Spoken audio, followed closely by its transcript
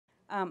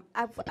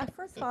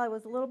First of all, I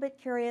was a little bit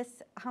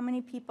curious how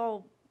many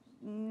people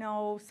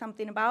know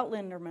something about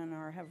Linderman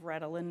or have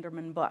read a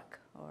Linderman book,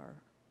 or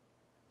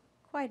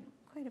quite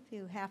a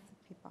few, half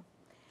the people.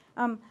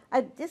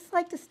 I'd just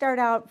like to start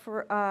out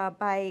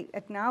by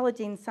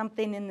acknowledging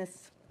something in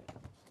this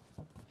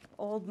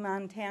old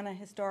Montana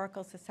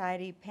Historical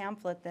Society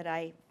pamphlet that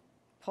I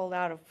pulled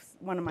out of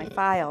one of my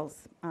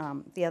files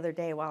the other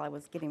day while I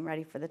was getting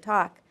ready for the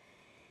talk.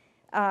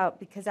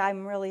 Because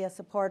I'm really a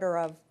supporter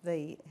of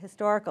the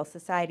Historical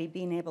Society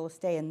being able to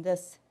stay in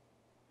this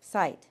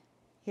site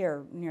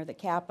here near the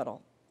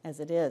Capitol, as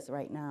it is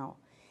right now.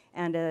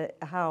 And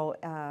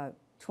how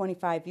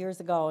 25 years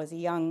ago, as a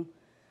young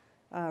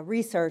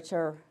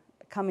researcher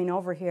coming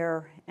over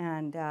here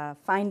and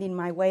finding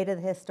my way to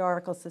the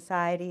Historical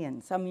Society,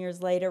 and some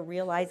years later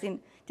realizing,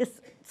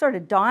 just sort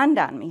of dawned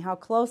on me how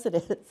close it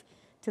is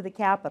to the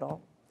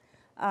Capitol.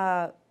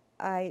 I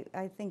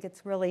think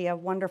it's really a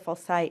wonderful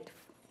site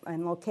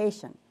and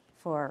location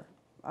for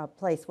a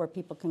place where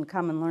people can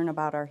come and learn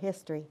about our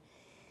history.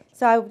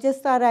 So I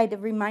just thought I'd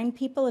remind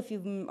people, if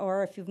you've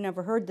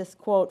never heard this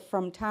quote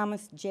from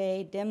Thomas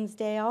J.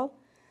 Dimsdale,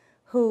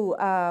 who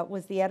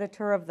was the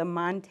editor of the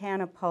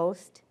Montana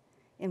Post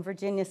in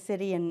Virginia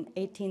City in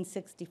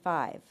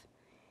 1865,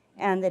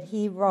 and that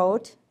he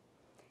wrote,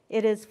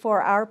 "It is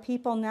for our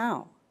people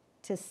now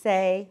to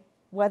say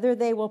whether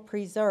they will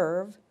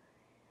preserve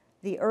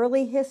the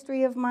early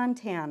history of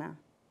Montana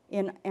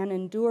in an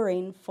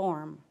enduring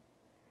form,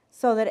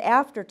 so that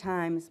after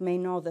times may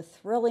know the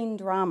thrilling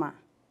drama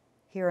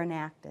here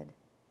enacted."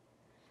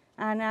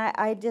 And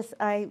I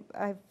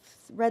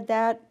read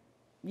that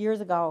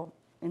years ago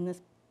in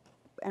this,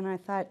 and I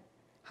thought,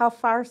 how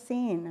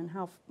far-seeing and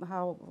how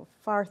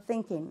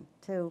far-thinking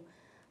to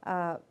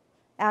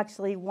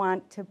actually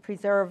want to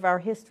preserve our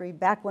history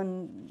back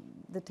when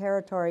the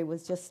territory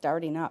was just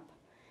starting up.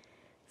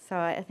 So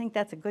I think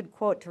that's a good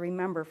quote to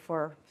remember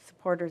for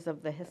supporters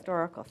of the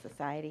Historical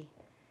Society.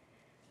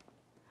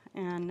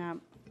 And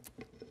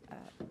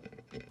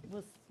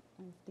we'll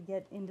to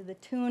get into the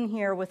tune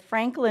here with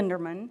Frank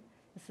Linderman.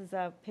 This is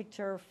a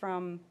picture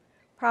from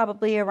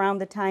probably around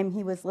the time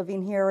he was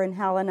living here in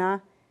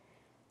Helena.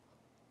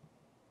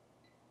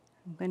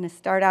 I'm going to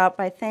start out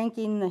by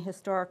thanking the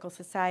Historical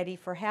Society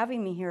for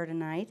having me here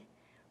tonight,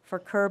 for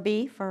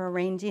Kirby for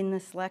arranging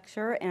this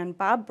lecture, and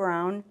Bob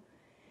Brown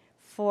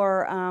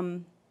for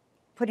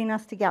putting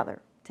us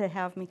together to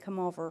have me come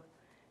over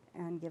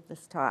and give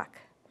this talk.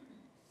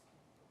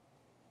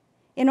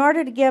 In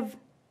order to give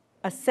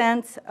a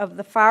sense of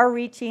the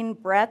far-reaching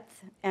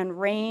breadth and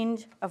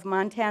range of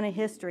Montana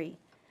history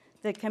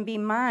that can be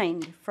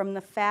mined from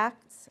the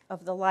facts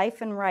of the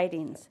life and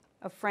writings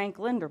of Frank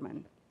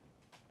Linderman,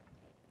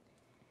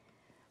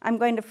 I'm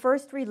going to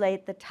first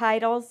relate the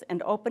titles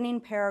and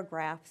opening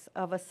paragraphs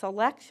of a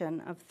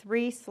selection of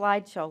 3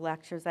 slideshow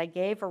lectures I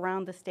gave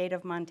around the state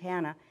of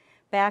Montana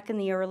back in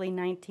the early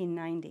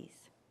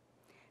 1990s.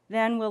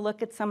 Then we'll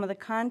look at some of the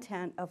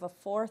content of a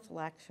 4th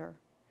lecture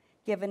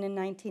given in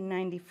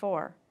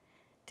 1994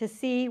 to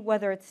see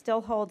whether it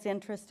still holds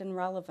interest and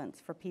relevance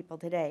for people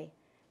today,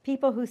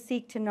 people who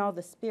seek to know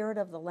the spirit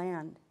of the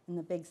land in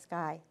the big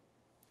sky.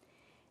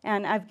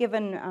 And I've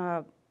given,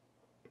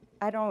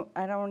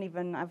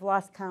 I've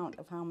lost count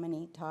of how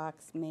many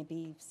talks,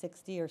 maybe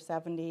 60 or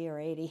 70 or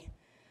 80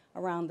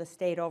 around the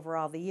state over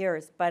all the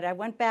years. But I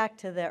went back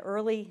to the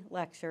early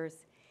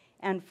lectures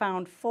and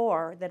found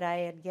 4 that I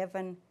had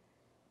given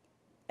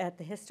at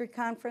the history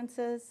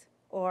conferences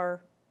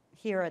or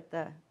here at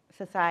the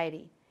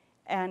Society.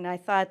 And I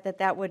thought that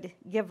that would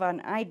give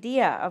an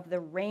idea of the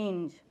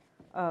range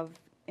of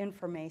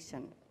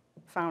information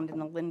found in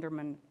the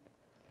Linderman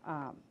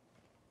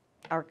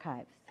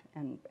archives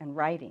and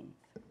writings.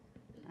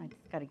 I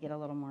just got to get a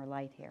little more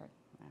light here.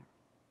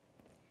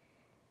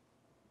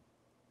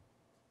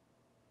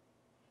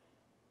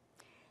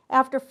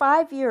 After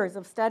 5 years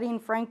of studying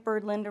Frank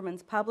Bird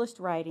Linderman's published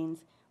writings,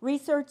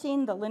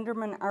 researching the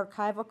Linderman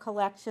archival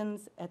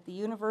collections at the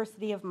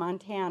University of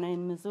Montana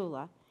in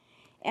Missoula,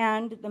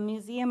 and the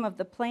Museum of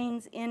the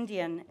Plains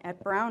Indian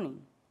at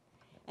Browning,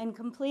 and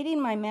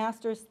completing my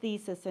master's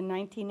thesis in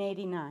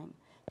 1989,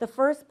 the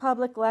first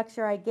public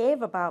lecture I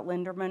gave about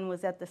Linderman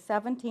was at the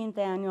 17th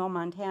Annual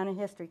Montana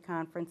History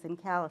Conference in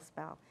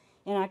Kalispell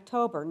in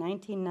October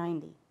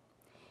 1990.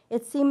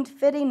 It seemed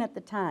fitting at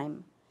the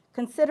time,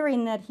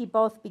 considering that he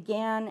both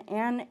began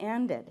and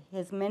ended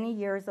his many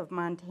years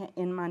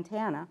in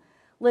Montana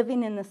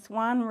living in the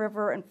Swan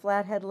River and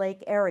Flathead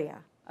Lake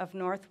area of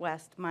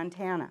northwest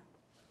Montana.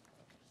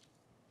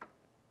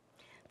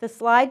 The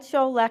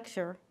slideshow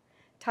lecture,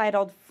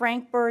 titled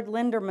Frank Bird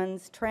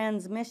Linderman's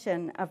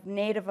Transmission of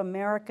Native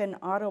American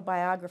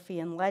Autobiography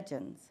and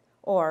Legends,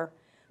 or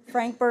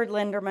Frank Bird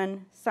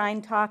Linderman,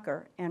 Sign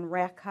Talker and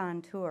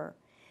Raconteur,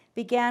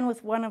 began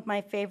with one of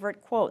my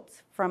favorite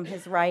quotes from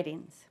his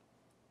writings.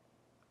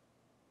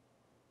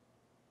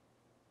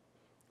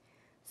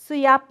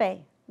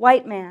 "Suyape,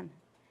 white man,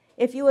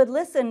 if you would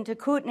listen to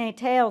Kootenai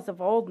tales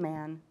of old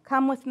man,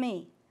 come with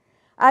me.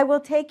 I will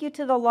take you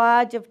to the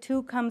lodge of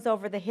Two Comes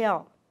Over the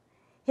Hill.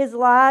 His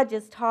lodge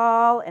is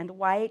tall and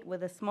white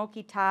with a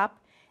smoky top,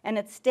 and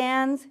it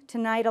stands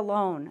tonight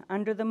alone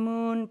under the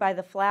moon by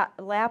the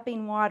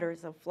lapping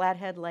waters of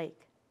Flathead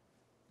Lake.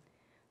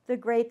 The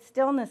great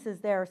stillness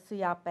is there,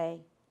 Suyape,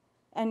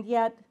 and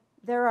yet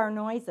there are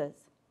noises,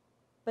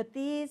 but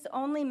these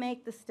only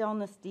make the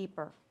stillness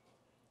deeper.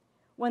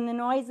 When the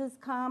noises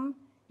come,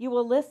 you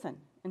will listen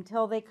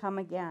until they come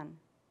again.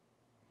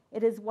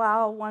 It is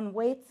while one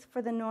waits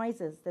for the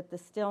noises that the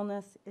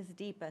stillness is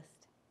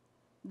deepest.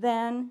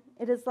 Then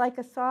it is like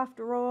a soft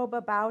robe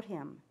about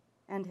him,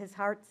 and his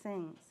heart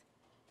sings.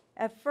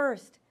 At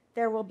first,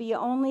 there will be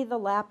only the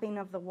lapping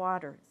of the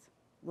waters,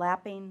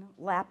 lapping,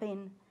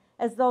 lapping,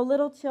 as though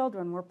little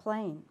children were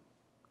playing.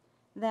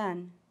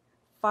 Then,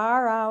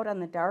 far out on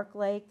the dark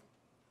lake,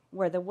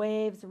 where the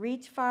waves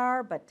reach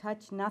far but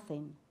touch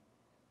nothing,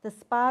 the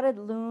spotted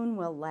loon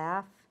will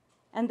laugh,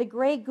 and the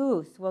gray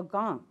goose will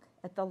gonk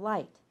at the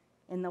light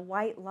in the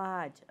white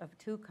lodge of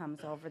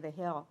Tucums over the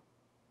hill.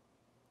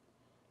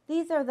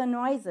 These are the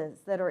noises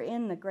that are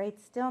in the great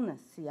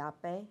stillness,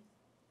 Siape.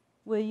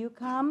 Will you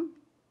come?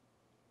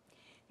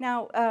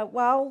 Now,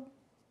 while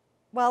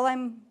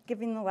I'm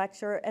giving the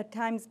lecture, at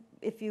times,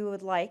 if you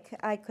would like,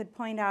 I could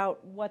point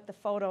out what the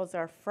photos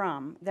are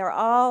from. They're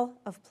all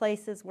of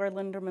places where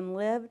Linderman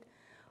lived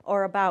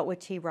or about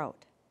which he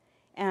wrote.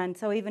 And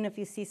so even if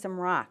you see some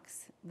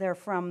rocks, they're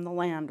from the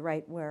land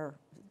right where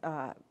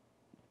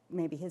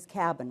maybe his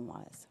cabin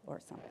was or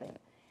something.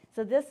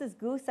 So this is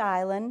Goose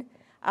Island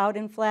out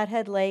in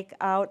Flathead Lake,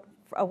 out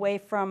away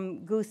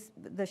from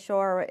the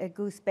shore at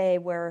Goose Bay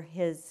where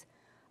his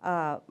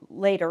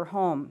later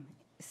home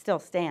still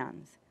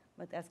stands.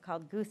 But that's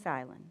called Goose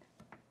Island.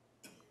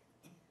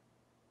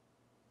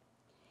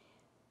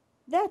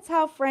 That's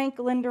how Frank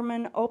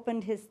Linderman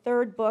opened his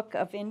third book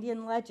of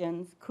Indian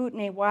legends,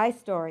 Kootenai Y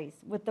Stories,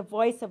 with the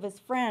voice of his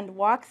friend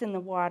walks in the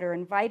water,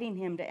 inviting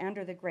him to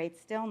enter the great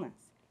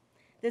stillness.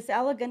 This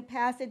elegant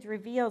passage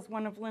reveals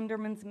one of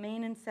Linderman's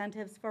main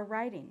incentives for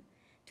writing,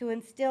 to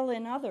instill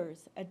in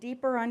others a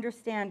deeper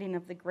understanding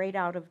of the great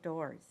out of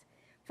doors,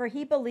 for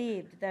he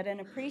believed that an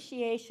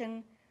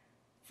appreciation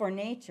for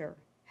nature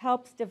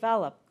helps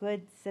develop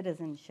good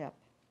citizenship.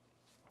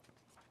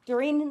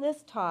 During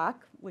this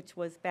talk, which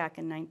was back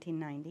in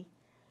 1990,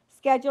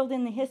 scheduled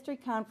in the History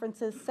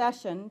Conference's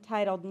session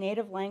titled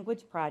Native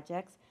Language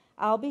Projects,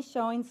 I'll be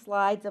showing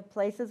slides of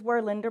places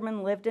where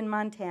Linderman lived in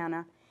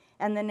Montana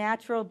and the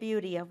natural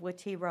beauty of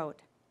which he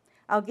wrote.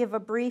 I'll give a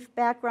brief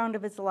background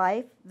of his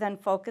life, then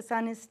focus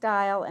on his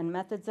style and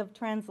methods of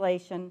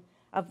translation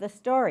of the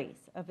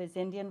stories of his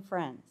Indian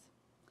friends.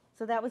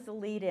 So that was the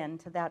lead-in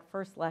to that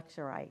first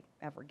lecture I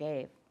ever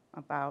gave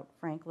about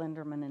Frank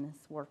Linderman and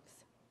his works.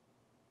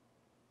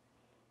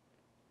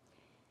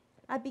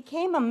 I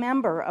became a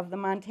member of the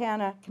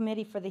Montana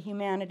Committee for the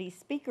Humanities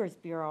Speakers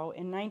Bureau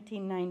in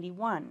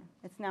 1991.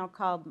 It's now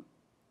called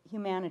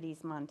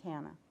Humanities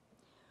Montana.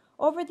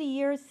 Over the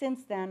years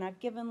since then, I've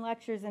given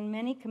lectures in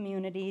many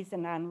communities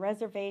and on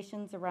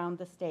reservations around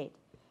the state,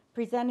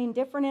 presenting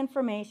different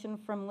information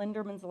from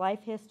Linderman's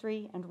life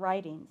history and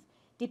writings,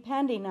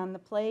 depending on the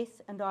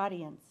place and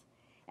audience,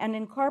 and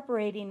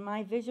incorporating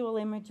my visual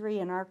imagery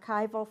and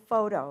archival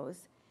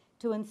photos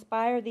to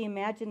inspire the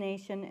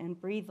imagination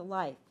and breathe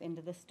life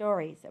into the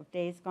stories of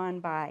days gone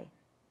by.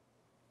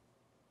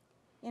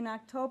 In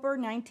October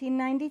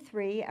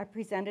 1993, I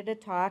presented a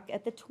talk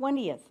at the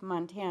 20th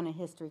Montana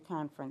History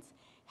Conference,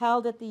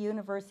 held at the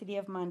University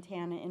of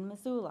Montana in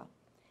Missoula.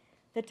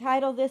 The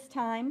title this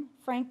time,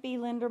 Frank B.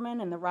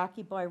 Linderman and the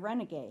Rocky Boy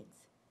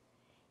Renegades.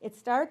 It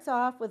starts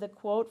off with a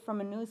quote from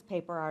a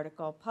newspaper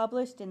article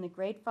published in the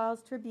Great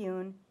Falls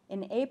Tribune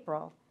in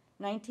April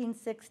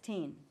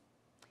 1916.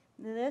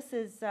 This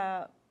is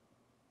at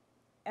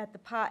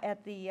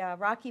the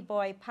Rocky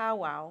Boy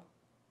powwow,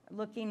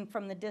 looking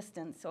from the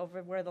distance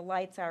over where the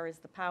lights are is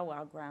the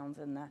powwow grounds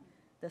and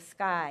the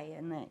sky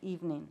in the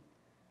evening.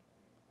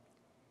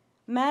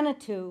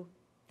 Manitou,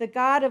 the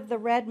god of the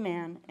red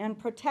man and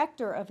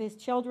protector of his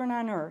children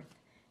on earth,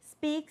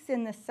 speaks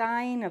in the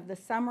sighing of the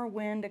summer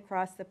wind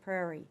across the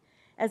prairie,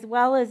 as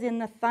well as in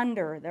the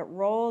thunder that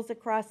rolls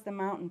across the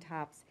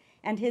mountaintops,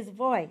 and his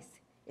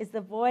voice is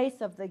the voice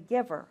of the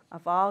giver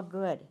of all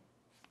good.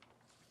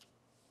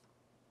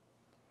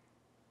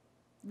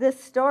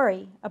 This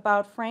story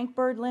about Frank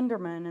Bird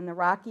Linderman and the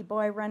Rocky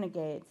Boy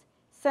Renegades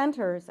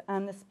centers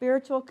on the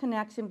spiritual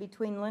connection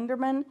between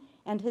Linderman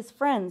and his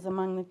friends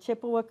among the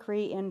Chippewa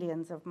Cree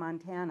Indians of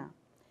Montana.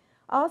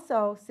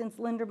 Also, since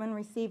Linderman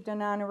received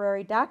an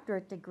honorary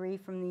doctorate degree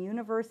from the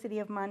University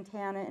of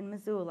Montana in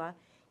Missoula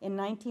in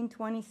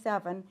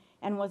 1927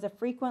 and was a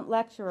frequent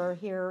lecturer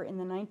here in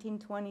the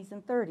 1920s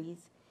and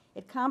 30s,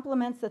 it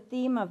complements the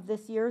theme of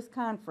this year's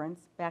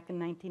conference, back in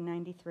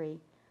 1993,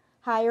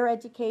 Higher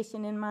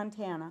Education in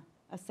Montana,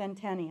 a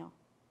Centennial.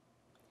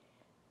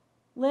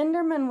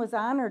 Linderman was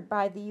honored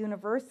by the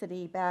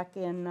university back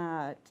in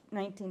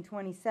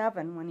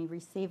 1927 when he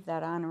received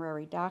that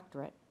honorary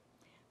doctorate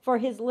for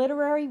his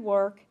literary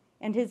work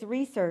and his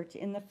research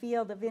in the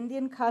field of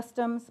Indian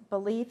customs,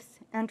 beliefs,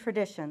 and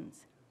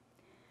traditions.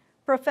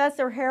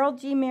 Professor Harold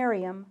G.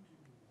 Merriam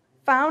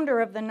founder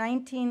of in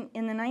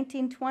the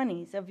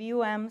 1920s of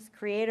UM's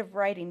creative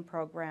writing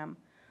program,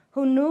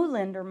 who knew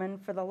Linderman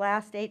for the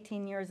last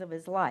 18 years of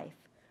his life,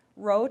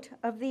 wrote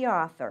of the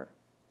author,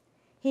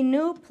 "He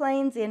knew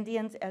Plains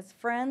Indians as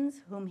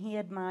friends whom he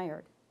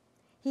admired.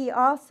 He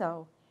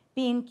also,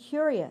 being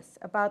curious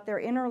about their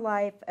inner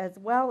life as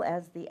well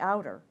as the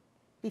outer,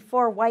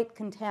 before white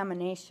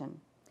contamination,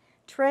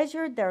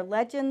 treasured their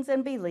legends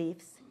and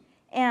beliefs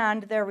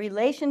and their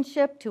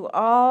relationship to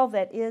all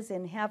that is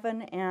in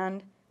heaven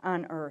and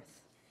on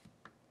earth."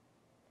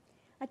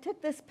 I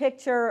took this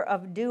picture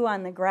of dew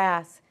on the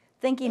grass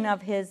thinking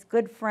of his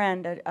good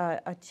friend,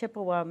 a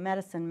Chippewa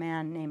medicine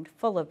man named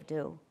Full of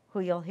Dew, who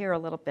you'll hear a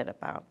little bit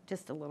about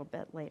just a little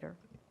bit later.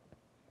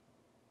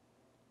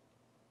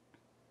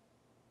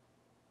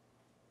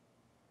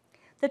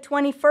 The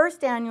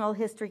 21st Annual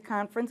History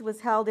Conference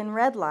was held in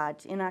Red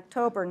Lodge in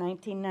October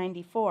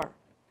 1994.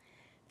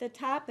 The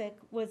topic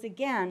was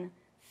again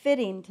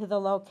fitting to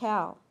the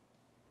locale.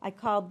 I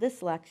called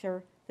this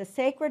lecture, "The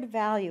Sacred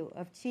Value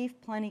of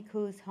Chief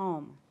Plentycoo's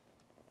Home."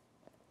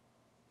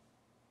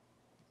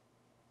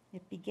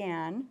 It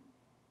began,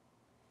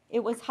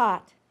 "It was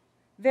hot,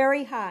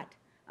 very hot,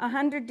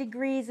 100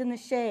 degrees in the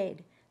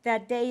shade,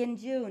 that day in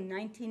June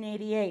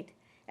 1988,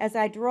 as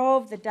I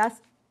drove the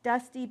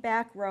dusty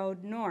back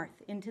road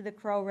north into the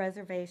Crow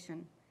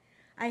Reservation.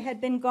 I had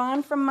been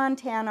gone from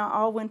Montana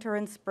all winter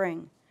and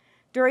spring.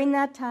 During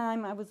that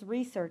time, I was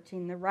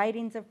researching the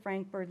writings of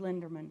Frank Bird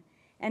Linderman,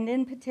 and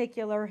in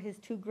particular his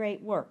two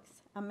great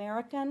works,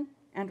 American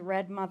and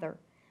Red Mother,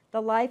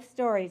 the life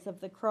stories of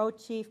the Crow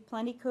chief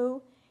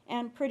Plentycoo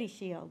and Pretty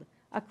Shield,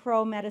 a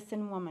Crow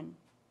medicine woman.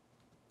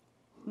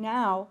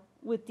 Now,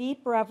 with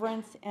deep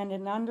reverence and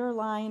an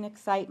underlying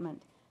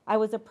excitement, I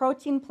was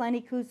approaching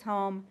Plentycoo's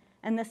home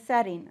and the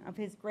setting of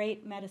his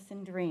great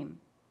medicine dream."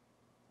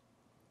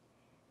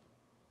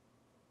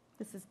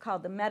 This is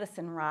called the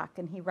Medicine Rock,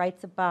 and he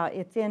writes about,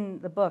 it's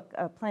in the book,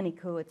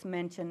 Plentycoo, it's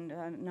mentioned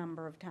a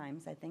number of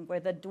times, I think, where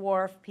the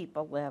dwarf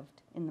people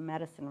lived in the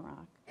Medicine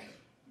Rock.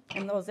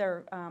 And those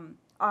are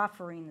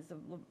offerings,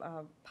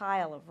 a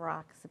pile of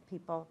rocks that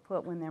people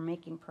put when they're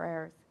making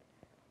prayers.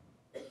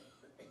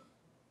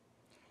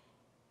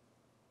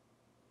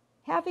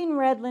 Having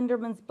read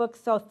Linderman's book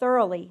so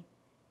thoroughly,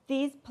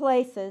 these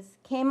places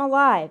came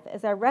alive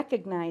as I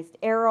recognized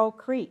Arrow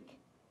Creek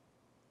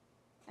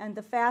and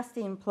the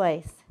fasting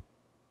place.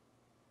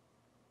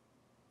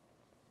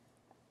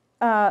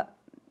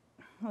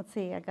 Let's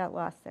see, I got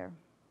lost there.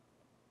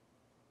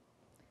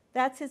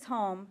 That's his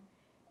home.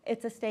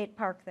 It's a state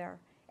park there.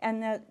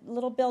 And the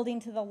little building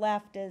to the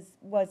left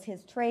was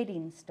his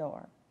trading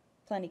store,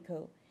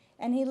 Plentycoo.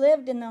 And he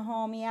lived in the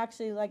home. He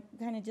actually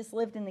kind of just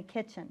lived in the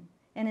kitchen.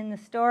 And in the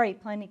story,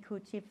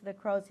 Plentycoo, Chief of the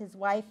Crows, his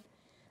wife,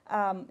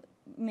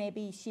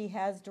 maybe she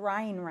has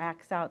drying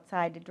racks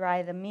outside to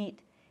dry the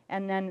meat,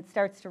 and then it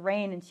starts to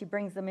rain and she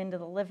brings them into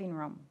the living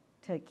room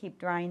to keep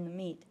drying the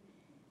meat.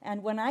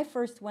 And when I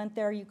first went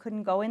there, you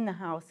couldn't go in the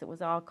house. It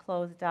was all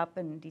closed up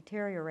and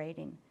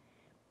deteriorating.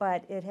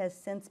 But it has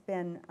since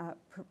been,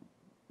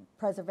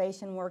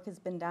 preservation work has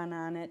been done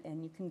on it,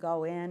 and you can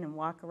go in and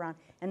walk around.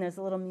 And there's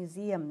a little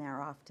museum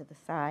there off to the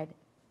side.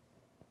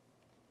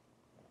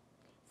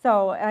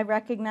 So I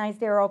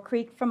recognized Arrow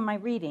Creek from my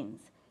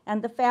readings,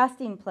 and the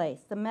fasting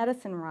place, the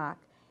Medicine Rock,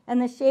 and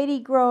the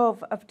shady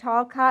grove of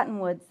tall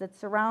cottonwoods that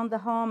surround the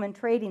home and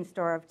trading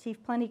store of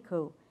Chief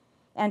Plentycoo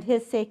and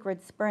his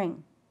sacred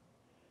spring.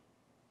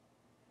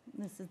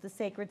 This is the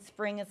sacred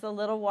spring. It's a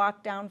little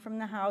walk down from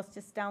the house,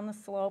 just down the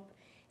slope,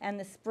 and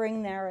the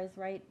spring there is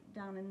right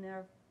down in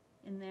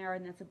there,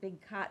 and that's a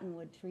big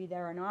cottonwood tree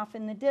there. And off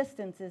in the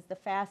distance is the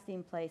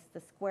fasting place,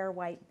 the square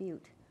white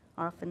butte,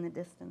 off in the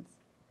distance.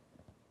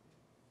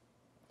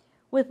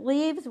 With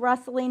leaves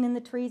rustling in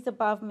the trees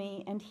above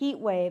me and heat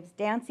waves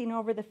dancing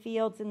over the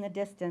fields in the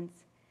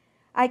distance,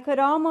 I could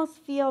almost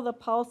feel the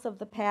pulse of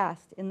the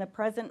past in the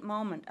present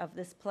moment of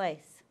this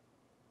place.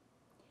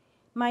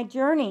 My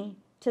journey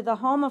to the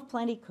home of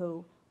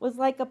Plentycoo was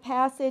like a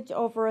passage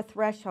over a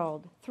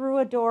threshold, through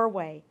a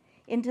doorway,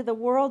 into the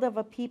world of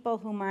a people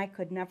whom I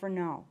could never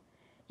know,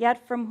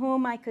 yet from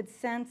whom I could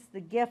sense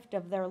the gift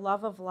of their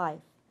love of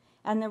life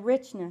and the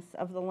richness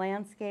of the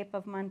landscape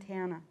of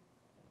Montana.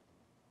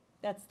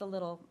 That's the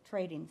little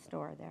trading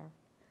store there.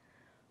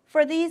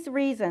 For these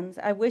reasons,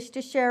 I wish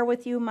to share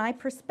with you my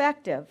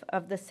perspective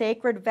of the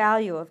sacred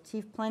value of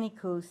Chief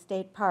Plentycoo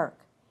State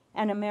Park,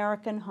 an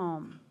American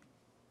home.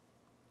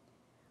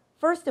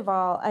 First of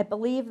all, I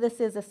believe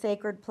this is a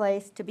sacred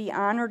place to be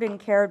honored and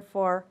cared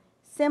for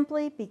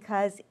simply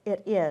because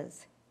it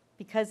is,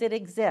 because it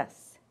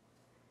exists,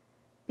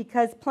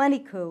 because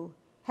Plentycoo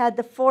had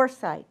the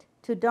foresight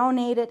to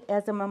donate it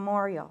as a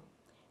memorial,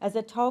 as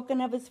a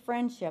token of his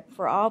friendship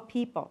for all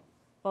people,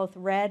 both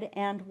red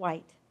and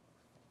white.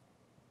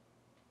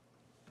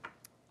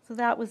 So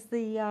that was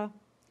the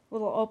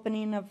little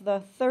opening of the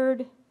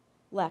third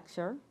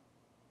lecture.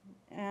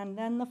 And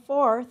then the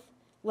fourth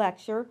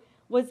lecture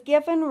was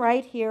given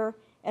right here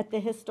at the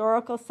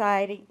Historical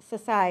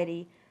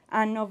Society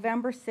on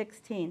November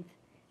 16th,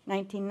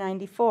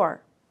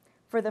 1994,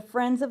 for the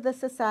Friends of the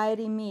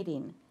Society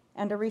meeting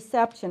and a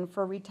reception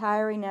for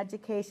retiring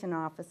education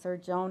officer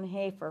Joan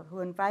Hafer, who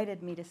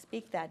invited me to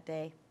speak that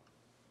day.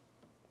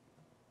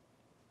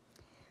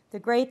 The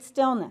Great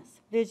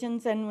Stillness,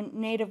 Visions and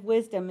Native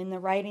Wisdom in the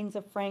Writings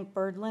of Frank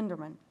Bird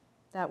Linderman.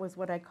 That was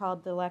what I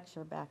called the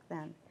lecture back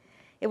then.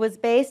 It was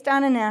based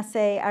on an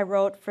essay I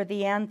wrote for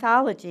the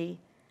anthology,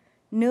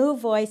 New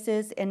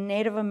Voices in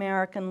Native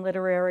American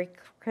Literary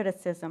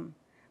Criticism,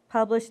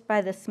 published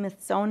by the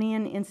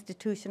Smithsonian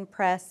Institution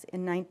Press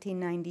in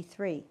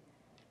 1993.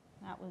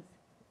 That was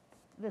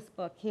this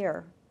book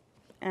here.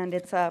 And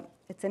it's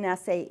an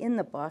essay in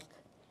the book.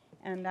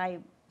 And I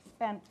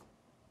spent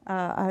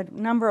a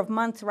number of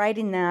months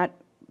writing that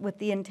with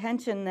the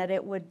intention that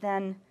it would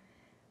then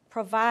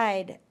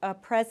provide a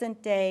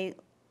present-day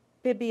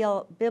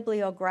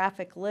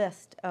bibliographic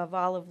list of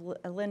all of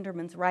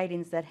Linderman's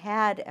writings that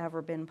had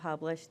ever been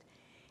published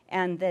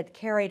and that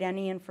carried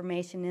any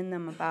information in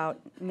them about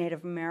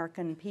Native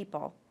American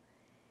people.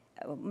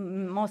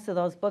 Most of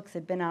those books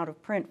had been out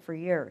of print for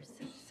years,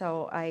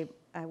 so I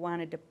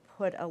wanted to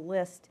put a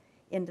list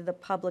into the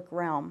public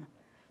realm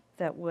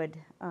that would,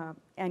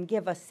 and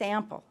give a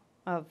sample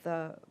of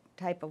the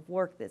type of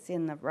work that's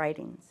in the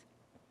writings.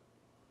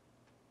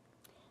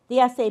 The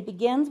essay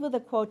begins with a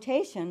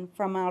quotation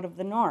from Out of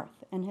the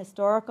North, an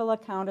historical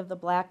account of the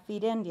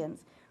Blackfeet Indians,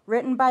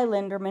 written by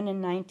Linderman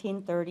in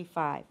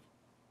 1935.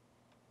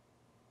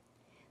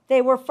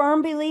 They were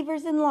firm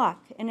believers in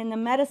luck and in the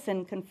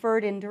medicine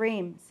conferred in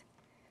dreams.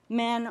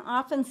 Men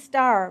often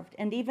starved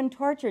and even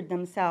tortured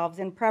themselves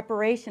in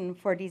preparation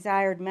for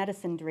desired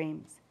medicine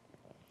dreams.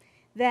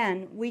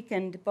 Then,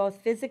 weakened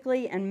both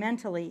physically and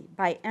mentally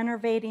by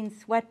enervating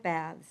sweat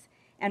baths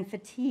and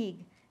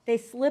fatigue, they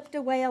slipped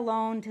away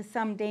alone to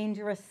some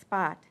dangerous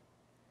spot,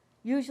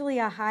 usually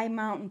a high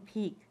mountain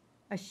peak,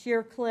 a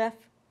sheer cliff,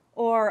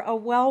 or a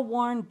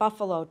well-worn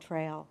buffalo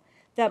trail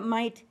that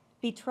might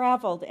be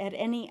traveled at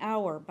any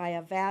hour by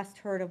a vast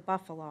herd of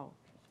buffalo.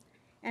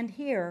 And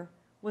here,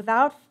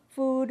 without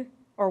food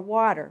or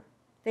water,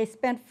 they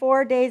spent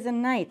 4 days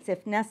and nights,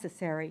 if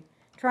necessary,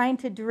 trying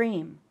to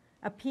dream,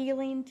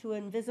 appealing to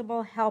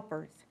invisible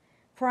helpers,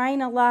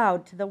 crying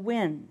aloud to the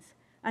winds,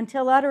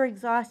 until utter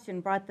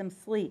exhaustion brought them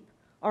sleep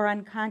or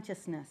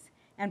unconsciousness,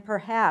 and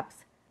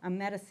perhaps a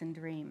medicine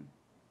dream.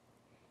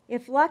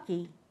 If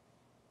lucky,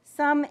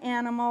 some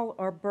animal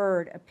or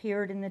bird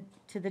appeared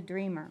to the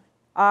dreamer,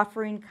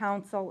 offering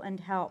counsel and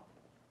help.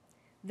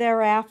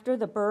 Thereafter,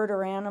 the bird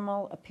or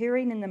animal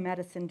appearing in the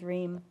medicine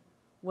dream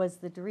was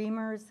the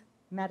dreamer's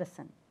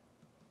medicine.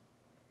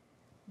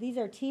 These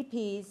are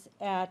teepees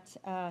at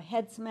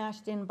Head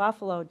Smashed In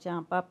Buffalo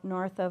Jump up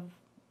north of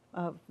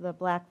the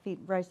Blackfeet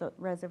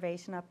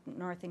Reservation up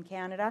north in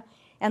Canada.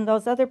 And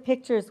those other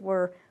pictures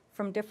were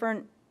from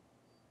different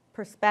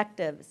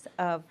perspectives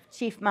of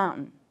Chief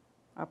Mountain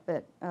up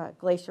at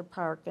Glacier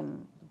Park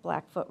and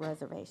Blackfoot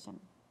Reservation.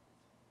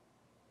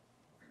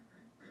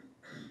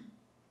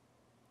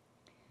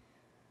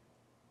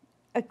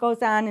 It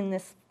goes on in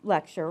this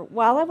lecture.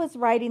 While I was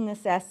writing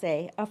this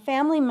essay, a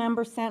family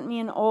member sent me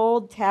an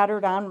old,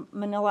 tattered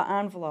manila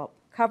envelope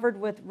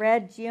covered with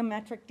red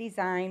geometric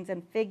designs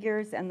and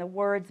figures and the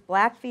words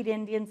Blackfeet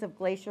Indians of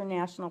Glacier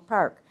National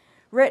Park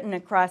written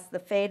across the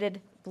faded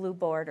blue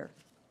border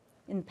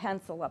in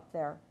pencil up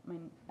there.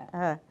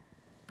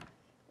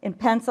 In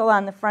pencil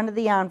on the front of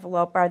the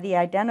envelope are the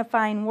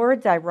identifying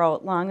words I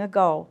wrote long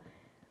ago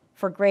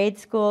for grade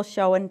school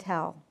show and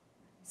tell.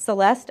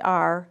 Celeste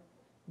R.,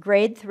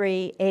 grade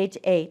 3, age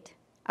 8,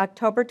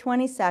 October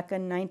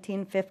 22nd,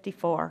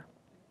 1954.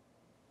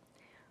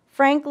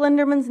 Frank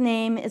Linderman's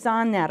name is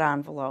on that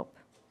envelope.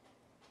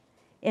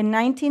 In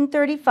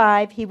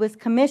 1935, he was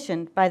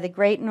commissioned by the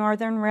Great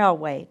Northern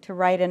Railway to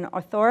write an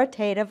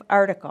authoritative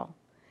article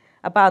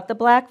about the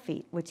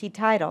Blackfeet, which he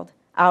titled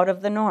Out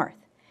of the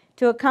North,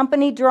 to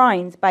accompany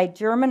drawings by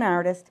German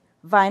artist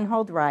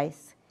Weinhold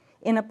Reiss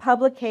in a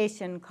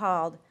publication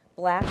called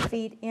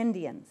Blackfeet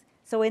Indians.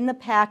 So in the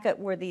packet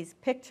were these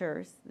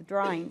pictures, the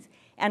drawings,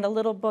 and a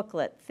little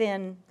booklet,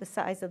 thin, the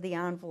size of the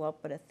envelope,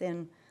 but a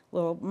thin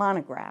little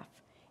monograph.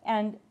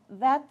 And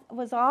that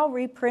was all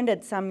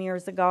reprinted some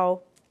years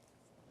ago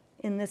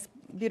in this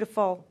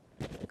beautiful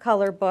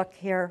color book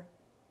here.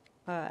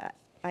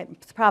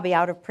 It's probably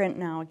out of print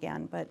now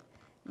again, but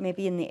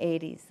maybe in the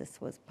 80s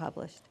this was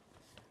published,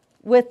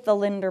 with the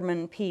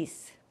Linderman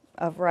piece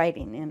of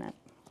writing in it.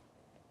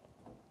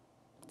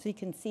 So you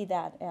can see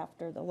that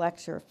after the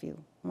lecture if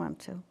you want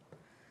to.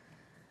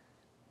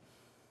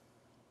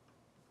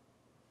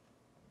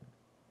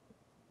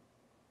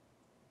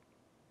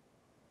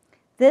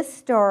 This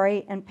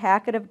story and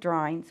packet of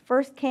drawings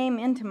first came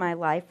into my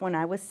life when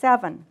I was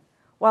 7,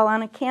 while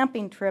on a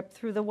camping trip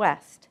through the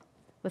West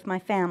with my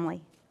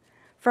family.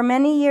 For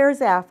many years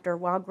after,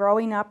 while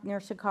growing up near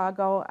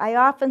Chicago, I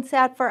often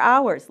sat for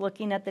hours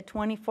looking at the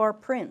 24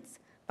 prints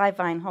by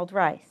Weinhold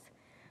Reiss,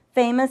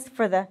 famous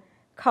for the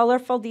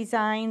colorful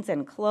designs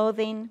and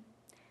clothing,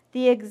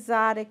 the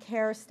exotic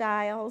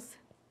hairstyles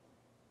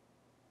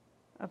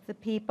of the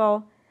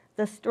people,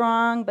 the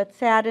strong but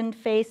saddened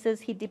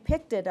faces he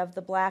depicted of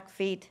the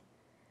Blackfeet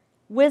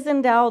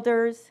wizened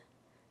elders,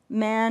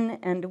 men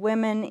and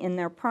women in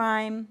their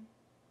prime,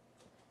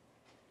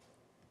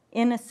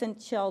 innocent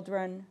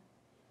children,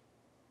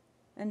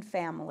 and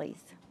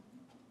families.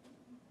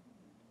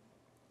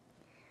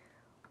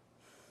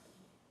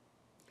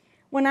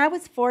 When I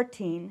was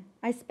 14,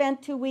 I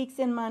spent 2 weeks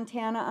in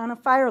Montana on a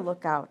fire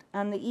lookout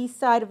on the east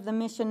side of the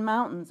Mission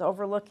Mountains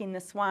overlooking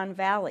the Swan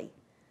Valley,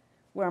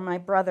 where my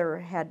brother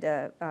had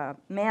to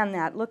man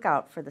that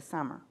lookout for the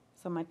summer.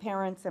 So my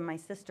parents and my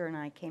sister and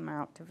I came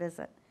out to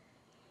visit.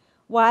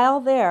 While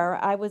there,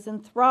 I was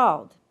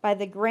enthralled by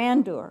the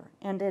grandeur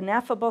and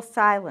ineffable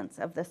silence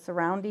of the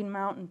surrounding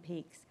mountain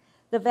peaks,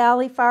 the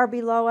valley far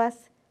below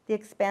us, the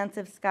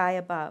expansive sky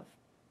above.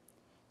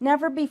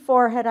 Never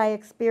before had I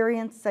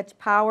experienced such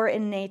power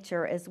in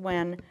nature as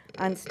when,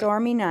 on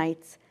stormy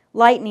nights,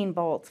 lightning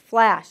bolts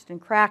flashed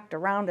and cracked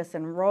around us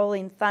and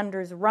rolling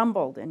thunders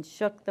rumbled and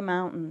shook the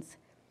mountains.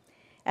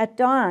 At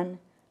dawn,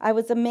 I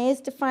was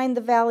amazed to find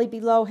the valley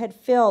below had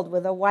filled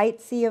with a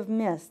white sea of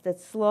mist that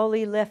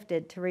slowly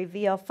lifted to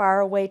reveal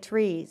faraway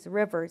trees,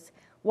 rivers,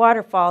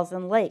 waterfalls,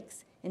 and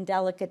lakes in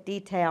delicate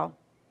detail.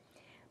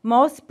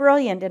 Most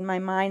brilliant in my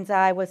mind's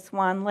eye was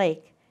Swan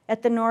Lake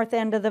at the north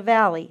end of the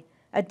valley,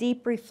 a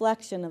deep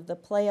reflection of the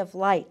play of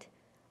light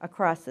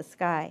across the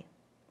sky.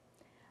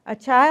 A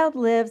child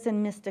lives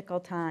in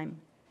mystical time.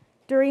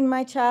 During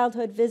my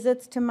childhood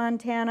visits to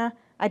Montana,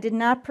 I did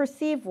not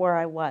perceive where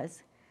I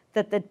was,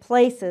 that the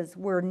places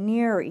were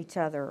near each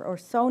other or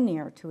so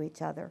near to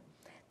each other,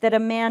 that a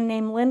man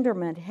named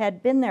Linderman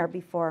had been there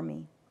before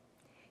me.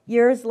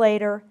 Years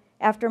later,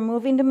 after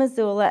moving to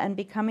Missoula and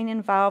becoming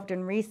involved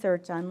in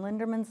research on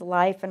Linderman's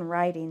life and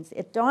writings,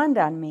 it dawned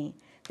on me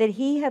that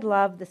he had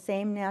loved the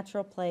same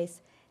natural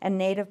place and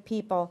native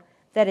people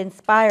that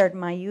inspired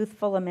my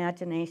youthful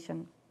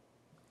imagination.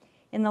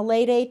 In the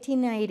late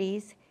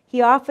 1880s,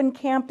 he often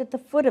camped at the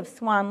foot of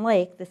Swan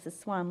Lake, this is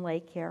Swan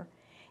Lake here,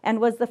 and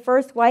was the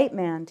first white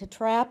man to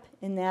trap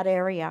in that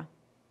area.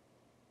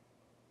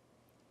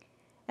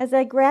 As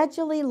I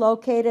gradually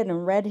located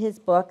and read his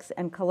books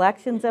and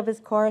collections of his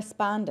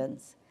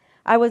correspondence,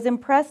 I was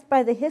impressed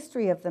by the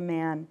history of the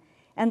man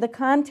and the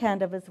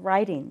content of his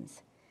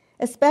writings,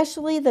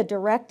 especially the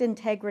direct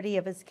integrity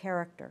of his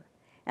character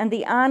and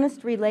the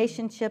honest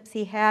relationships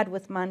he had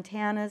with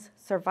Montana's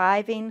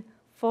surviving,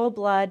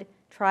 full-blood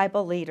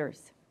tribal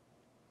leaders.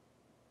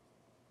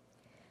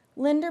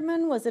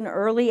 Linderman was an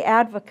early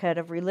advocate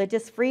of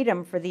religious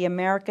freedom for the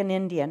American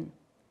Indian.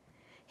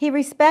 He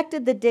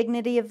respected the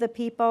dignity of the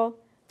people,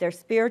 their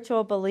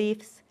spiritual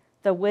beliefs,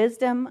 the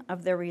wisdom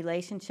of their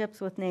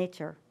relationships with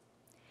nature.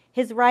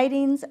 His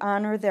writings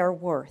honor their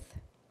worth.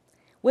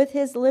 With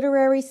his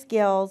literary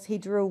skills, he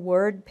drew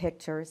word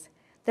pictures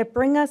that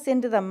bring us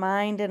into the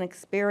mind and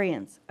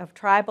experience of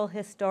tribal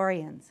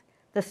historians,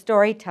 the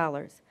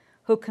storytellers,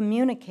 who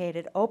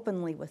communicated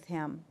openly with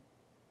him.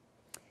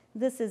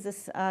 This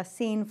is a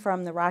scene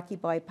from the Rocky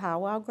Boy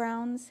powwow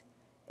grounds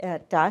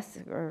at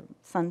dusk or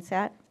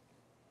sunset.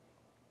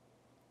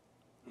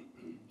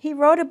 He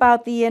wrote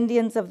about the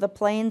Indians of the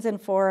plains and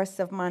forests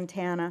of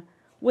Montana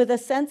with a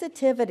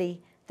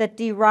sensitivity that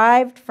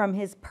derived from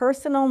his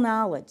personal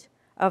knowledge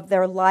of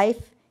their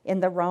life in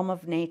the realm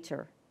of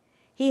nature.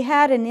 He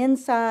had an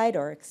inside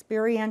or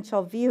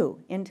experiential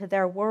view into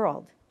their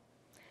world,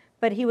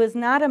 but he was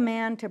not a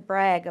man to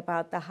brag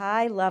about the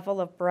high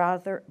level of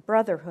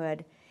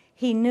brotherhood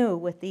he knew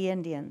with the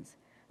Indians,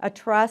 a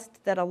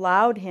trust that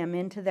allowed him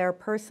into their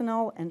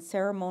personal and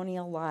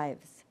ceremonial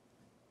lives.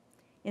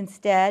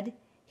 Instead,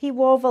 he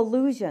wove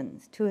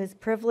allusions to his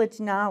privileged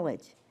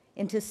knowledge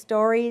into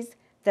stories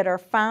that are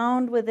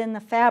found within the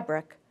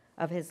fabric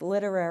of his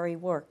literary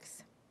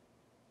works.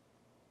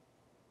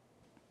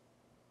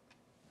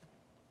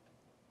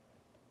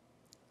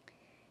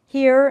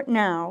 Here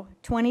now,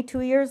 22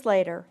 years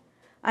later,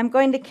 I'm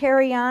going to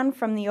carry on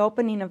from the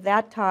opening of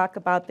that talk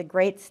about the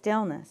great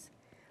stillness,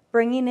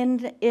 bringing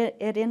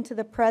it into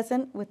the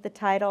present with the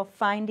title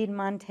Finding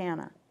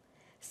Montana,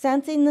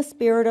 sensing the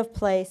spirit of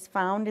place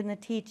found in the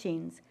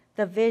teachings,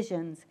 the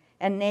visions,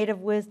 and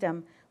native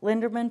wisdom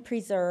Linderman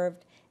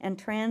preserved and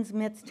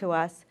transmits to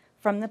us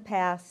from the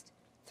past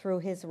through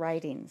his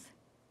writings.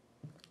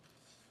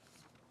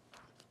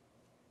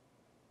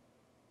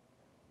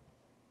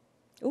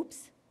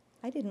 Oops,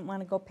 I didn't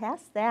want to go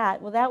past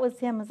that. Well, that was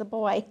him as a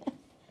boy.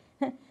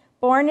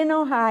 Born in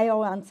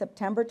Ohio on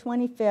September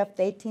 25th,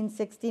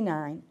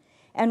 1869,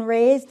 and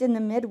raised in the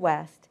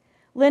Midwest,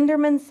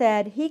 Linderman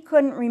said he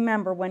couldn't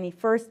remember when he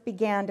first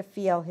began to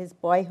feel his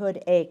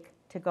boyhood ache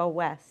to go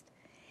west.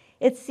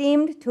 It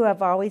seemed to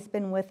have always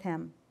been with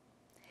him.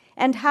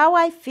 And how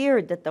I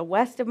feared that the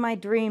west of my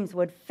dreams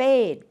would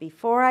fade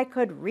before I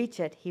could reach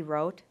it, he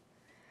wrote.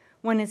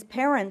 When his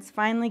parents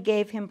finally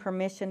gave him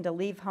permission to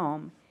leave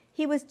home,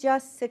 he was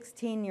just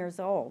 16 years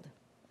old.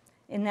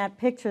 In that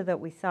picture that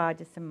we saw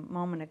just a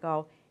moment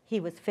ago, he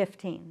was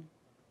 15.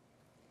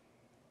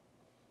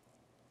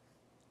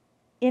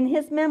 In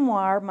his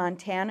memoir,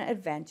 Montana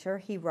Adventure,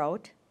 he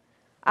wrote,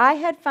 I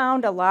had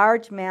found a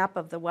large map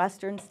of the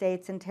western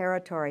states and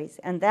territories,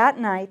 and that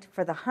night,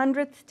 for the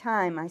 100th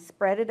time, I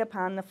spread it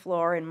upon the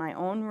floor in my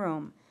own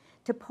room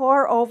to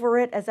pore over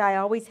it as I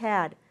always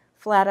had,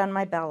 flat on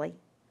my belly.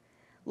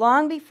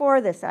 Long before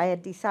this, I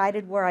had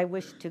decided where I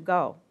wished to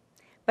go.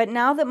 But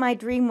now that my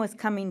dream was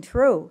coming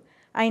true,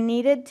 I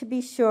needed to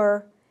be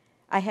sure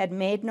I had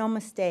made no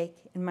mistake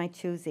in my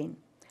choosing.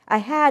 I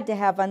had to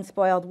have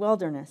unspoiled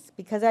wilderness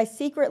because I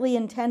secretly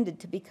intended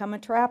to become a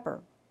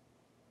trapper.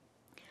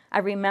 I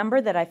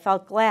remember that I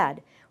felt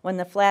glad when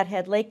the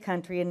Flathead Lake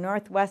country in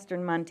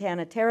northwestern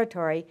Montana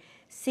Territory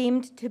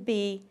seemed to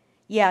be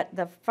yet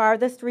the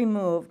farthest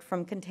removed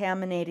from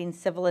contaminating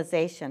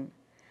civilization.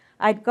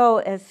 I'd go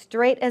as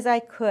straight as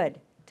I could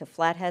to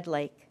Flathead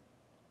Lake.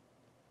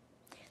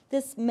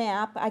 This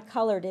map, I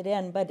colored it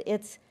in, but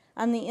it's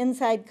on the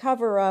inside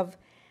cover of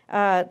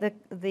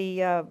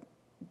the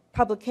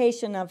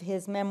publication of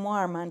his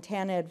memoir,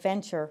 Montana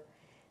Adventure,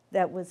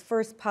 that was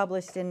first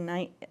published in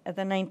the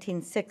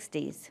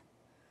 1960s,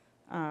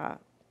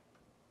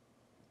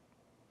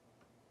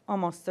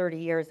 almost 30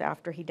 years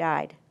after he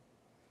died.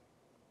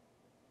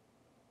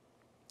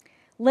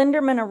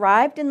 Linderman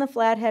arrived in the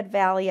Flathead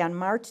Valley on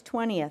March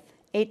 20th,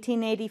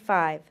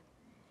 1885.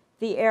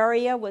 The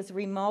area was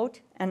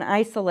remote and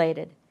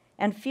isolated,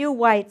 and few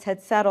whites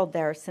had settled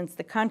there since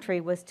the country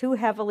was too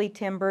heavily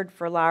timbered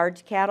for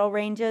large cattle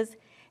ranges,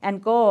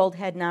 and gold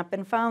had not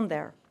been found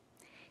there.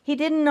 He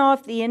didn't know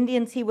if the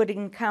Indians he would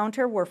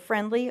encounter were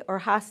friendly or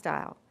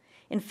hostile.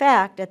 In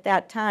fact, at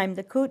that time,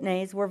 the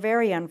Kootenays were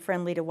very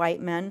unfriendly to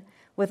white men,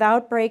 with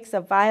outbreaks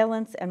of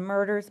violence and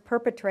murders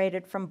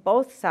perpetrated from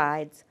both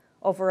sides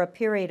over a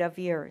period of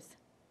years.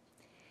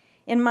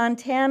 In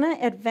Montana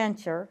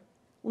Adventure,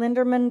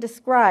 Linderman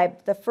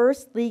described the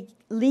first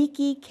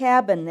leaky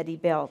cabin that he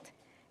built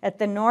at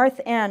the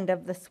north end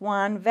of the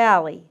Swan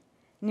Valley,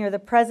 near the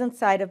present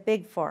site of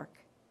Big Fork,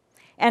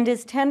 and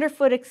his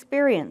tenderfoot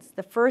experience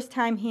the first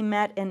time he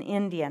met an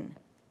Indian,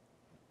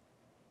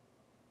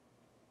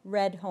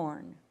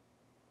 Redhorn,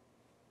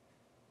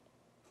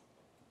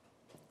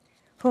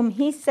 whom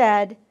he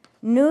said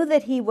knew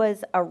that he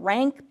was a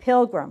rank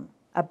pilgrim,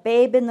 a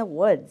babe in the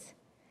woods.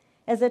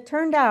 As it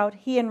turned out,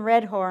 he and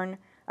Redhorn,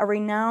 a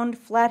renowned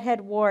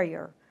Flathead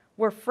warrior,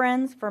 were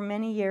friends for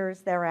many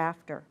years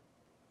thereafter.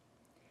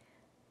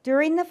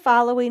 During the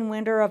following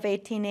winter of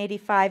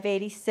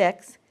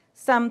 1885-86,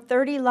 some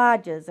 30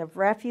 lodges of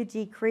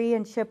refugee Cree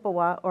and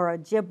Chippewa or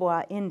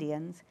Ojibwa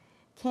Indians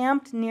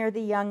camped near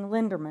the young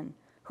Linderman,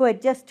 who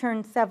had just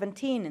turned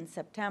 17 in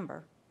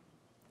September.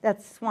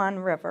 That's Swan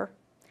River.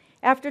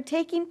 After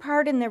taking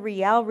part in the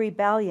Riel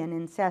Rebellion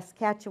in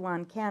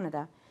Saskatchewan,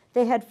 Canada,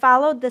 they had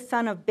followed the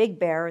son of Big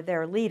Bear,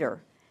 their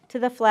leader, to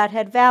the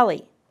Flathead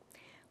Valley.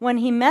 When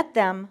he met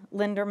them,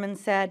 Linderman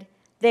said,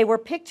 they were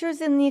pictures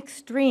in the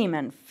extreme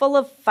and full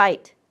of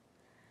fight.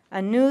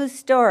 A news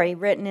story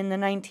written in the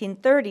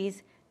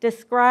 1930s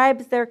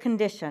describes their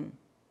condition.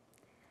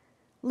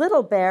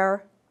 Little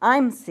Bear,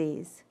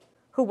 Imsees,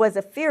 who was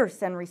a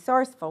fierce and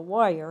resourceful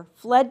warrior,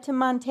 fled to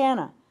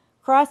Montana,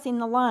 crossing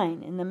the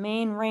line in the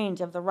main range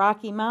of the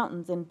Rocky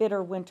Mountains in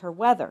bitter winter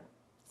weather,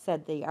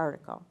 said the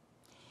article.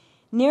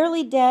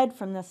 Nearly dead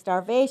from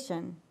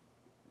starvation,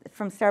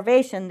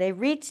 they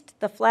reached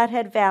the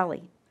Flathead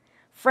Valley.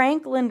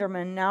 Frank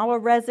Linderman, now a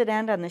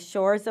resident on the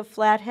shores of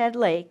Flathead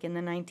Lake in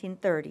the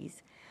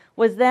 1930s,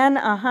 was then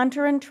a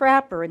hunter and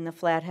trapper in the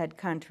Flathead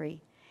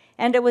country,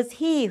 and it was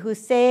he who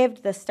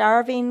saved the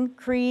starving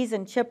Crees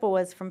and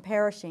Chippewas from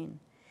perishing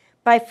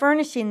by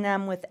furnishing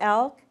them with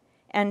elk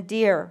and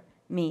deer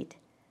meat.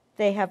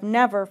 They have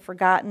never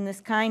forgotten this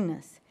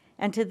kindness,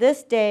 and to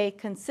this day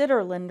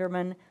consider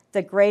Linderman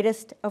the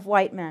greatest of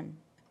white men.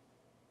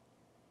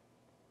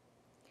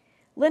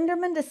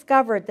 Linderman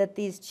discovered that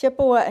these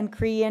Chippewa and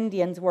Cree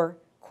Indians were,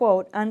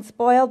 quote,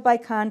 unspoiled by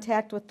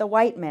contact with the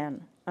white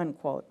man,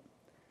 unquote.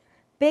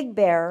 Big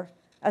Bear,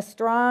 a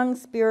strong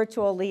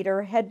spiritual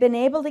leader, had been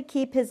able to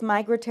keep his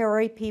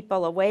migratory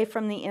people away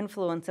from the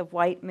influence of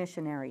white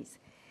missionaries.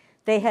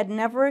 They had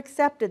never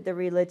accepted the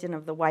religion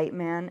of the white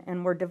man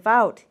and were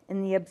devout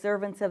in the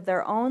observance of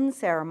their own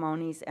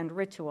ceremonies and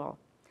ritual.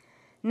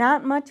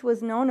 Not much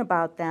was known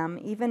about them,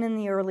 even in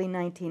the early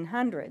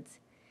 1900s,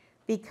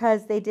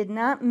 because they did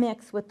not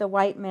mix with the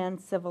white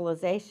man's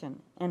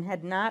civilization and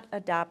had not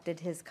adopted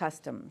his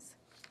customs.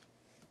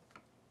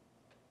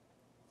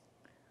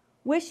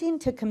 Wishing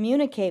to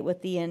communicate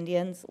with the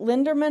Indians,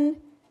 Linderman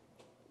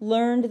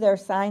learned their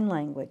sign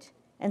language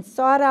and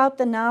sought out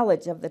the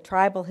knowledge of the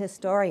tribal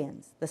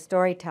historians, the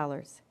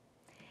storytellers.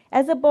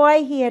 As a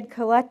boy, he had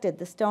collected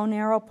the stone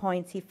arrow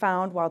points he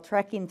found while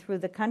trekking through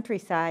the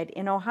countryside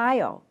in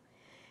Ohio.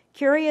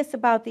 Curious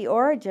about the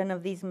origin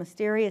of these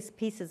mysterious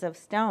pieces of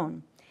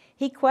stone,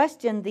 he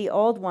questioned the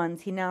old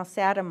ones he now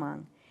sat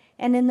among,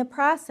 and in the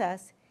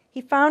process,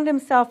 he found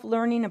himself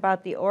learning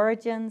about the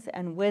origins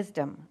and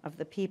wisdom of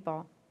the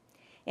people.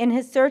 In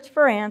his search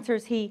for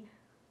answers, he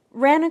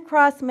ran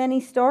across many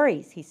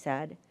stories, he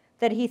said,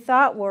 that he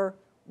thought were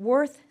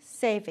worth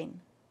saving.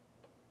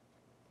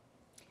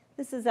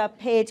 This is a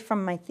page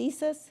from my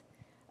thesis.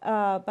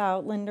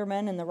 about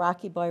Linderman and the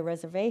Rocky Boy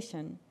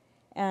Reservation.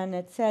 And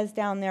it says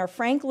down there,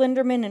 Frank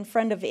Linderman in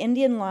front of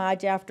Indian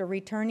Lodge after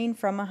returning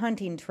from a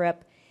hunting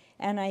trip,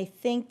 and I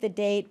think the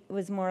date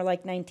was more like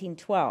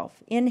 1912,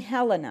 in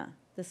Helena.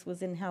 This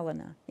was in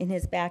Helena, in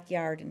his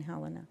backyard in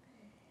Helena.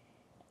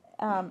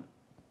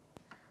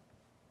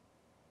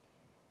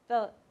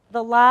 The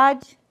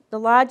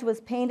lodge was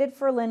painted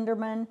for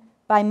Linderman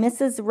by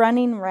Mrs.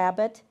 Running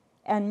Rabbit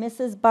and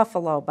Mrs.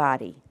 Buffalo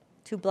Body,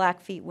 two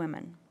Blackfeet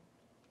women.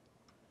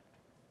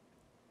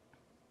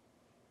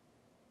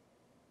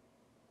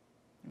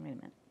 Wait a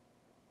minute.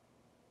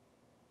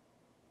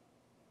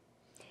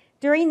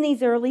 During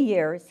these early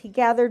years, he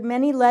gathered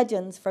many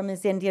legends from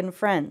his Indian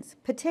friends,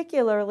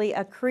 particularly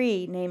a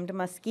Cree named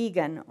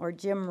Muskegon, or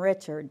Jim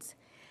Richards,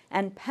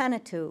 and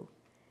Penitou,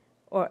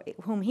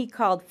 whom he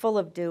called Full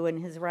of Dew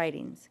in his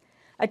writings,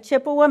 a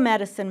Chippewa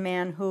medicine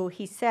man who,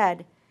 he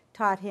said,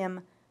 taught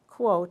him,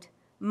 quote,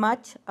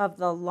 much of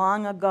the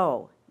long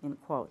ago, in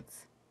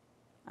quotes,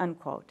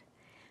 unquote.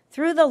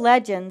 Through the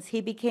legends,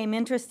 he became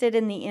interested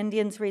in the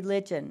Indians'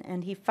 religion,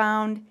 and he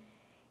found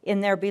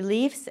in their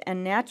beliefs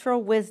and natural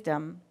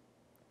wisdom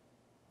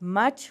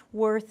much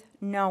worth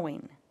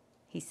knowing,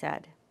 he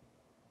said.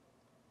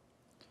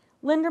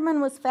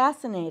 Linderman was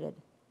fascinated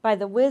by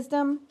the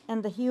wisdom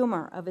and the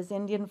humor of his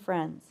Indian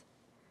friends.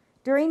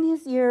 During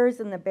his years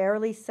in the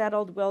barely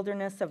settled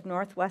wilderness of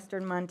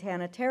northwestern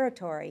Montana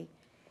Territory,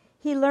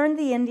 he learned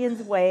the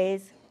Indians'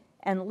 ways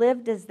and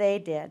lived as they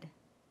did.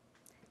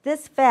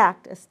 This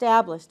fact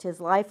established his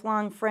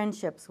lifelong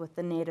friendships with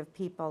the native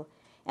people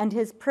and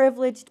his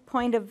privileged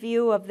point of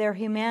view of their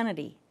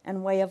humanity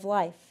and way of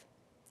life.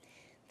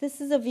 This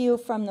is a view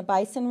from the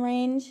Bison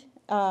Range,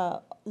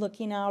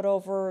 looking out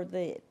over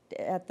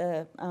at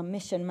the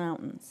Mission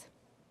Mountains.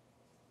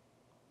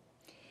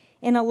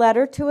 In a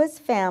letter to his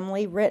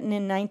family written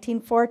in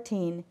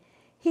 1914,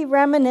 he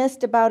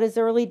reminisced about his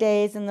early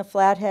days in the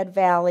Flathead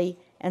Valley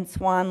and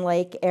Swan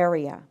Lake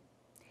area.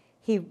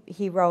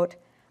 He wrote,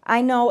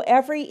 I know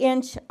every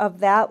inch of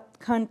that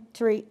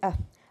country,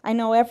 I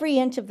know every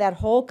inch of that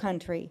whole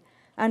country,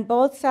 on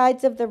both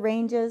sides of the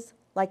ranges,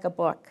 like a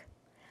book.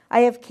 I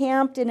have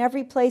camped in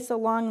every place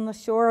along the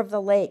shore of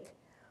the lake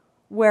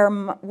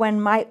when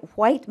my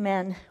white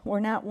men were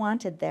not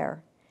wanted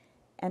there,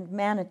 and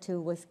Manitou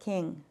was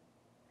king.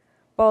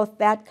 Both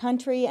that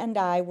country and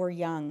I were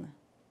young.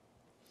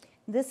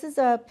 This is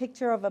a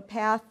picture of a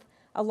path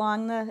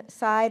along the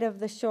side of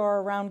the shore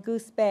around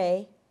Goose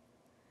Bay,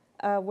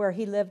 where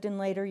he lived in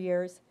later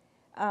years.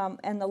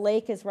 And the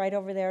lake is right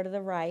over there to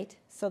the right.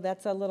 So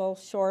that's a little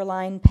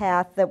shoreline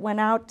path that went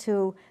out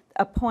to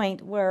a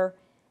point where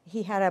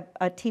he had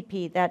a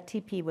teepee. That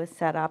teepee was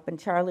set up, and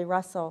Charlie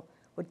Russell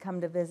would come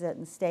to visit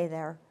and stay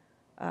there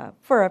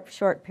for a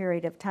short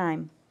period of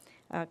time,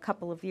 a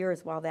couple of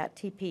years while that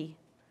teepee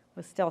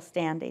was still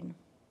standing.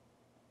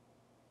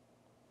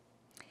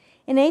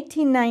 In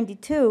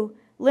 1892,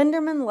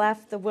 Linderman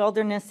left the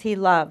wilderness he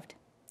loved.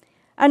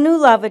 A new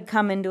love had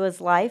come into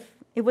his life.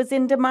 It was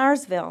in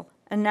Demarsville,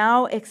 a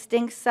now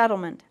extinct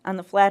settlement on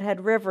the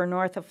Flathead River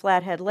north of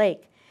Flathead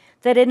Lake,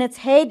 that in its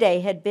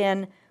heyday had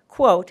been,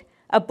 quote,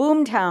 a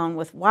boomtown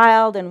with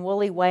wild and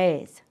woolly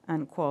ways,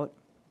 unquote.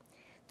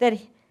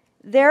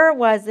 There it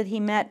was that he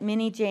met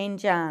Minnie Jane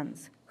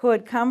Johns, who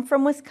had come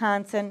from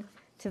Wisconsin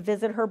to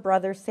visit her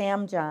brother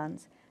Sam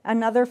Johns,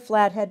 another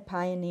Flathead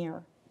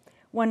pioneer.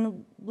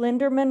 When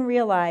Linderman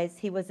realized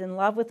he was in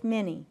love with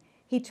Minnie,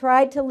 he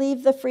tried to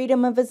leave the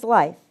freedom of his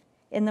life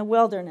in the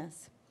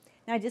wilderness.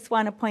 And I just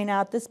want to point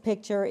out this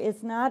picture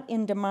is not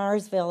in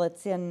Demarsville.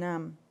 It's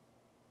in,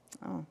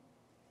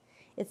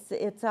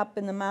 it's up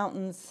in the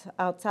mountains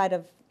outside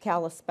of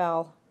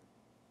Kalispell.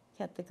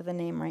 Can't think of the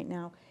name right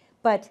now.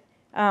 But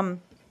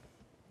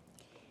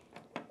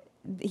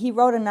he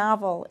wrote a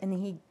novel, and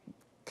he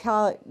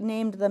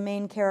named the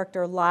main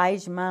character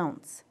Lige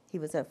Mounts. He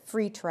was a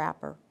free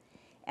trapper.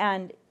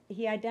 And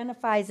he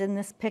identifies in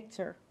this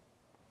picture,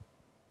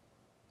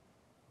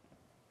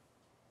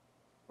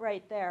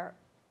 right there,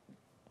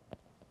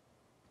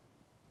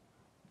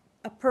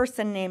 a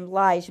person named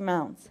Lige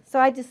Mounts. So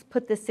I just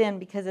put this in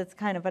because it's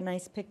kind of a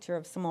nice picture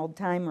of some old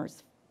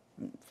timers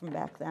from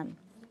back then.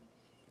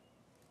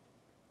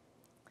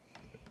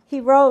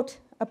 He wrote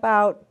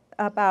about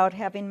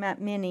having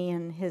met Minnie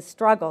and his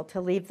struggle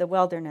to leave the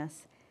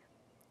wilderness.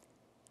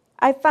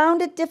 I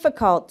found it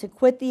difficult to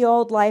quit the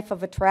old life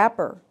of a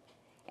trapper,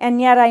 and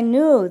yet I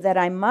knew that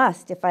I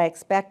must if I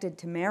expected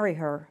to marry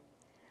her.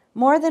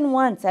 More than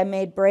once I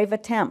made brave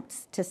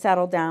attempts to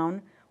settle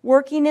down,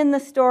 working in the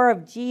store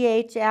of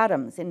G.H.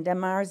 Adams in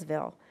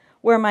Demarsville,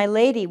 where my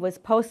lady was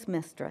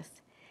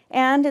postmistress,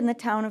 and in the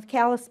town of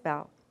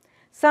Kalispell.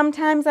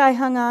 Sometimes I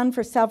hung on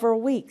for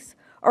several weeks,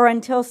 or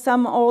until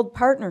some old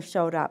partner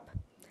showed up.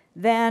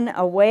 Then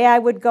away I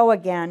would go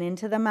again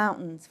into the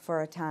mountains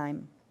for a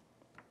time.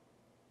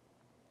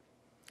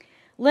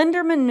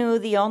 Linderman knew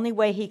the only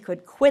way he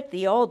could quit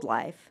the old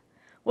life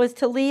was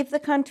to leave the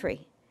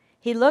country.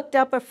 He looked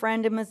up a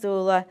friend in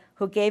Missoula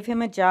who gave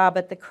him a job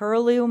at the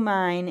Curlew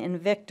mine in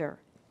Victor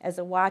as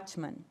a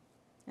watchman.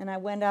 And I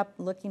went up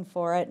looking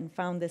for it and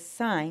found this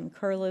sign,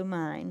 Curlew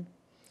Mine.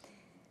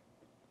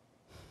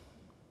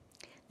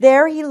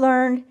 There he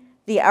learned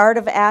the art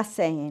of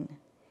assaying.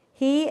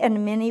 He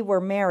and Minnie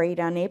were married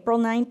on April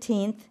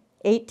 19th,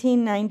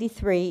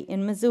 1893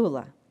 in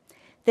Missoula.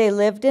 They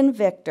lived in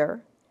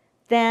Victor.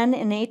 Then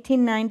in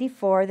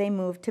 1894 they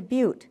moved to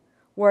Butte,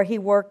 where he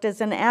worked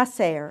as an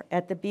assayer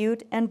at the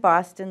Butte and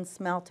Boston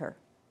smelter.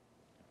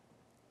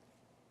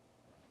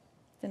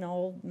 It's an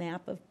old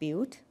map of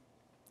Butte.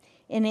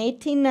 In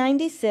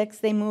 1896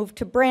 they moved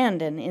to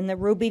Brandon in the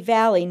Ruby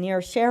Valley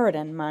near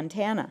Sheridan,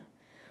 Montana,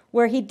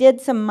 where he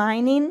did some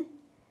mining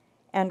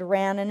and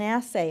ran an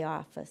assay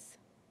office.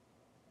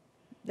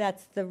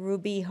 That's the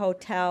Ruby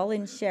Hotel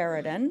in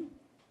Sheridan.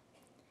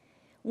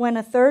 When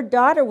a third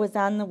daughter was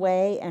on the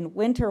way and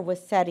winter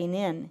was setting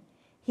in,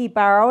 he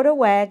borrowed a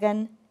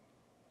wagon,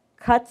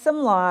 cut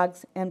some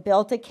logs, and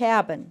built a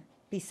cabin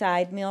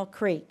beside Mill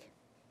Creek.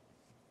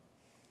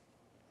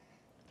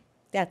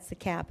 That's the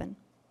cabin.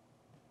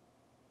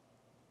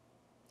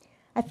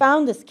 I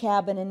found this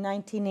cabin in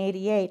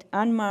 1988,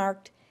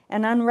 unmarked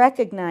and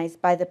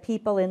unrecognized by the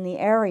people in the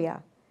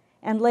area,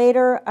 and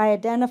later I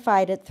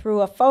identified it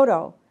through a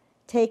photo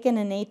taken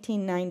in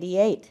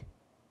 1898.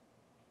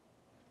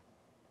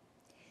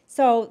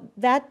 So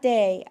that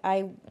day,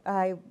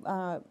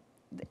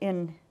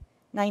 in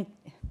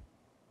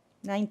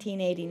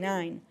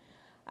 1989,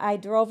 I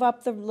drove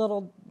up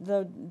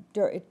the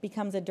dirt. It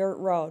becomes a dirt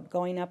road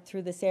going up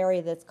through this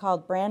area that's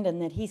called Brandon,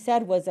 that he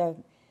said was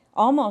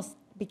almost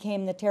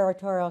became the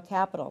territorial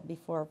capital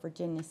before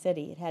Virginia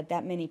City. It had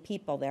that many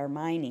people there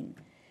mining.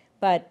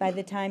 But by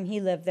the time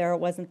he lived there, it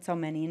wasn't so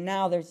many. And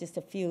now there's just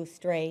a few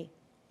stray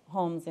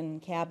homes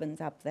and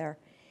cabins up there.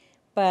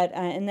 But,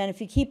 and then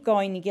if you keep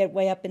going, you get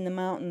way up in the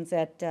mountains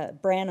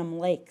at Branham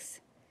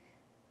Lakes.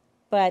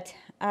 But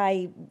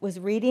I was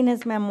reading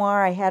his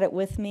memoir. I had it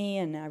with me,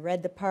 and I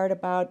read the part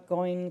about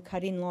going,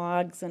 cutting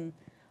logs and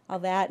all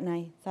that, and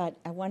I thought,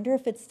 I wonder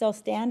if it's still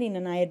standing.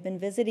 And I had been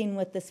visiting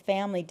with this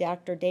family,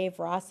 Dr. Dave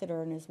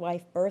Rossiter and his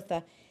wife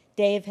Bertha.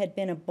 Dave had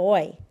been a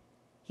boy.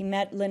 He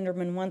met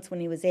Linderman once when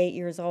he was 8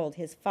 years old.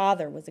 His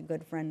father was a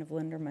good friend of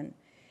Linderman.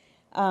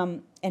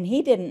 And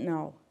he didn't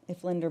know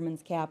if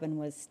Linderman's cabin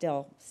was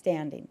still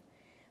standing.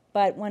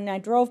 But when I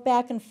drove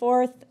back and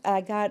forth,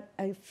 I got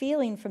a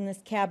feeling from this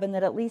cabin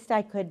that at least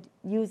I could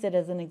use it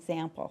as an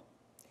example.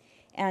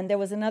 And there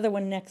was another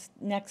one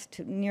next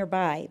to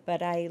nearby,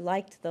 but I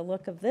liked the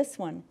look of this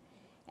one.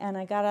 And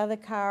I got out of the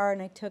car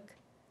and I took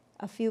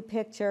a few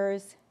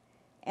pictures,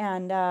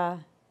 and I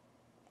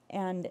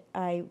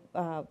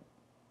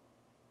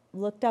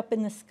looked up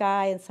in the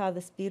sky and saw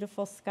this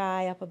beautiful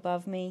sky up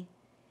above me.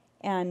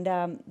 And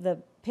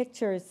the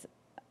pictures,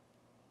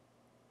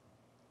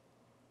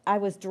 I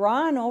was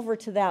drawn over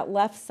to that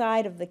left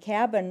side of the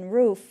cabin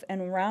roof,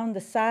 and around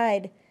the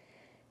side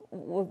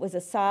was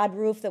a sod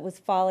roof that was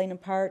falling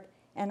apart.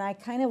 And I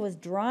kind of was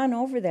drawn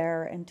over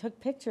there and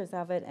took pictures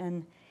of it.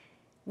 And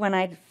when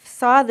I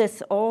saw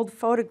this old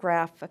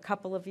photograph a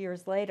couple of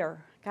years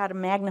later, got a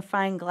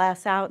magnifying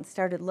glass out and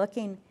started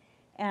looking,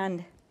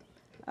 and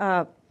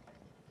the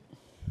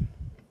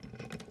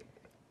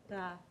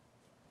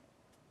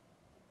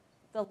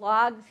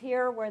logs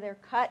here where they're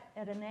cut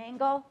at an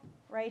angle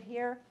right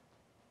here,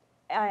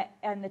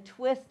 and the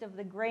twist of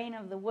the grain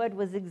of the wood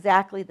was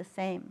exactly the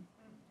same.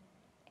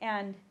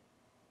 And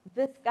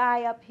this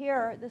guy up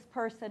here, this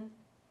person,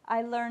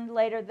 I learned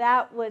later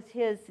that was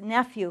his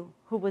nephew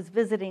who was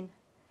visiting,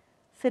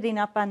 sitting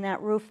up on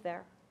that roof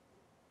there,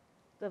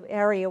 the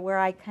area where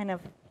I kind of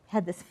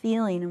had this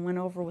feeling and went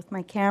over with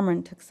my camera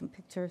and took some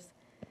pictures.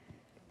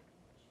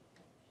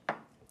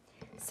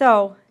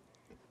 So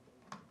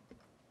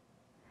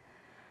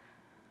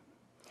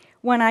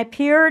when I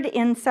peered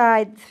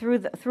inside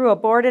through a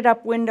boarded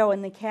up window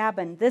in the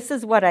cabin, this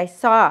is what I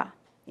saw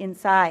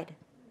inside.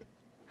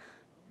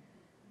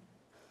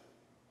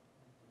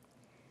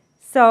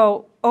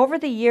 So over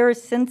the years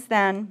since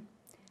then,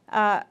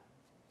 I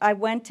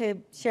went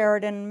to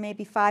Sheridan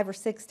maybe 5 or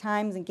 6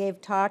 times and gave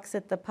talks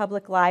at the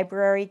public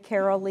library.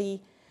 Carol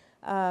Lee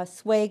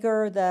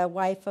Swager, the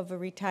wife of a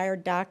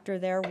retired doctor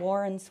there,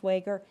 Warren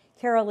Swager.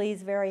 Carol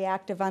Lee's very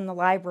active on the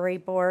library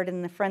board,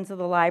 and the Friends of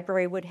the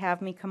Library would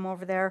have me come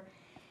over there.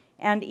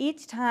 And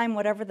each time,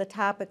 whatever the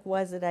topic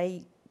was that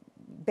I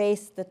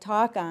based the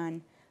talk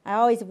on, I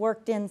always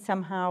worked in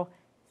somehow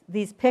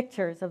these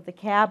pictures of the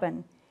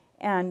cabin,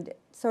 and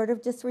sort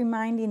of just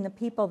reminding the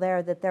people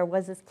there that there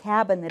was this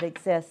cabin that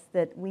exists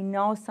that we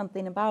know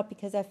something about,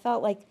 because I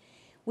felt like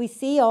we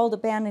see old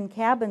abandoned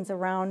cabins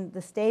around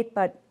the state,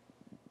 but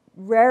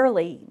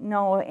rarely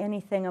know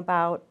anything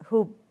about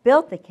who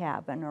built the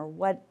cabin or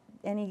what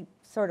any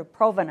sort of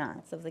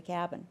provenance of the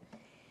cabin.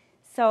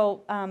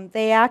 So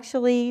they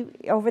actually,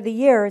 over the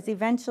years,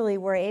 eventually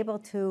were able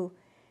to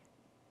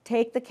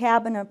take the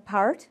cabin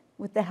apart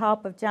with the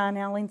help of John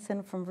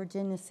Ellingson from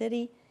Virginia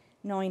City,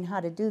 knowing how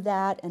to do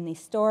that, and they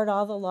stored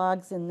all the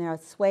logs in their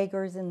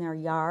swagers in their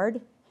yard,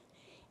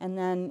 and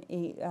then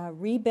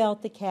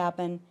rebuilt the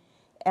cabin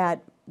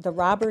at the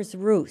Robber's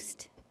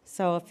Roost.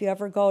 So if you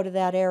ever go to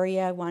that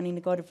area wanting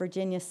to go to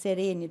Virginia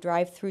City and you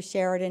drive through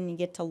Sheridan, you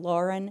get to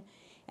Lauren,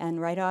 and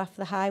right off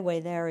the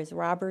highway there is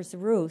Robber's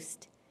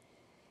Roost,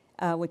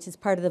 which is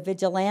part of the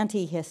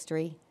vigilante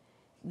history.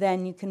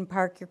 Then you can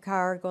park your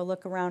car, go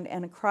look around,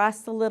 and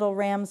across the little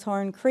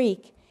Ramshorn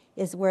Creek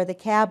is where the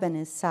cabin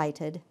is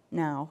sited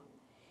now.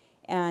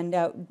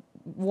 And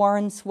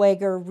Warren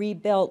Swager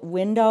rebuilt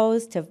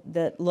windows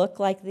that look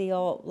like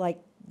the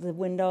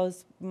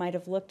windows might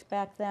have looked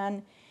back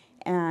then.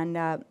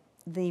 And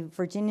the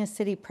Virginia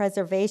City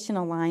Preservation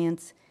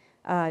Alliance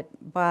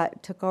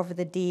took over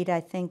the deed, I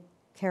think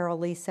Carol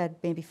Lee said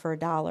maybe for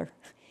 $1.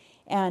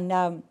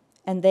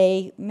 And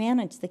they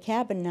manage the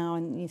cabin now,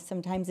 and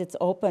sometimes it's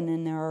open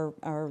and there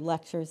are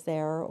lectures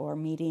there or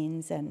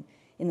meetings and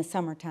in the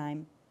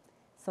summertime.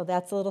 So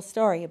that's a little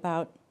story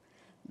about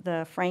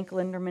the Frank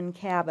Linderman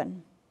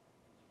cabin.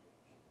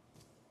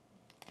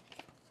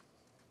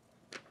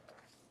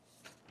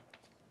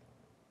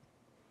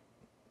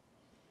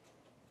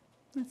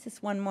 That's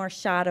just one more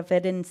shot of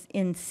it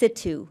in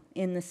situ,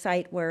 in the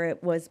site where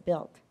it was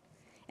built.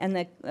 And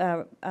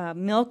the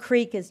Mill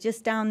Creek is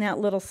just down that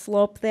little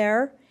slope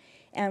there.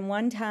 And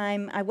one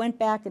time, I went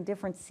back in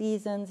different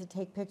seasons to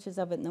take pictures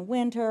of it in the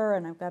winter,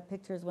 and I've got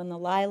pictures when the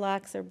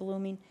lilacs are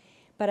blooming.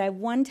 But I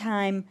one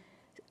time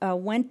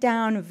went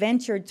down,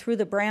 ventured through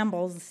the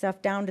brambles and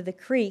stuff down to the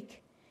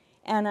creek,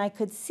 and I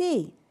could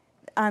see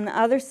on the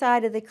other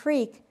side of the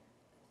creek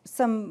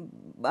some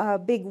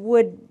big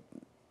wood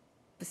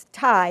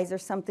ties or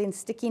something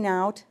sticking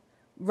out,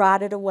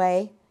 rotted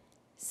away.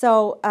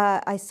 So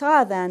I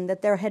saw then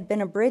that there had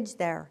been a bridge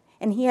there,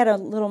 and he had a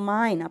little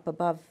mine up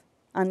above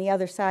on the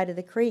other side of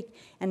the creek,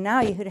 and now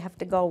you would have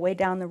to go way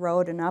down the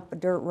road and up a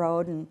dirt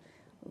road and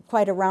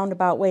quite a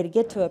roundabout way to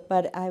get to it.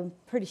 But I'm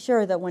pretty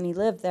sure that when he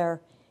lived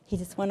there, he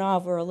just went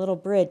over a little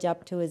bridge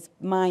up to his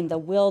mine, the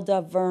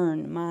Wilda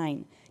Verne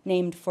mine,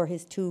 named for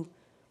his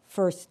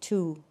first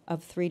two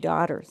of 3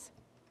 daughters.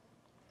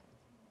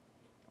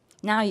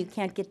 Now you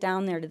can't get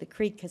down there to the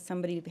creek because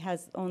somebody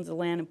owns the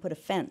land and put a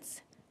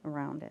fence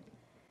around it.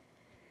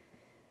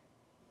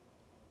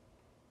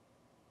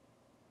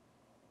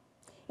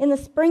 In the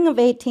spring of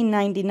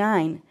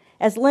 1899,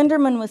 as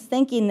Linderman was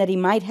thinking that he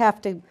might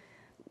have to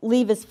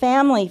leave his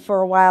family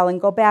for a while and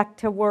go back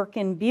to work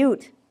in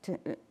Butte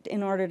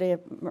in order to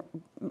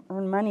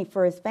earn money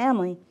for his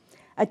family,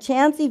 a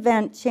chance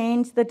event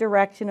changed the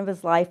direction of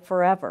his life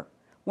forever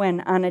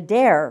when, on a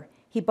dare,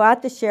 he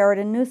bought the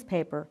Sheridan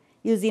newspaper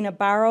using a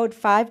borrowed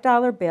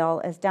 $5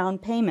 bill as down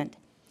payment.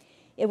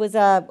 It was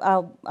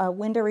a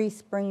wintry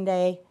spring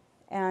day,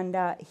 and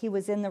he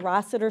was in the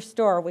Rossiter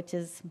store, which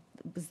was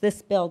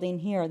this building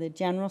here, the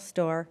general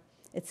store.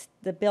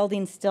 The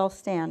building's still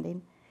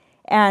standing.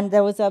 And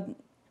there was a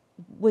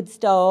wood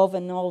stove,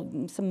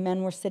 and some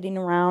men were sitting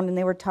around, and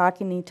they were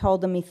talking, and he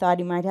told them he thought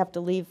he might have to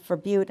leave for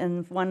Butte,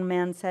 and one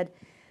man said,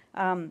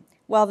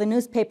 well, the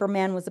newspaper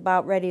man was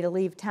about ready to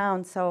leave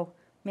town, so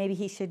maybe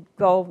he should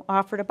go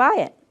offer to buy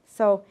it.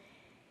 So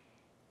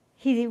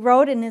he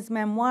wrote in his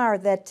memoir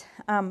that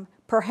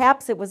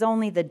perhaps it was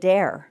only the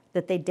dare,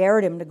 that they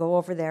dared him to go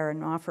over there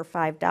and offer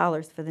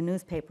 $5 for the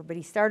newspaper. But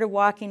he started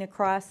walking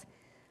across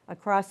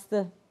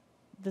the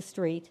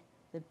street,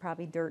 the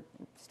probably dirt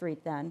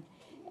street then,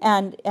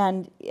 and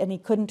he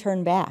couldn't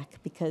turn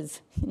back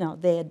because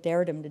they had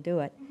dared him to do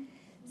it.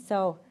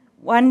 So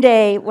one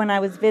day when I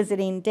was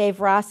visiting,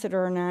 Dave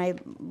Rossiter and I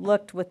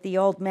looked with the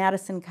old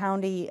Madison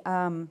County,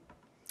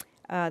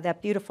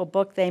 that beautiful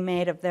book they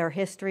made of their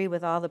history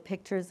with all the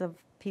pictures of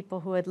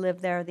people who had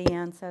lived there, the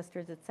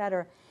ancestors,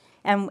 etc.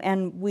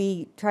 And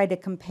we tried to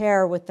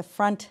compare with the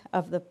front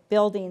of the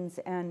buildings,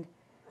 and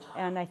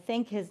I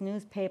think his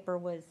newspaper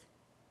was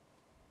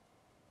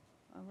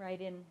right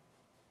in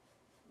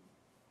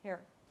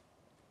here.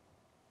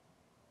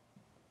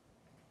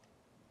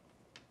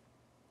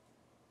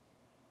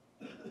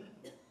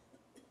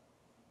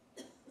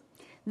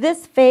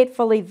 This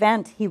fateful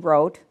event, he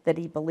wrote, that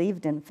he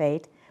believed in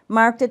fate,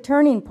 marked a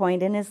turning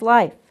point in his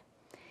life.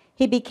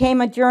 He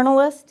became a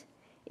journalist,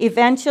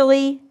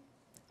 eventually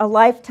a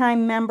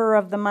lifetime member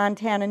of the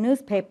Montana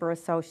Newspaper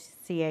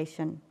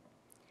Association.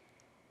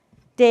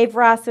 Dave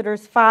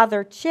Rossiter's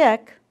father,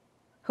 Chick,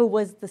 who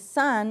was the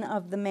son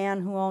of the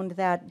man who owned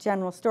that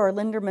general store,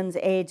 Linderman's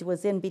age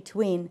was in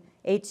between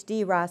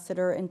H.D.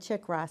 Rossiter and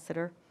Chick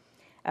Rossiter.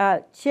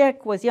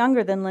 Chick was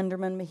younger than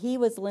Linderman, but he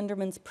was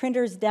Linderman's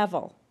printer's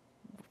devil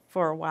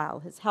for a while,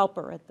 his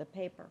helper at the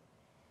paper.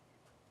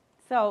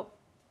 So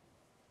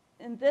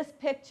in this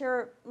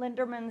picture,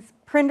 Linderman's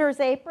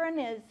printer's apron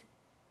is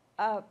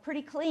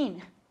pretty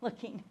clean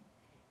looking.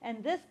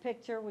 And this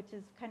picture, which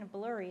is kind of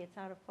blurry, it's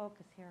out of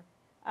focus here,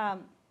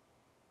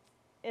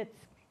 it's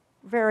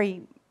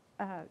very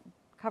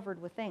covered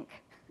with ink.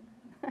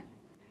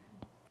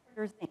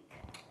 Printer's ink.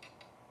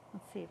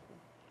 Let's see if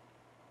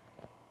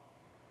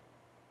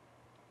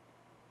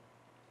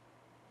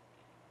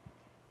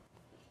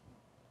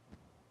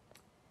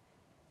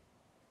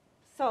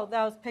So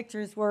those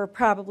pictures were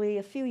probably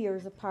a few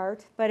years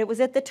apart, but it was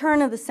at the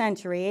turn of the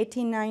century,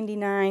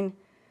 1899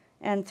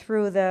 and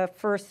through the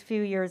first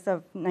few years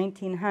of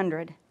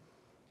 1900.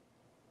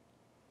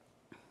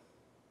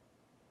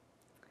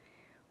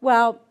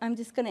 Well, I'm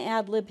just going to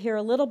ad-lib here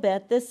a little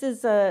bit. This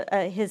is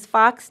his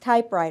Fox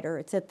typewriter.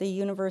 It's at the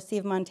University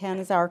of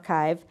Montana's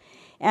archive.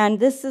 And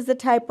this is the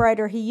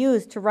typewriter he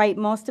used to write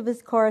most of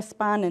his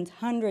correspondence,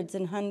 hundreds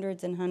and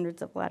hundreds and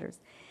hundreds of letters,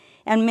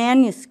 and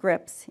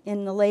manuscripts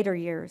in the later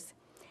years,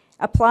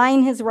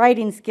 applying his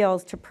writing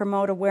skills to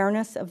promote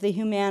awareness of the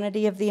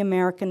humanity of the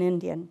American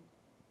Indian.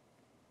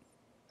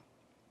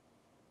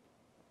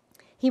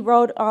 He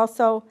wrote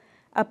also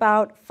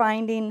about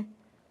finding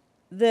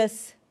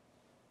this.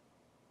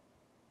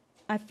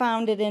 I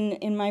found it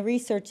in my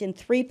research in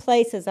 3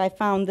 places. I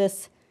found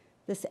this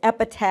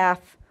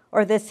epitaph,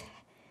 or this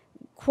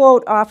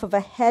quote off of a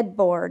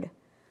headboard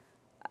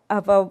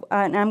of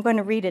and I'm going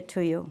to read it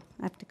to you.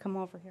 I have to come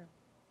over here.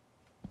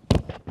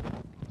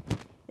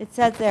 It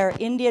says there,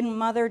 Indian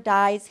mother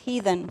dies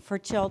heathen for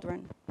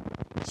children.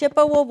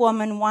 Chippewa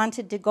woman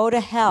wanted to go to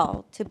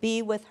hell to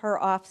be with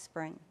her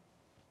offspring.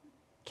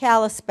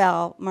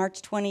 Kalispell,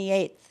 March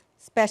 28th,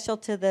 special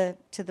to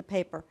the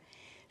paper.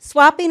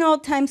 Swapping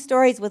old-time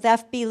stories with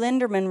F.B.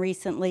 Linderman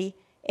recently,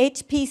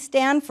 H.P.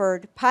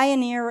 Stanford,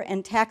 pioneer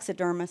and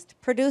taxidermist,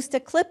 produced a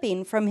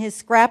clipping from his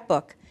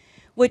scrapbook,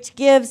 which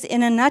gives,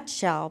 in a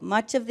nutshell,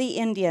 much of the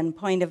Indian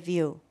point of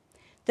view.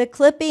 The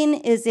clipping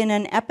is in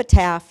an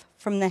epitaph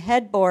from the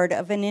headboard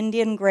of an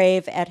Indian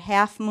grave at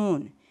half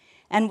moon,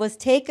 and was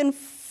taken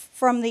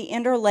from the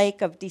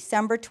Interlake of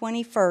December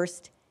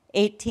 21st,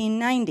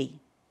 1890.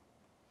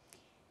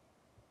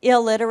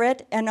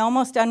 Illiterate and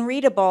almost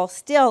unreadable,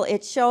 still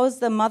it shows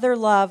the mother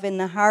love in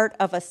the heart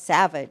of a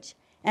savage,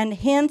 and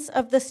hints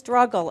of the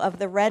struggle of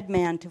the red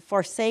man to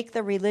forsake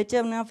the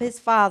religion of his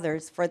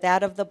fathers for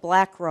that of the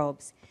black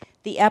robes.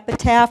 The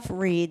epitaph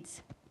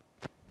reads,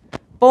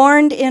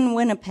 born in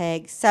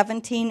Winnipeg,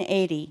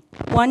 1780,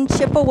 one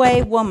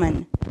Chippewa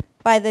woman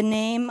by the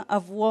name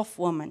of Wolf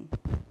Woman.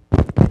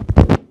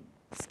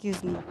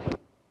 Excuse me.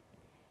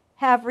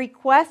 Have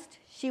request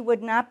she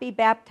would not be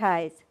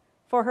baptized,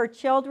 for her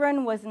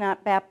children was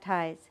not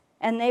baptized,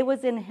 and they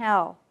was in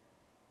hell.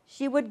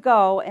 She would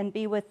go and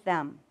be with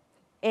them.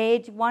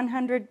 Age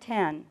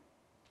 110.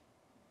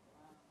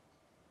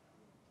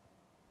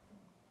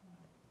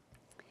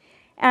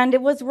 And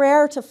it was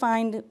rare to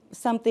find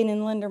something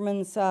in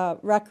Linderman's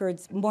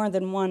records more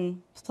than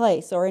one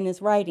place, or in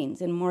his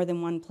writings in more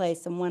than one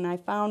place. And when I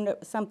found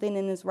something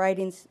in his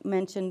writings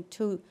mentioned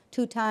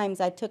two times,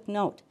 I took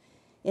note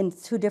in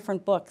 2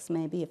 different books,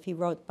 maybe, if he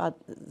wrote about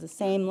the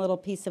same little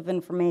piece of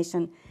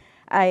information.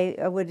 I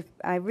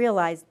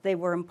realized they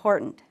were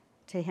important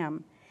to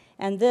him.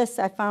 And this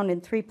I found in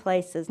 3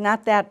 places,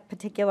 not that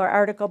particular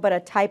article, but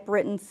a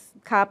typewritten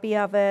copy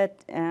of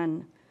it,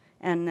 and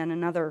then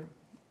another.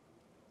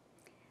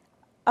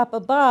 Up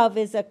above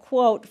is a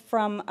quote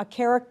from a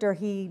character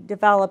he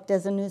developed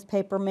as a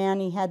newspaper man.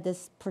 He had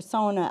this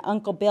persona,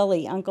 Uncle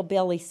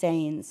Billy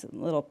sayings,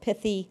 little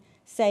pithy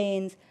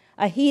sayings.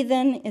 A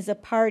heathen is a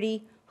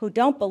party who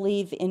don't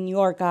believe in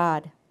your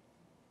God.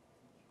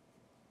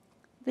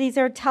 These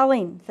are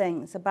telling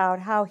things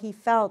about how he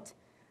felt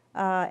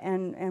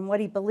and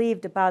what he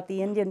believed about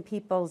the Indian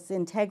people's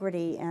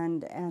integrity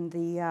and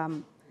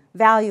the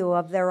value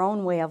of their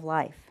own way of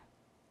life.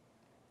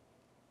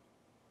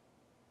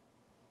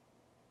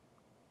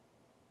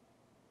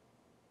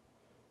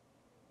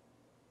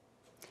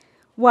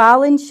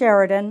 While in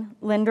Sheridan,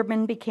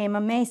 Linderman became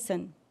a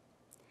Mason.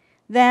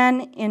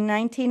 Then, in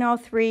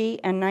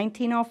 1903 and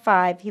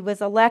 1905, he was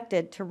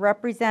elected to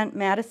represent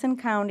Madison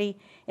County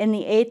in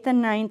the 8th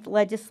and 9th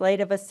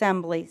Legislative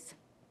Assemblies.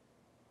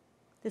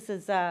 This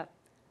is an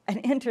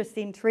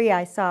interesting tree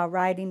I saw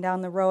riding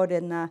down the road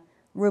in the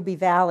Ruby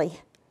Valley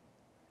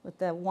with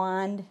the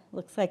wand.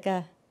 Looks like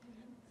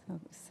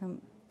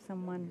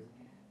someone,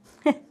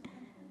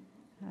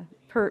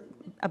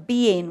 a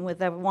being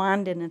with a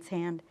wand in its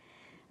hand.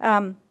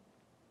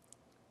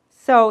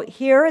 So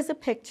here is a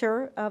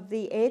picture of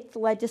the 8th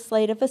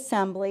Legislative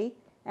Assembly,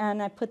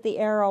 and I put the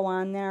arrow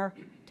on there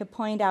to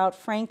point out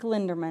Frank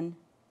Linderman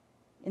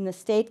in the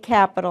state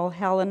capitol,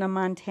 Helena,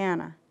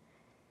 Montana.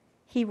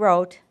 He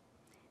wrote,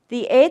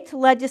 "The 8th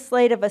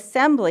Legislative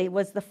Assembly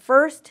was the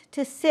first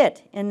to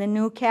sit in the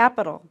new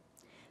capitol.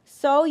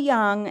 So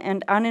young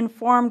and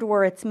uninformed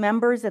were its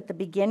members at the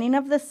beginning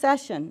of the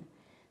session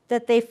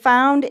that they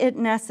found it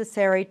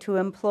necessary to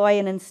employ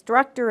an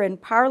instructor in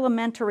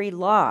parliamentary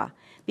law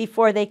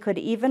before they could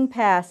even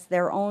pass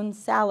their own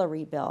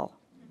salary bill."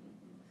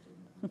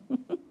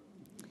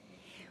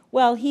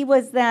 Well, he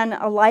was then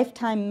a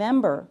lifetime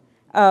member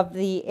of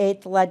the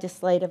 8th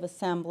Legislative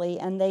Assembly,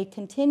 and they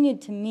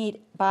continued to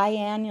meet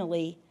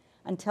biannually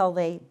until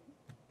they,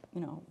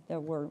 there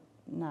were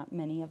not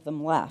many of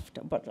them left,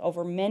 but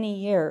over many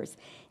years.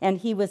 And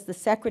he was the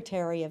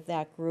secretary of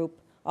that group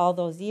all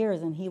those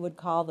years, and he would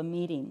call the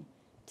meeting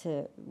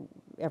to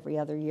every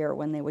other year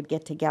when they would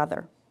get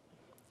together.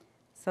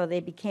 So they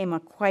became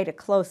quite a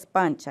close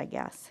bunch, I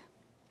guess.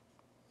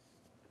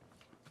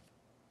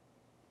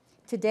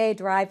 Today,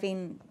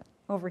 driving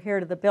over here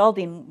to the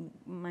building,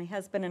 my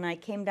husband and I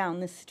came down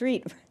this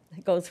street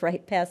that goes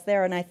right past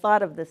there, and I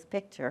thought of this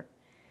picture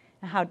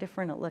and how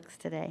different it looks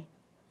today.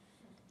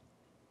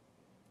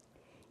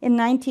 In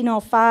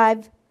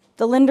 1905,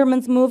 the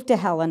Lindermans moved to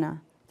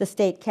Helena, the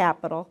state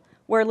capital,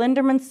 where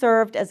Linderman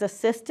served as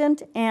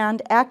assistant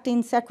and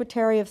acting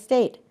Secretary of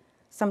State,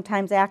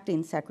 sometimes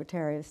acting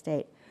Secretary of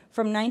State,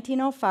 from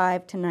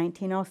 1905 to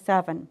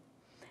 1907.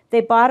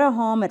 They bought a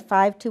home at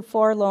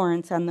 524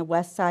 Lawrence on the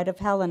west side of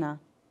Helena.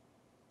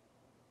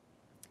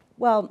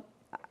 Well,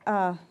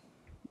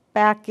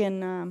 back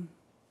in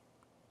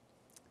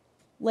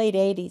late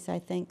 80s, I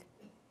think,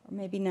 or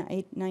maybe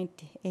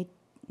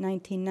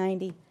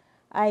 1990,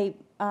 I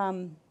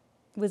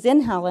was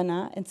in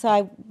Helena, and so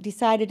I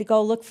decided to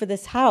go look for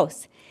this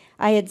house.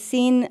 I had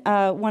seen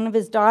one of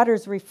his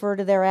daughters refer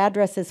to their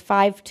address as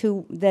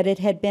that it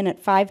had been at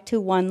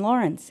 521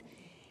 Lawrence.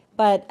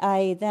 But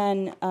I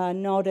then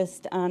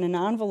noticed on an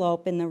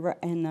envelope in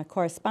the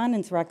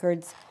correspondence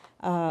records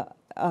a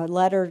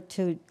letter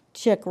to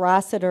Chick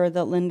Rossiter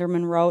that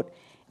Linderman wrote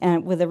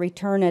with a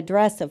return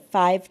address of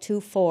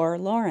 524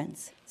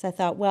 Lawrence. So I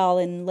thought, well,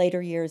 in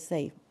later years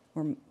they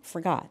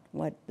forgot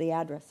what the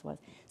address was.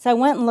 So I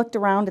went and looked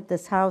around at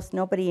this house.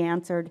 Nobody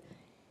answered.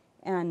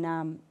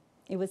 And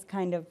it was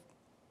kind of,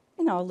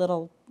 a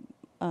little,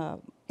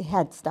 it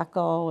had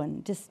stucco,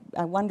 and just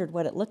I wondered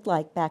what it looked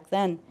like back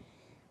then.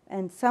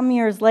 And some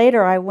years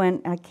later,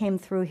 I came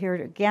through here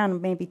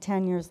again, maybe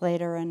 10 years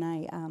later, and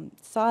I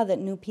saw that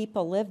new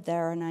people lived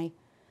there, and I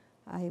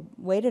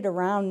waited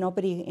around.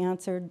 Nobody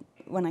answered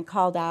when I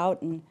called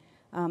out, and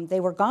they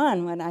were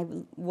gone when I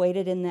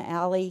waited in the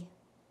alley,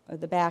 or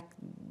the back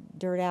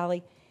dirt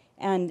alley,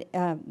 and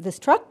this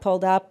truck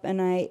pulled up, and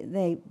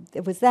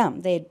it was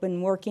them. They had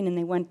been working, and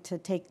they went to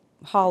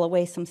haul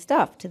away some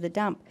stuff to the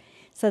dump.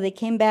 So they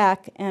came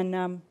back,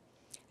 and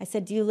I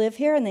said, "Do you live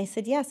here?" And they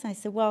said, "Yes." And I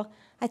said, "Well,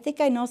 I think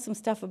I know some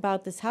stuff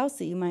about this house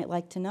that you might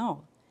like to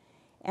know."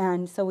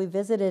 And so we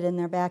visited in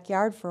their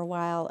backyard for a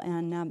while,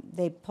 and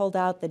they pulled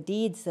out the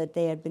deeds that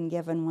they had been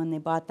given when they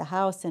bought the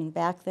house, and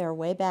back there,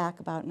 way back,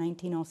 about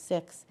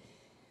 1906,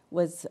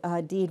 was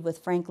a deed with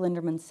Frank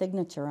Linderman's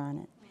signature on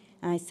it.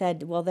 And I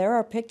said, well, there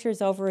are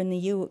pictures over in the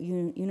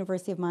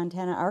University of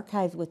Montana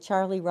archives with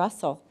Charlie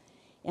Russell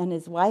and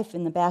his wife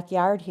in the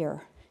backyard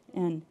here.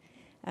 And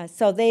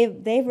so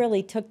they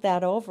really took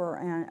that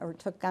over, or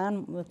took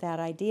on with that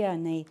idea,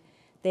 and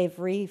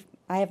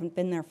I haven't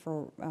been there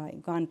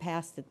gone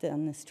past it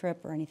on this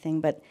trip or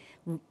anything, but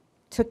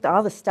took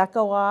all the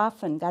stucco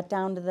off and got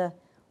down to the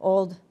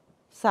old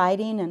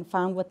siding and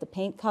found what the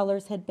paint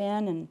colors had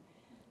been and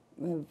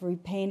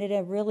repainted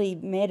it, really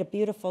made a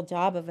beautiful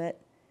job of it.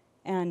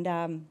 And,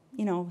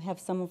 have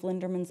some of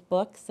Linderman's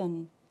books,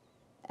 and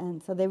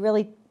so they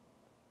really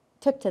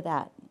took to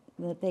that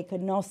they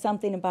could know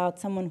something about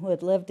someone who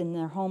had lived in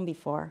their home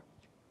before.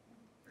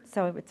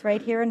 So it's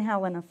right here in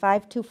Helena,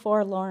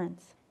 524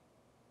 Lawrence.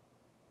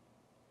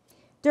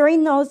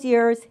 During those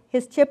years,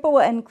 his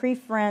Chippewa and Cree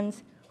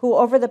friends, who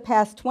over the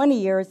past 20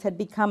 years had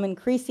become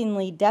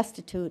increasingly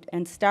destitute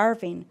and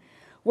starving,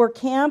 were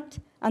camped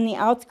on the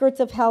outskirts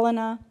of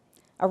Helena,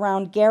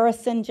 around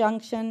Garrison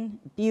Junction,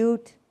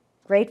 Butte,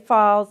 Great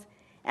Falls,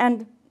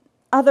 and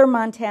other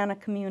Montana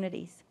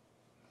communities.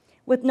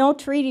 With no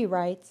treaty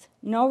rights,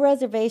 no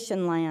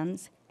reservation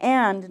lands,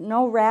 and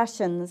no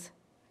rations,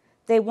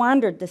 they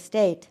wandered the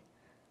state.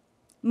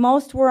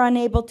 Most were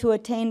unable to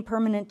attain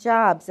permanent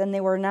jobs, and they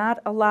were not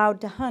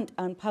allowed to hunt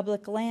on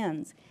public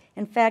lands.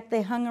 In fact,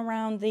 they hung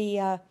around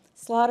the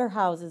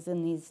slaughterhouses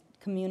in these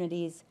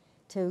communities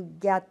to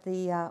get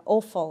the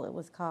offal, it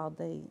was called,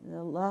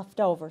 the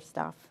leftover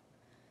stuff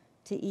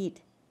to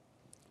eat.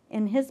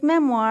 In his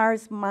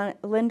memoirs,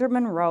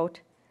 Linderman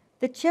wrote,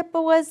 "The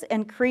Chippewas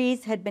and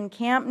Crees had been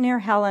camped near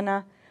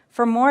Helena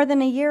for more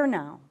than a year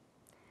now.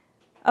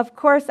 Of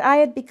course, I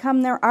had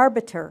become their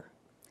arbiter.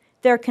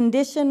 Their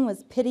condition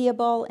was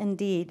pitiable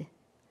indeed.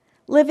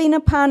 Living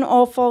upon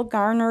offal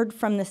garnered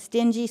from the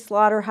stingy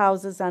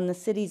slaughterhouses on the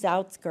city's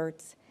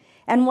outskirts,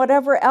 and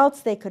whatever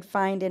else they could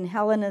find in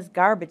Helena's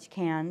garbage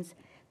cans,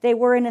 they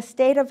were in a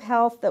state of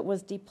health that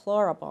was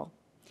deplorable."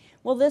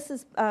 Well, this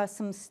is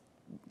some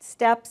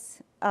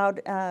steps out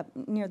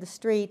near the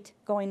street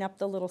going up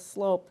the little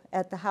slope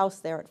at the house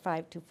there at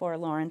 524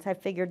 Lawrence. I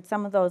figured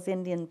some of those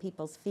Indian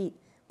people's feet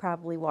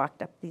probably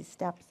walked up these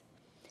steps.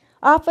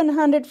 Often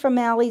hunted from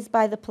alleys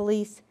by the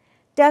police,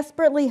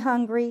 desperately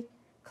hungry,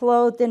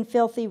 clothed in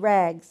filthy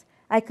rags,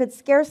 I could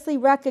scarcely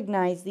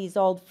recognize these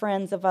old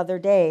friends of other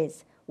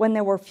days when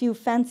there were few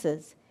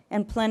fences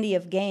and plenty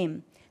of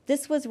game.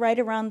 This was right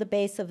around the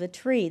base of the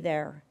tree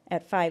there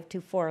at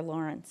 524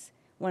 Lawrence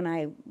when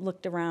I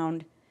looked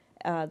around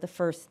the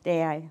first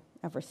day I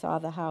ever saw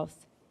the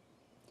house.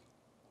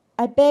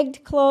 I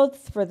begged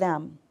clothes for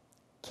them,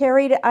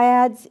 carried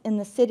ads in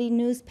the city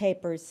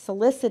newspapers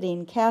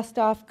soliciting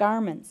cast-off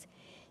garments,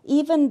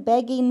 even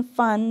begging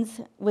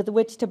funds with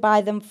which to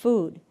buy them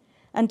food,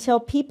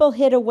 until people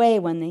hid away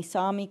when they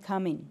saw me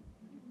coming.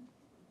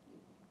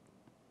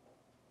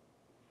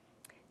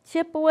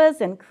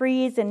 Chippewas and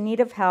Crees in need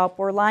of help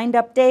were lined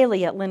up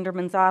daily at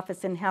Linderman's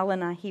office in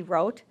Helena, he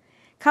wrote,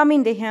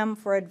 coming to him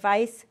for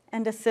advice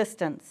and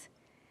assistance.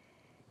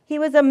 He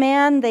was a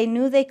man they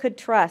knew they could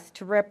trust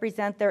to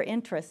represent their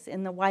interests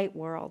in the white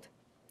world.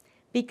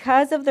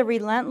 Because of the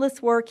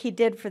relentless work he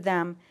did for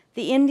them,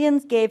 the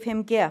Indians gave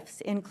him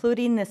gifts,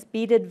 including this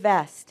beaded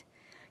vest,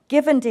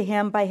 given to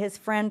him by his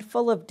friend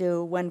Full of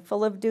Dew when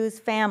Full of Dew's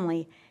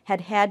family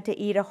had had to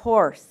eat a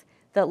horse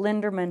that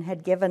Linderman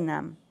had given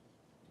them.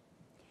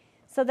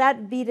 So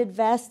that beaded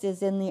vest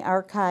is in the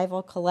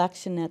archival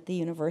collection at the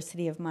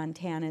University of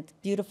Montana. It's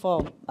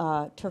beautiful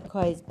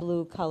turquoise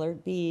blue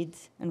colored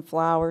beads and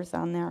flowers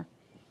on there.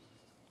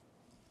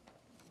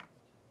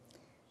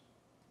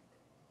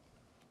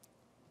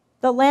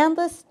 The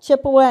landless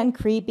Chippewa and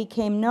Cree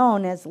became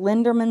known as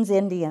Linderman's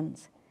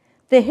Indians.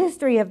 The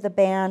history of the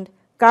band,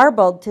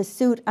 garbled to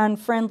suit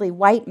unfriendly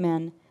white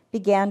men,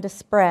 began to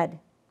spread.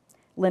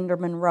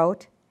 Linderman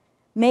wrote,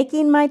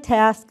 making my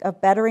task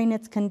of bettering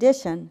its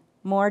condition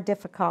more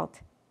difficult.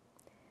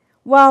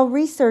 While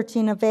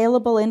researching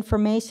available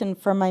information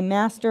for my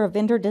Master of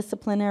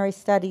Interdisciplinary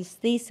Studies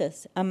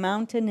thesis, A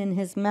Mountain in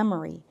His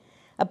Memory,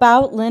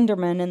 about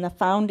Linderman and the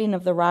founding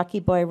of the Rocky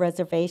Boy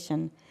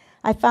Reservation,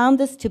 I found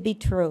this to be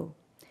true.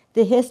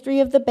 The history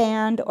of the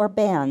band or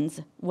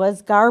bands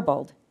was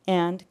garbled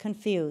and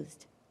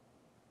confused.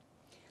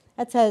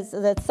 That says,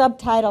 the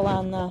subtitle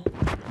on the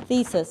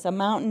thesis, A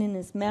Mountain in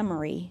His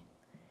Memory,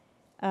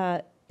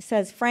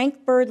 says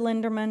Frank Bird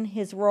Linderman,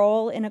 his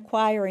role in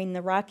acquiring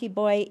the Rocky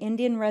Boy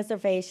Indian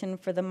Reservation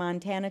for the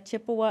Montana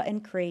Chippewa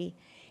and Cree,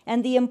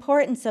 and the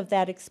importance of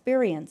that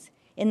experience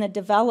in the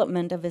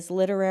development of his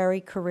literary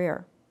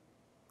career.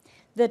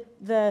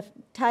 The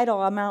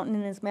title, A Mountain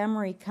in His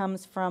Memory,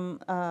 comes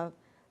from a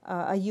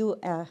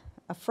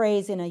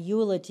phrase in a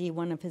eulogy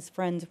one of his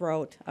friends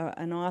wrote,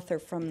 an author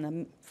from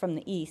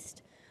the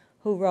East,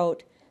 who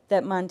wrote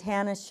that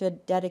Montana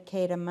should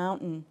dedicate a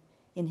mountain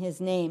in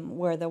his name,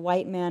 where the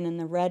white man and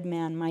the red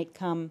man might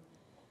come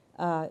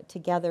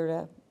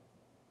together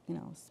to,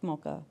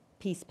 smoke a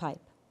peace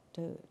pipe,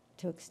 to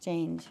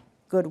exchange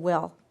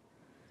goodwill.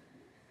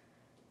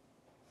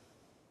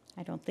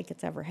 I don't think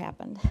it's ever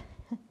happened.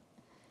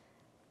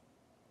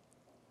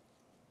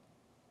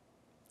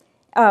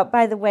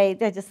 By the way,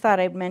 I just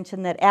thought I'd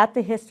mention that at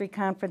the History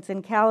Conference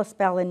in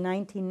Kalispell in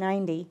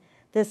 1990,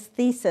 this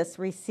thesis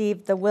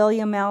received the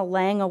William L.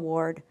 Lang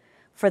Award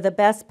for the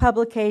best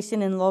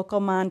publication in local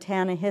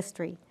Montana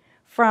history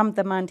from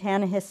the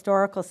Montana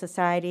Historical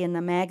Society and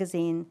the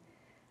Magazine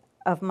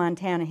of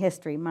Montana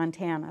History,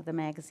 Montana, the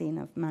Magazine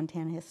of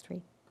Montana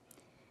History.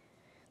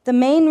 The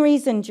main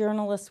reason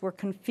journalists were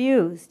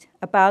confused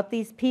about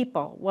these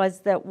people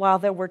was that while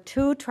there were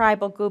two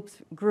tribal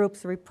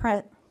groups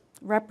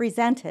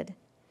represented,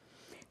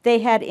 they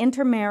had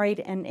intermarried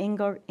and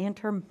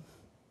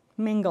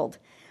intermingled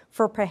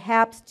for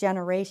perhaps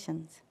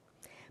generations.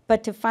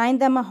 But to find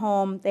them a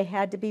home, they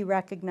had to be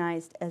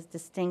recognized as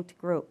distinct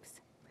groups.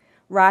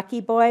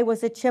 Rocky Boy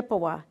was a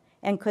Chippewa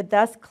and could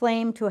thus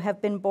claim to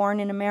have been born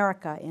in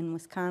America, in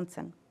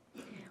Wisconsin,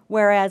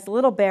 whereas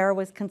Little Bear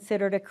was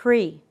considered a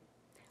Cree,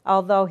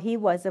 although he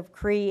was of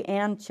Cree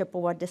and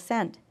Chippewa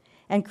descent.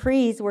 And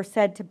Crees were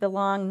said to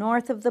belong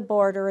north of the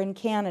border in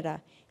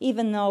Canada,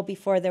 even though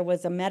before there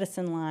was a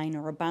medicine line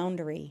or a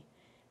boundary,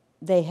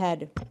 they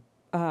had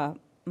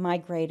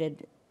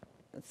migrated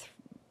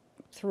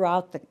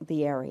throughout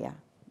the area,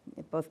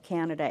 both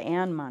Canada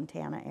and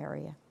Montana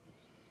area.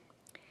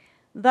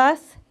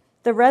 Thus,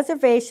 the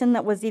reservation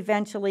that was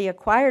eventually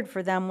acquired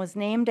for them was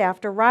named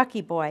after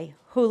Rocky Boy,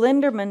 who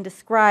Linderman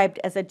described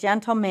as a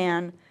gentle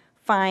man,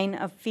 fine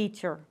of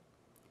feature,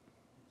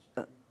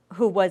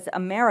 who was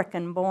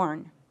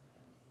American-born.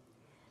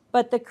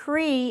 But the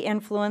Cree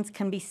influence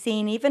can be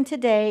seen even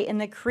today in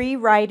the Cree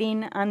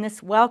writing on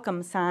this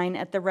welcome sign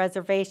at the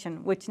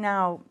reservation, which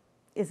now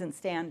isn't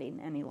standing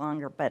any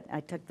longer, but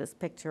I took this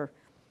picture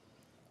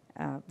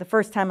the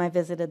first time I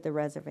visited the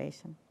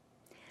reservation.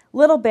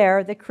 Little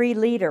Bear, the Cree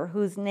leader,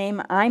 whose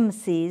name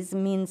Imsees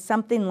means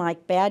something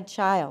like bad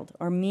child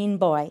or mean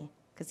boy,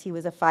 because he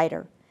was a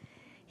fighter,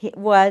 he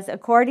was,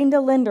 according to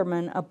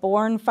Linderman, a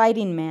born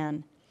fighting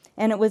man.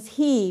 And it was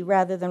he,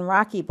 rather than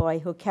Rocky Boy,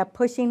 who kept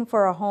pushing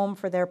for a home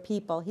for their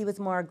people. He was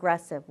more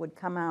aggressive, would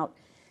come out,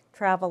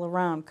 travel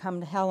around,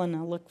 come to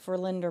Helena, look for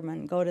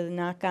Linderman, go to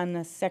knock on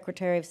the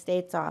Secretary of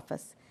State's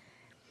office,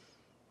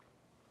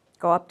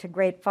 go up to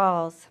Great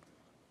Falls.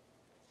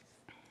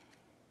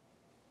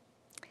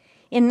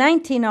 In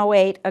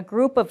 1908, a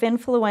group of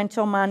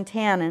influential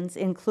Montanans,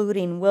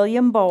 including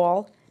William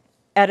Bowl,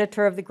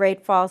 editor of the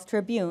Great Falls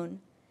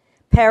Tribune,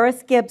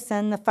 Paris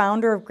Gibson, the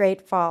founder of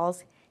Great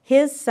Falls,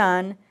 his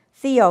son,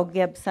 Theo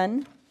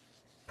Gibson,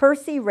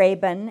 Percy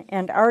Rabin,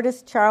 and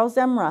artist Charles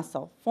M.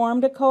 Russell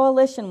formed a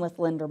coalition with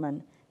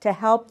Linderman to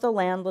help the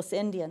landless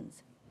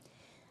Indians.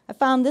 I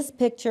found this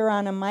picture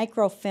on a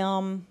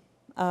microfilm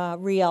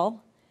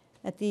reel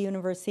at the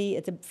university.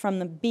 It's from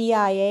the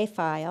BIA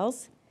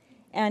files,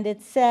 and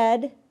it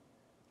said,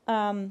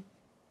 a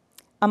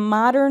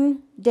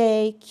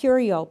modern-day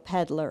curio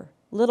peddler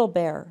Little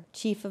Bear,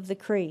 chief of the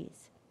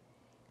Crees.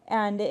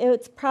 And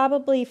it's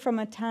probably from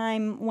a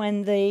time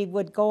when they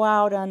would go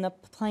out on the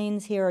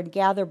plains here and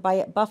gather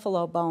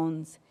buffalo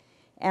bones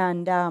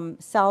and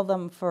sell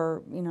them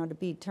for, to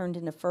be turned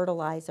into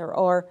fertilizer,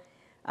 or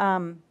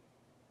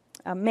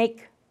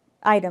make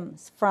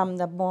items from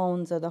the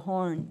bones or the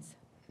horns.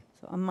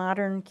 So a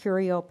modern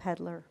curio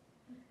peddler.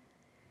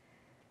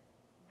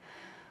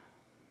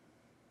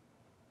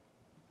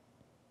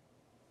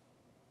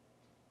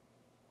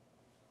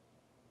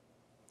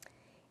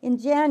 In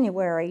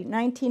January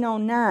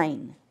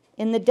 1909,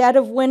 in the dead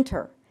of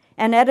winter,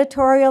 an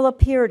editorial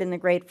appeared in the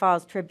Great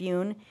Falls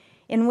Tribune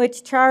in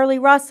which Charlie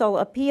Russell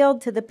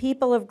appealed to the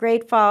people of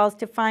Great Falls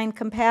to find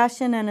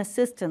compassion and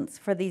assistance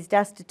for these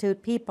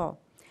destitute people.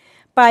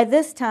 By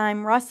this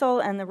time, Russell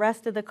and the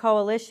rest of the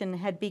coalition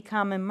had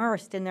become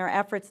immersed in their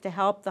efforts to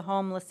help the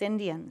homeless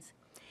Indians.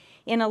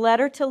 In a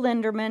letter to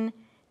Linderman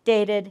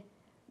dated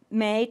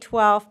May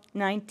 12,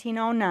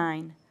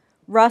 1909,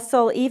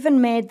 Russell even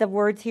made the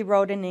words he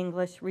wrote in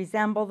English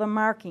resemble the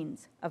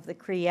markings of the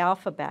Cree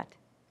alphabet.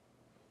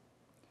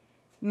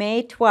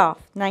 May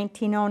 12,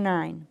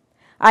 1909.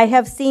 I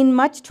have seen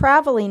much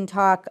traveling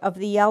talk of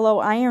the yellow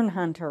iron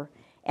hunter,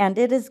 and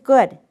it is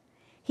good.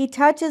 He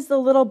touches the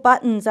little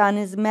buttons on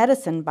his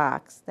medicine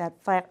box,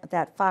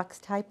 that Fox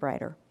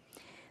typewriter,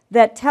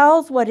 that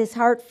tells what his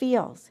heart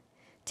feels.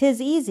 'Tis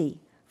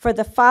easy, for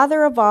the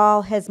Father of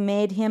all has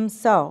made him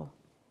so.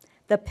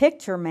 The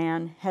picture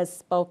man has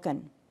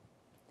spoken.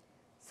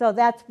 So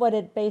that's what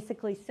it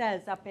basically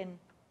says up in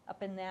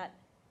that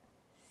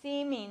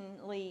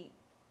seemingly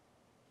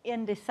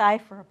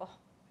indecipherable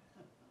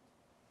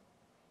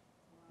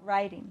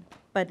writing,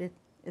 but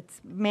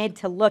it's made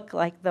to look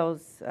like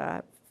those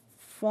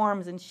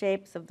forms and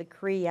shapes of the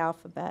Cree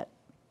alphabet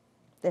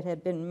that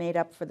had been made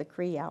up for the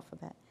Cree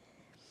alphabet.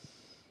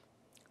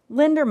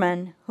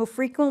 Linderman, who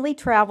frequently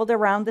traveled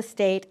around the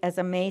state as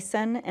a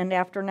mason and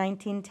after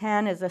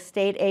 1910 as a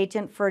state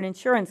agent for an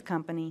insurance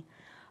company,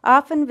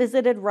 often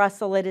visited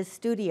Russell at his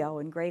studio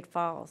in Great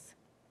Falls.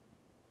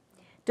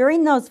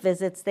 During those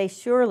visits, they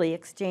surely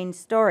exchanged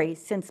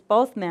stories, since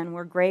both men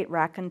were great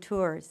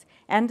raconteurs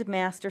and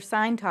master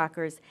sign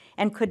talkers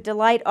and could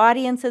delight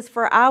audiences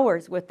for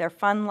hours with their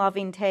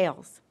fun-loving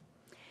tales.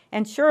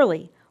 And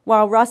surely,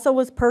 while Russell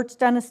was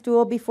perched on a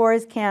stool before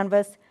his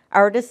canvas,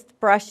 artist's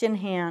brush in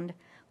hand,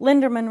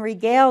 Linderman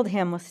regaled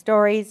him with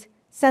stories,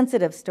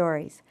 sensitive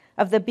stories,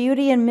 of the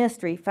beauty and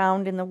mystery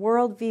found in the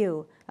world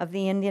view of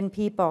the Indian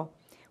people,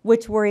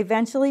 which were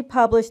eventually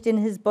published in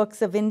his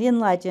books of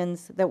Indian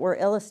legends that were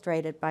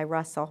illustrated by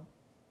Russell.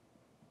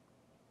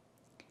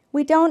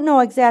 We don't know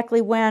exactly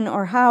when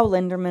or how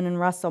Linderman and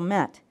Russell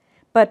met,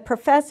 but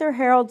Professor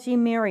Harold G.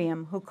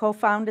 Merriam, who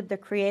co-founded the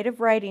creative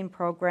writing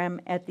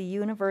program at the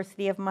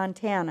University of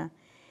Montana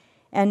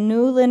and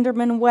knew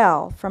Linderman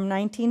well from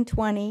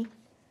 1920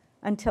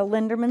 until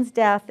Linderman's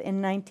death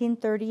in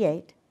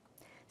 1938,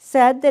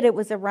 said that it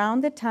was around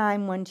the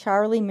time when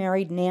Charlie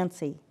married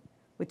Nancy,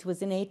 which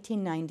was in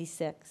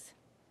 1896.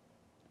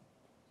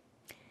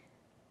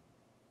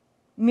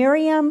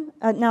 Miriam,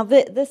 now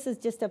this is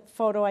just a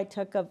photo I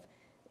took of,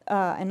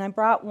 and I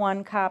brought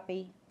one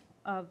copy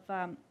of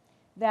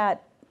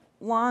that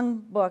long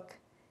book.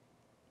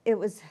 It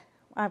was,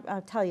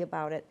 I'll tell you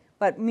about it,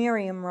 but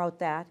Miriam wrote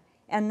that.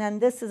 And then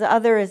this is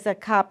a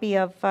copy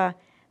of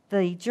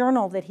the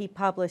journal that he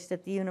published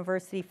at the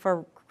University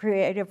for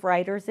Creative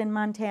Writers in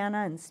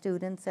Montana and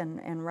students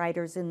and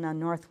writers in the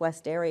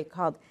Northwest area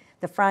called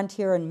The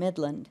Frontier and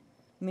Midland.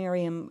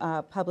 Miriam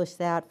published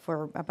that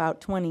for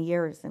about 20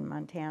 years in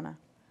Montana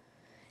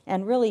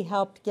and really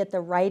helped get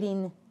the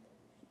writing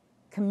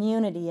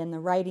community and the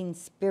writing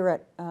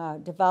spirit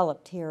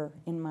developed here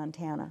in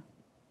Montana.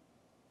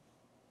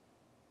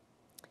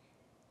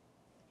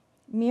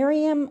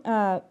 Miriam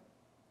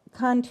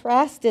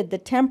contrasted the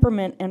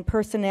temperament and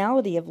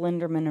personality of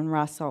Linderman and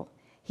Russell.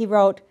 He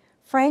wrote,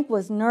 Frank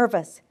was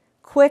nervous,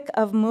 quick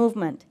of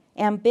movement,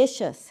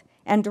 ambitious,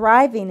 and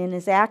driving in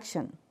his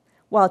action,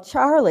 while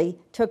Charlie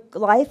took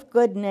life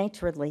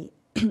good-naturedly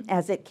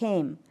as it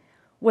came,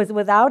 was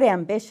without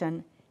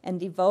ambition, and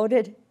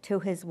devoted to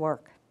his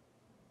work.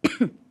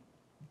 In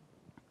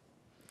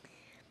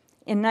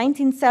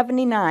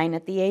 1979,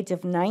 at the age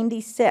of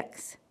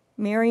 96,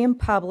 Miriam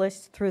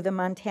published through the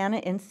Montana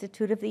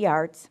Institute of the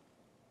Arts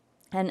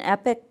an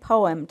epic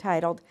poem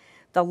titled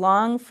The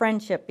Long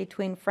Friendship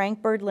Between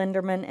Frank Bird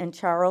Linderman and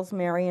Charles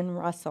Marion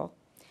Russell,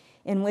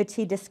 in which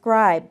he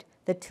described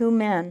the two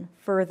men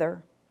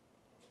further.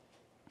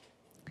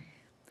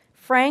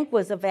 Frank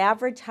was of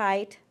average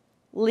height,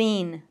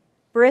 lean,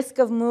 brisk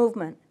of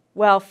movement,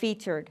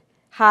 well-featured,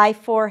 high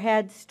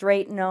forehead,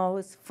 straight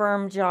nose,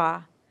 firm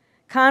jaw,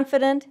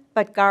 confident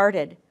but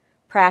guarded,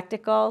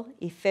 practical,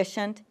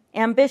 efficient,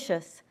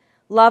 ambitious,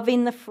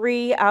 loving the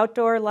free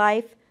outdoor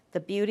life, the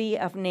beauty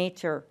of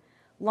nature,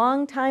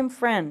 longtime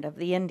friend of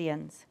the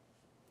Indians.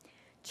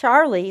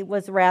 Charlie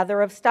was rather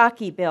of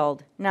stocky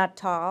build, not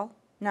tall,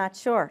 not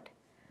short,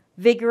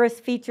 vigorous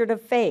featured of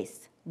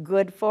face,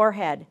 good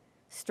forehead,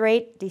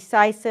 straight,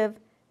 decisive,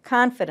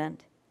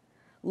 confident,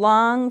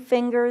 long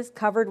fingers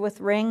covered with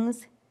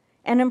rings,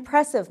 an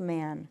impressive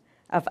man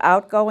of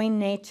outgoing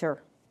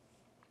nature.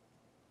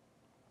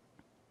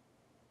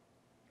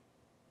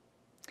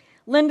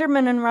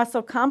 Linderman and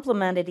Russell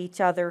complemented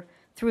each other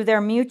through their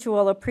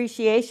mutual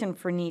appreciation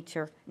for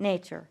nature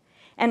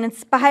and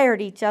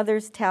inspired each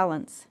other's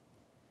talents.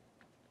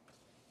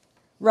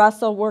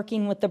 Russell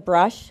working with the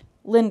brush,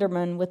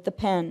 Linderman with the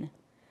pen.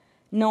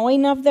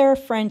 Knowing of their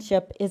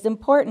friendship is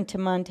important to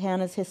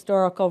Montana's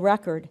historical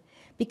record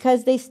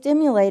because they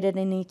stimulated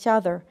in each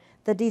other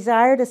the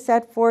desire to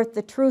set forth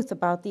the truth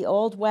about the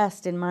Old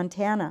West in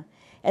Montana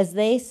as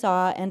they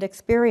saw and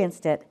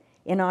experienced it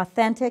in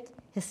authentic,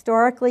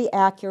 historically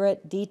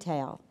accurate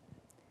detail.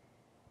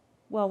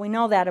 Well, we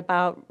know that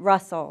about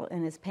Russell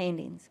and his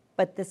paintings,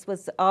 but this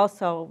was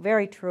also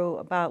very true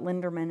about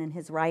Linderman and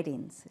his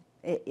writings.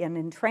 And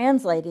in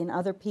translating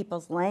other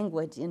people's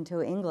language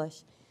into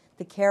English,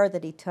 the care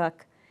that he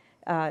took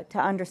to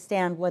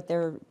understand what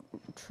their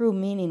true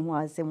meaning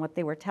was and what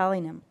they were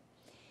telling him.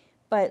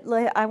 But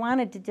I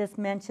wanted to just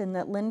mention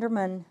that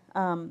Linderman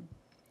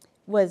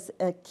was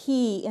a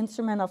key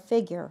instrumental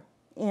figure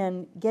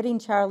in getting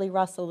Charlie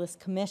Russell this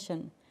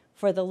commission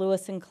for the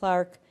Lewis and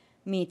Clark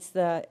meets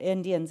the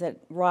Indians at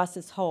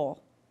Ross's Hole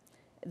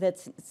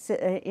that's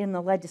in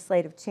the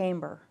legislative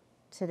chamber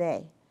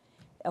today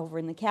over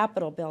in the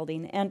Capitol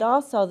building, and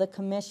also the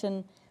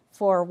commission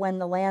for When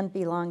the Land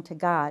Belonged to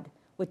God,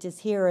 which is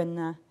here in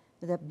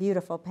the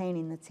beautiful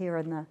painting that's here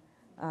in the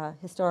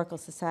Historical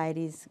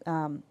Society's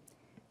the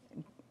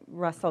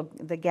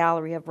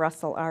Gallery of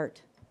Russell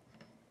Art.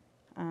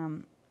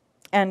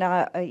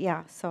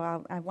 Yeah,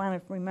 so I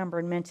want to remember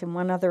and mention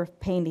one other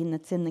painting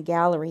that's in the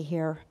gallery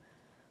here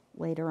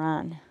later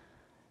on.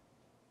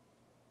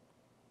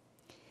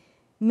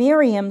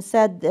 Miriam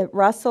said that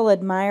Russell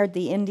admired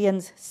the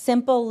Indians'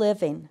 simple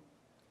living,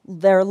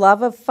 their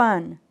love of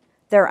fun,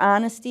 their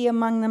honesty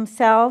among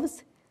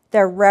themselves,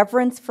 their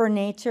reverence for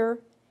nature,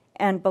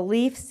 and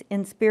beliefs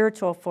in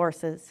spiritual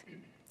forces.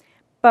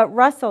 But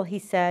Russell, he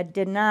said,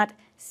 did not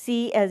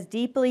see as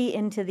deeply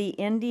into the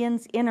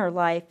Indians' inner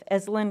life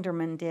as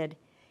Linderman did.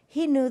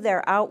 He knew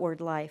their outward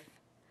life.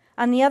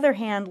 On the other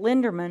hand,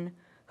 Linderman,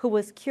 who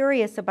was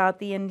curious about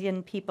the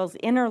Indian people's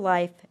inner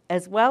life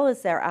as well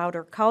as their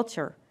outer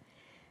culture,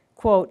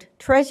 quote,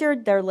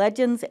 treasured their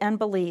legends and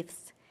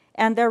beliefs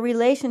and their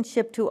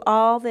relationship to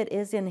all that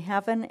is in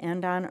heaven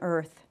and on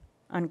earth,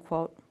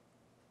 unquote.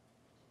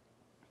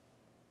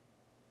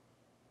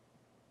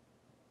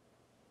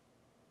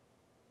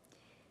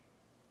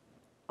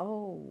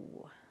 Oh,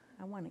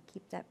 I want to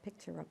keep that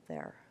picture up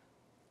there.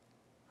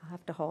 I'll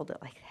have to hold it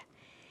like that.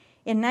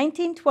 In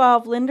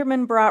 1912,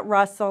 Linderman brought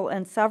Russell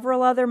and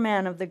several other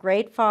men of the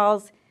Great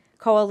Falls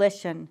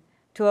Coalition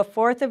to a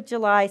 4th of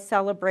July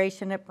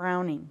celebration at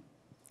Browning.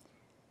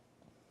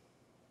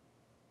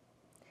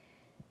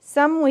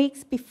 Some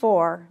weeks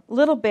before,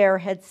 Little Bear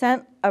had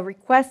sent a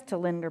request to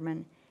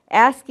Linderman,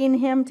 asking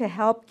him to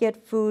help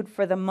get food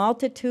for the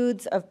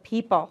multitudes of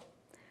people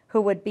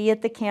who would be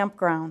at the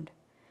campground.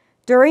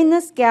 During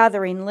this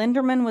gathering,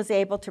 Linderman was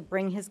able to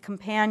bring his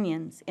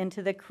companions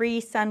into the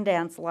Cree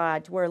Sundance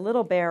Lodge where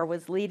Little Bear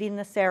was leading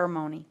the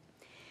ceremony.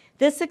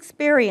 This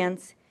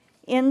experience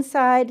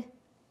inside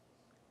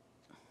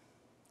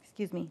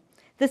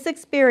the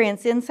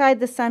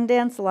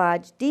Sundance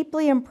Lodge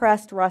deeply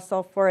impressed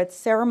Russell for its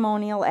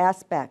ceremonial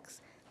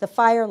aspects, the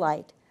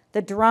firelight,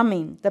 the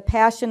drumming, the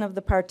passion of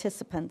the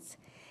participants.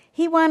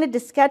 He wanted to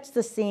sketch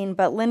the scene,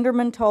 but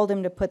Linderman told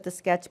him to put the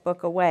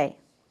sketchbook away.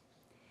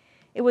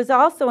 It was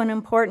also an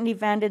important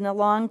event in the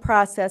long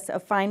process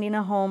of finding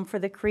a home for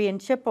the Cree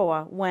and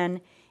Chippewa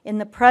when, in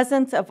the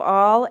presence of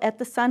all at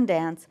the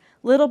Sundance,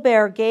 Little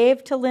Bear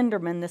gave to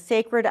Linderman the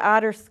sacred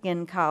otter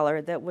skin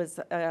collar that was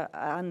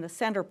on the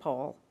center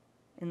pole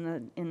in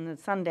the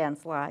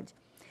Sundance Lodge.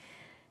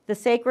 The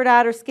sacred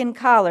otter skin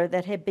collar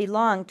that had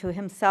belonged to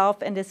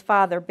himself and his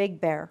father, Big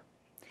Bear.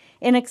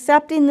 In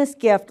accepting this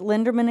gift,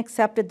 Linderman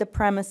accepted the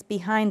premise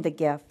behind the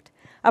gift,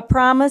 a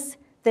promise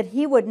that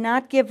he would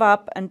not give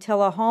up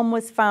until a home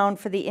was found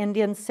for the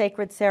Indians'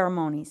 sacred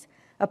ceremonies,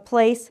 a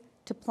place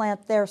to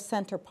plant their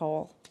center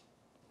pole.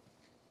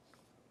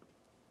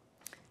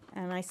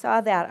 And I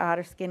saw that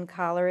otterskin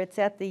collar. It's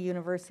at the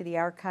University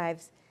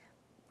Archives,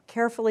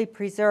 carefully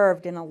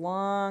preserved in a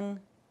long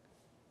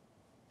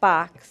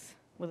box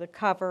with a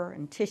cover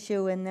and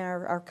tissue in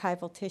there,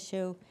 archival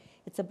tissue.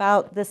 It's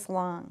about this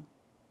long.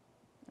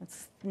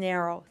 It's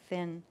narrow,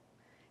 thin,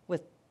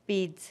 with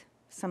beads,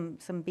 some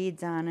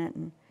beads on it,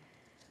 and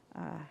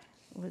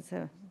it was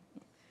a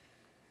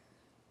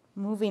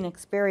moving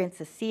experience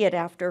to see it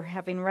after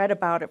having read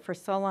about it for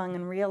so long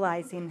and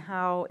realizing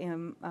how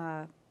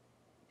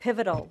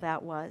pivotal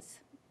that was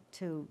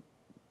to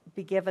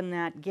be given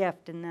that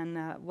gift, and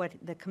then what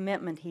the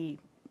commitment he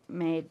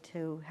made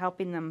to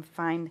helping them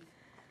find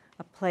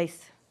a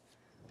place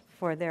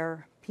for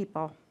their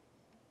people.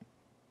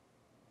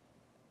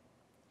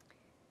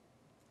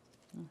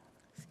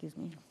 Excuse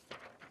me.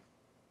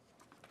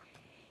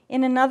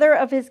 In another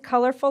of his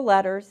colorful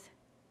letters,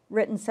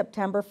 written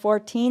September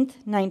 14th,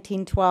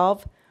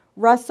 1912,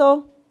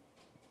 Russell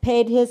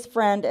paid his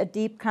friend a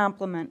deep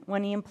compliment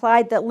when he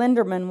implied that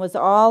Linderman was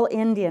all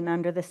Indian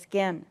under the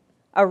skin,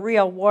 a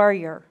real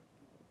warrior.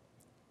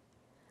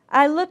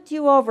 "I looked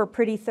you over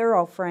pretty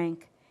thorough,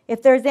 Frank.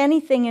 If there's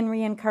anything in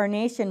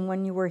reincarnation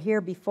when you were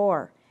here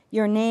before,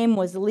 your name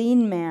was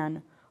Lean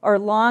Man or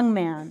Long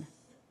Man."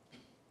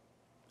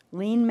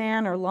 Lean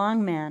Man or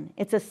Long Man.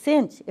 It's a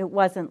cinch it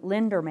wasn't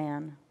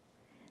Linderman.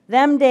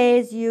 "Them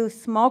days you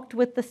smoked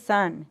with the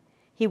sun.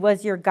 He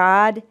was your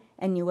god,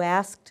 and you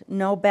asked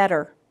no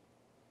better."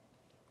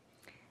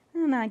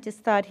 And I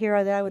just thought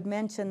here that I would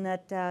mention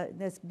that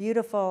this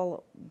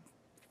beautiful,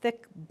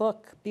 thick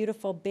book,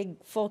 beautiful,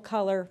 big,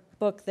 full-color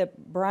book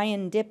that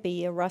Brian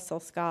Dippy, a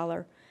Russell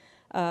scholar,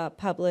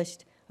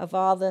 published of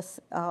all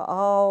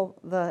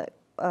the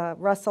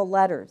Russell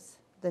letters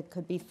that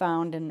could be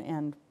found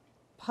and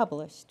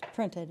published,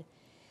 printed.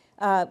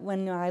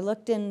 When I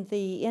looked in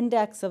the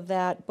index of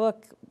that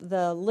book,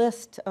 the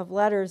list of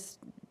letters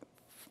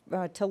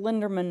to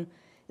Linderman,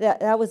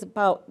 that was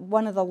about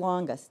one of the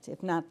longest,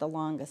 if not the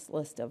longest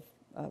list of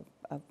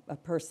a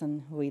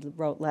person who he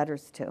wrote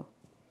letters to.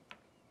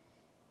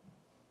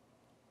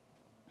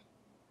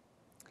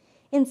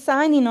 In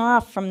signing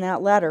off from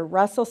that letter,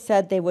 Russell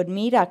said they would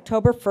meet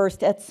October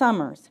 1st at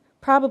Summers,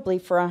 probably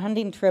for a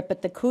hunting trip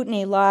at the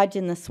Kootenai Lodge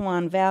in the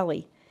Swan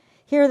Valley.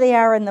 Here they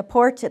are in the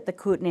porch at the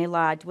Kootenai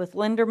Lodge with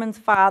Linderman's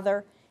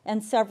father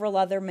and several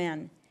other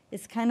men.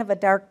 It's kind of a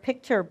dark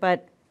picture,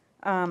 but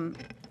you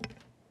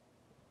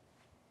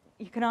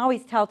can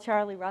always tell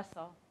Charlie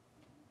Russell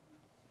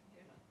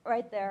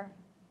right there.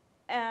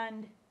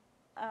 And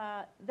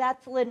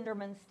that's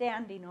Linderman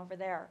standing over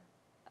there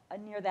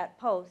near that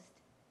post.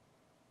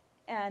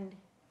 And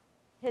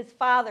his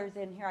father's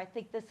in here. I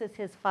think this is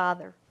his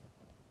father.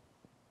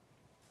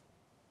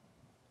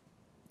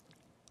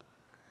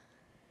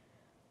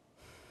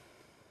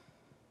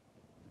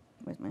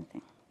 Where's my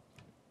thing?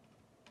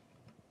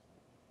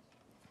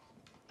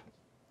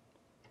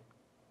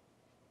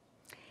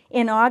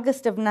 In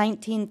August of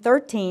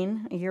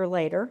 1913, a year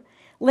later,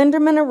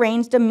 Linderman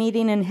arranged a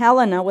meeting in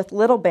Helena with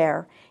Little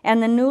Bear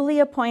and the newly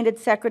appointed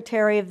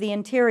Secretary of the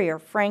Interior,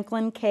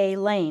 Franklin K.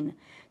 Lane,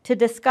 to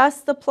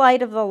discuss the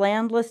plight of the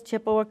landless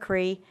Chippewa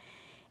Cree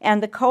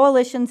and the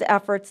coalition's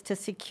efforts to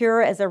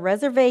secure as a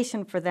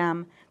reservation for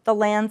them the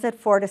lands at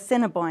Fort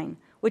Assiniboine,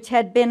 which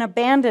had been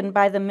abandoned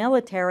by the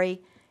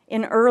military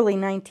in early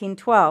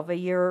 1912, a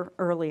year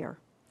earlier.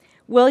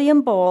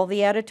 William Bowl,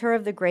 the editor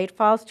of the Great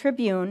Falls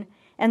Tribune,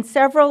 and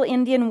several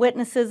Indian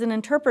witnesses and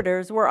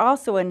interpreters were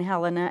also in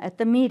Helena at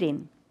the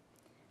meeting.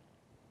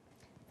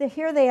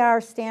 Here they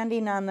are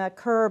standing on the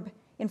curb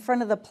in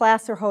front of the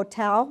Placer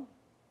Hotel,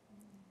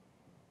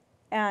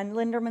 and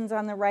Linderman's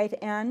on the right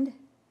end,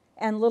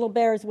 and Little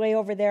Bear's way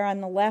over there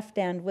on the left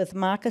end with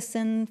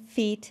moccasin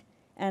feet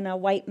and a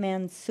white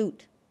man's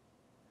suit.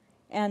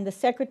 And the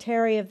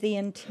Secretary of the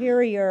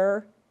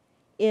Interior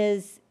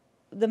is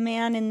the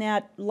man in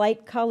that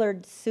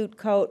light-colored suit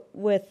coat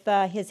with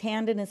his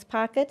hand in his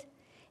pocket,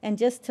 and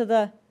just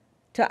to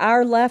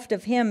our left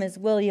of him is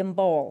William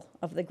Bowl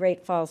of the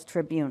Great Falls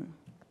Tribune.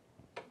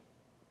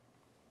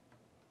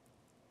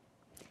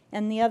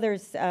 And the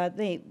others,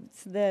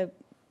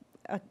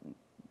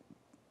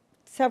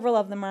 several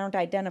of them aren't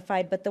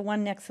identified, but the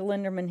one next to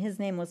Linderman, his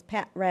name was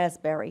Pat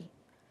Raspberry,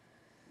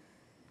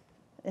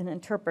 an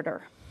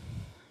interpreter.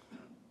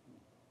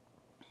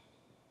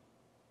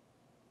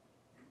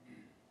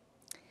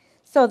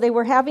 So they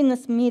were having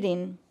this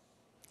meeting,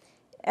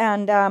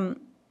 and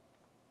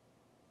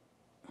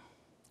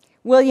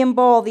William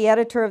Bowl, the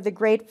editor of the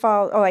Great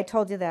Falls, I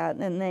told you that,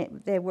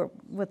 and they were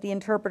with the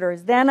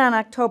interpreters. Then on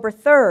October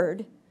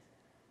 3rd,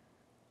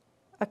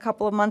 a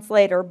couple of months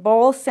later,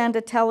 Bowl sent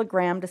a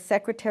telegram to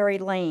Secretary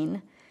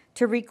Lane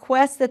to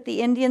request that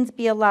the Indians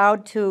be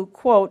allowed to,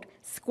 quote,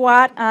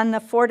 squat on the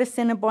Fort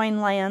Assiniboine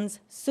lands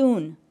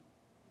soon,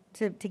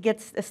 to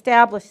get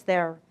established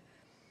there,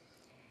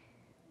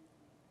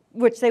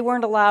 which they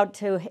weren't allowed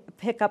to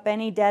pick up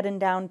any dead and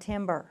down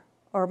timber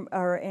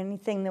or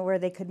anything where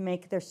they could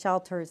make their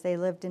shelters. They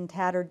lived in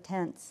tattered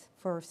tents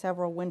for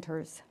several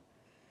winters.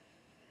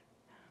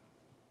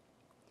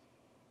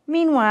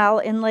 Meanwhile,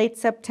 in late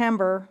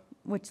September,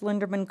 which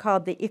Linderman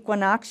called the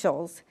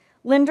equinoctials,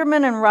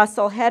 Linderman and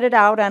Russell headed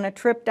out on a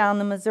trip down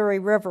the Missouri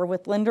River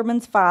with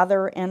Linderman's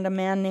father and a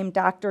man named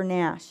Dr.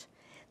 Nash.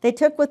 They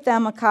took with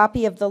them a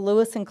copy of the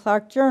Lewis and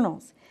Clark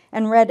journals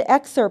and read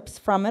excerpts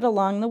from it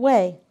along the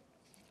way.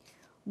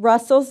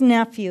 Russell's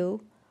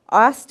nephew,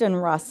 Austin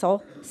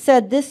Russell,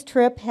 said this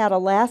trip had a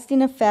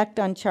lasting effect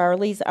on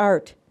Charlie's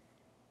art,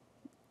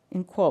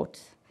 in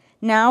quotes.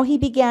 Now he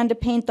began to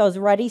paint those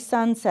ruddy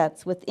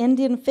sunsets with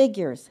Indian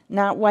figures,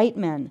 not white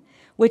men,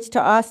 which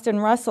to Austin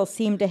Russell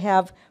seemed to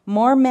have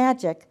more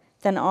magic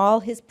than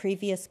all his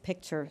previous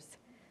pictures.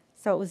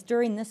 So it was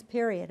during this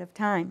period of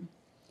time.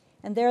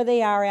 And there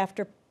they are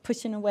after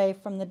pushing away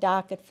from the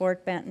dock at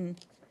Fort Benton,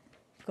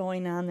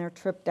 going on their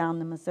trip down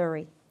the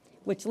Missouri,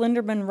 which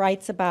Linderman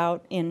writes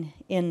about in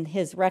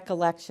his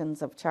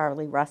recollections of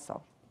Charlie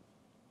Russell.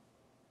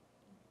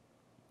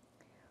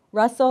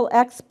 Russell,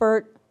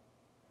 expert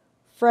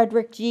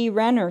Frederick G.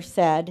 Renner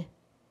said,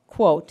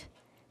 quote,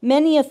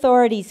 "Many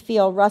authorities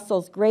feel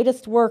Russell's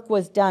greatest work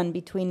was done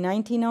between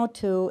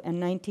 1902 and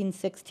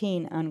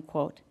 1916,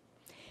 unquote.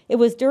 It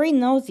was during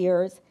those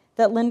years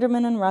that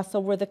Linderman and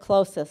Russell were the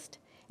closest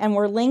and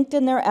were linked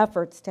in their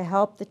efforts to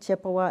help the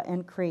Chippewa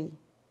and Cree.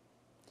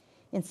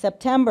 In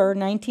September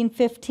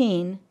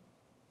 1915,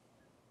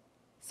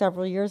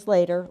 several years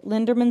later,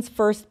 Linderman's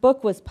first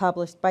book was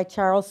published by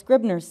Charles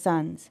Scribner's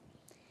Sons.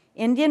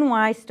 Indian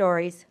Y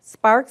Stories,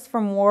 Sparks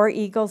from War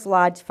Eagle's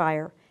Lodge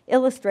Fire,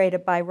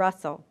 illustrated by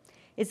Russell,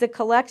 is a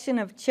collection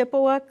of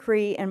Chippewa,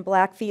 Cree, and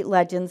Blackfeet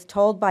legends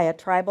told by a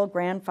tribal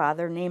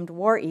grandfather named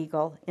War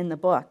Eagle in the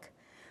book,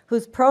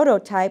 whose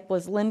prototype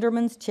was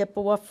Linderman's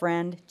Chippewa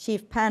friend,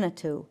 Chief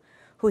Panatoo,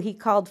 who he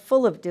called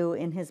Full of Dew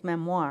in his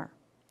memoir.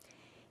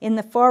 In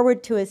the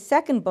foreword to his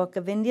second book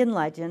of Indian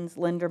legends,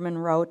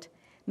 Linderman wrote,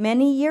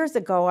 "Many years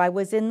ago I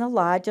was in the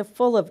lodge of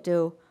Full of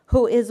Dew,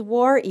 who is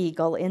War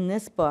Eagle in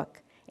this book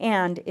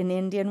and in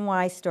Indian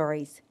Y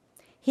Stories.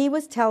 He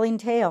was telling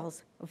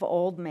tales of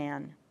Old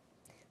Man."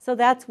 So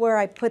that's where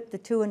I put the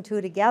two and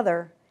two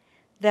together,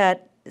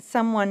 that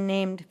someone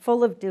named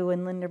Full of Dew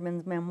in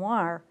Linderman's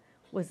memoir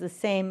was the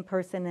same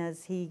person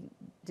as he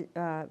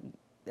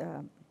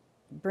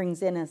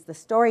brings in as the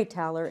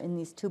storyteller in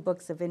these two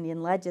books of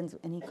Indian legends,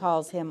 and he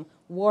calls him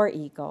War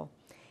Eagle.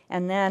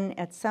 And then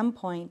at some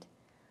point,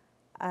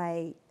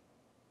 I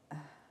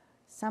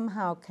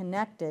somehow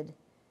connected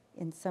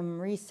in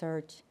some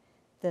research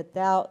that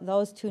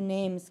those two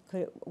names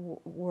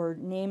were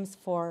names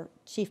for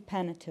Chief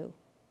Panatoo,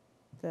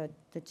 the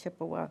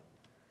Chippewa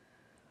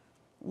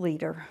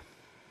leader.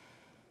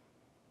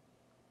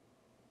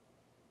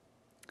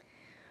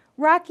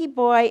 Rocky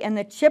Boy and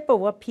the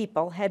Chippewa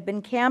people had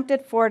been camped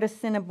at Fort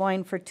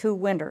Assiniboine for 2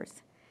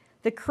 winters,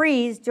 the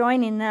Crees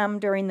joining them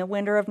during the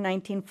winter of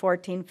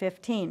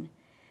 1914-15.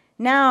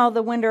 Now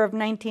the winter of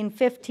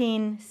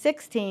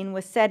 1915-16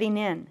 was setting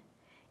in,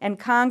 and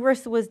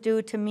Congress was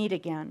due to meet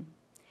again.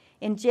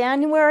 In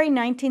January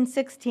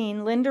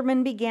 1916,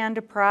 Linderman began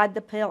to prod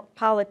the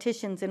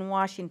politicians in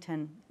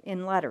Washington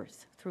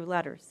through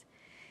letters,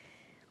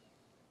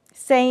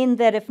 saying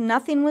that if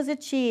nothing was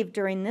achieved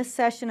during this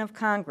session of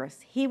Congress,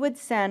 he would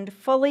send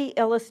fully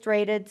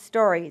illustrated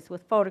stories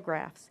with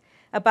photographs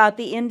about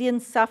the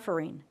Indians'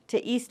 suffering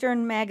to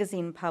Eastern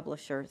magazine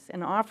publishers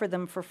and offer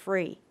them for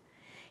free.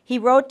 He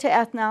wrote to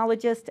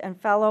ethnologist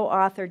and fellow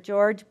author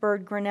George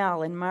Bird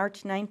Grinnell in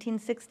March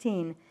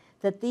 1916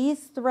 that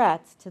these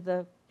threats to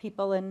the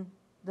people and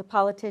the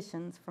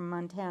politicians from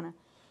Montana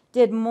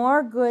did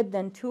more good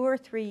than 2 or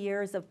 3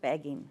 years of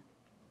begging.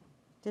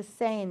 Just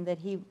saying that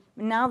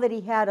now that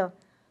he had a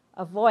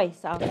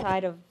voice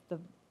outside of the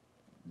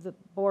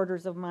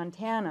borders of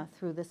Montana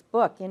through this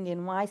book,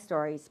 Indian Y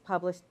Stories,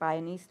 published by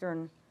an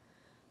Eastern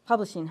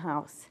publishing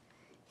house,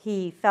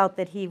 he felt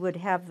that he would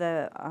have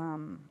the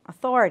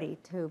authority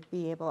to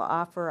be able to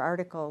offer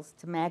articles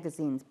to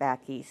magazines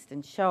back east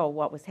and show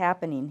what was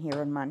happening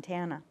here in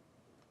Montana.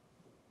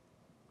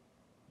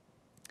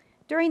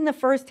 During the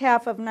first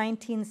half of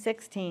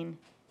 1916,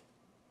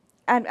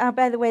 and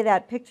by the way,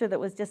 that picture that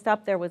was just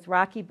up there was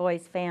Rocky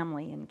Boy's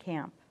family in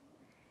camp.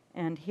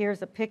 And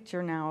here's a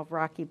picture now of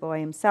Rocky Boy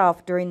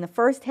himself. During the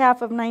first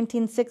half of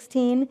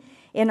 1916,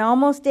 in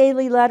almost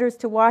daily letters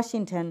to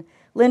Washington,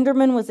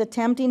 Linderman was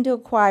attempting to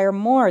acquire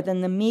more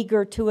than the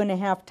meager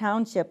 2.5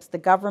 townships the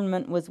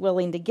government was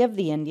willing to give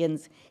the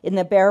Indians in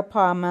the Bear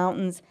Paw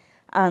Mountains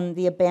on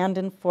the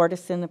abandoned Fort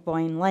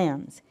Assiniboine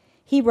lands.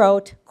 He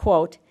wrote,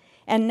 quote,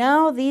 "And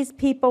now these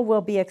people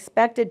will be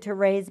expected to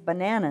raise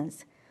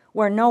bananas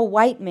where no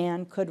white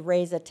man could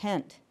raise a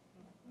tent,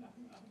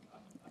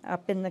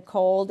 up in the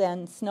cold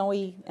and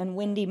snowy and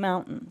windy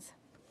mountains."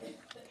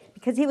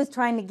 Because he was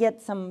trying to get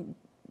some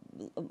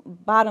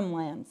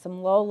bottomland,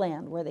 some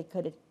lowland where they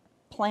could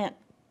plant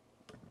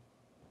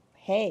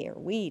hay or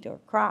wheat or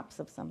crops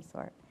of some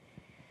sort.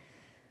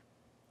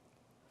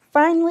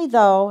 Finally,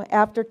 though,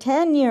 after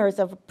 10 years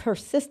of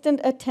persistent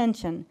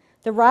attention,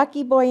 the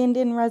Rocky Boy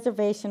Indian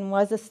Reservation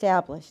was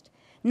established,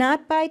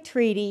 not by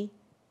treaty,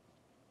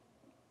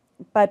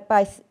 but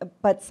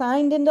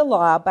signed into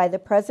law by the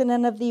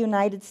President of the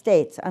United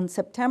States on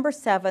September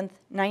 7th,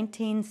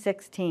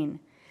 1916.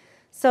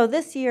 So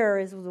this year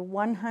is the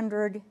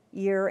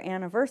 100-year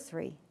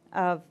anniversary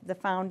of the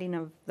founding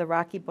of the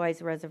Rocky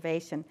Boys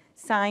Reservation,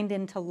 signed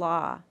into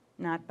law,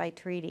 not by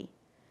treaty.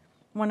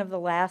 One of the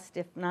last,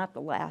 if not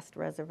the last,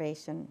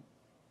 reservation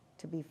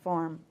to be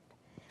formed.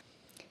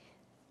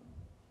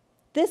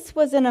 This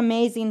was an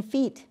amazing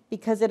feat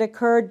because it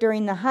occurred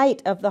during the height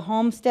of the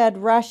homestead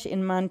rush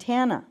in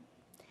Montana,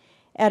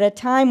 at a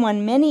time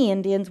when many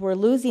Indians were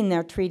losing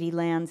their treaty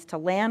lands to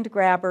land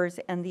grabbers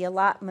and the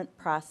allotment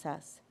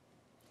process.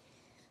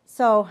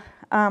 So,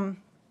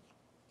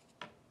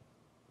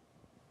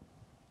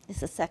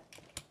 just a sec.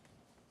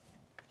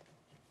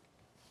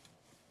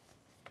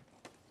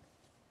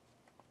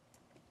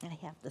 I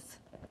have this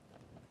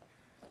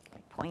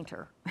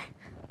pointer.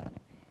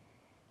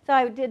 So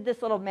I did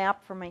this little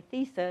map for my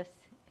thesis,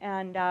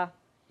 and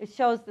it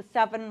shows the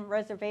 7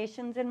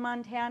 reservations in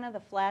Montana, the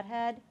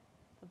Flathead,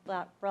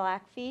 the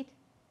Blackfeet,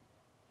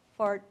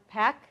 Fort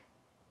Peck,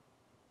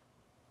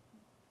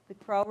 the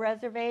Crow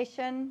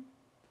Reservation,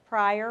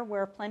 Pryor,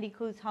 where Plenty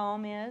Coups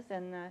Home is,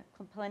 and the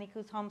Plenty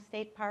Coups Home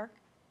State Park,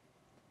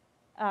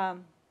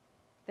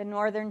 the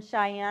Northern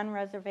Cheyenne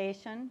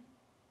Reservation,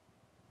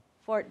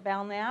 Fort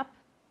Belknap,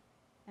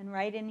 and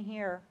right in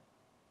here,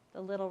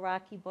 the Little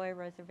Rocky Boy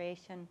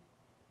Reservation.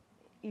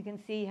 You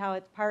can see how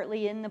it's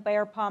partly in the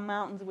Bear Paw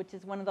Mountains, which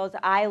is one of those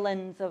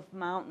islands of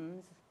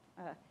mountains.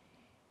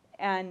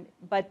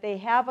 But they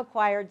have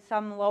acquired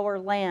some lower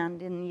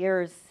land in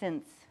years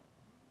since.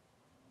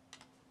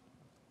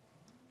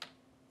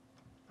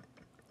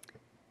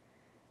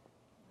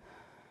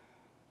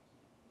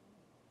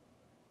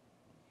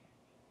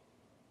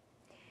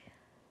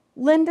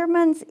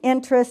 Linderman's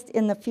interest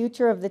in the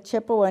future of the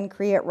Chippewa and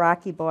Cree at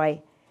Rocky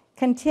Boy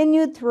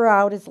continued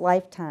throughout his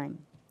lifetime.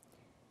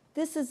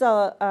 This is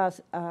a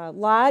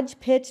lodge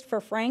pitched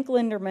for Frank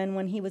Linderman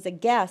when he was a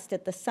guest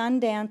at the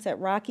Sundance at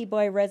Rocky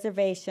Boy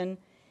Reservation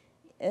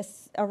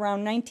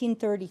around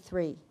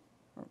 1933.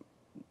 It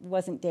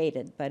wasn't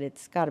dated, but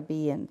it's got to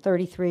be in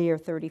 33 or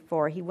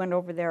 34. He went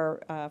over there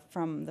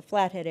from the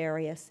Flathead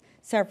area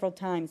several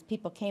times.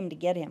 People came to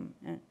get him.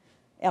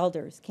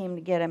 Elders came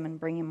to get him and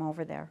bring him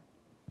over there.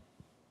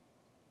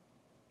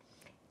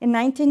 In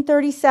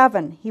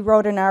 1937, he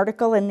wrote an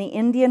article in the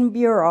Indian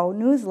Bureau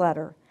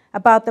newsletter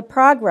about the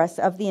progress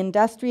of the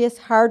industrious,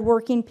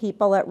 hardworking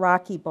people at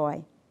Rocky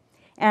Boy.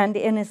 And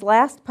in his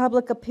last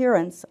public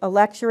appearance, a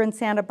lecture in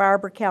Santa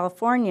Barbara,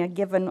 California,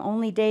 given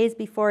only days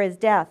before his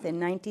death in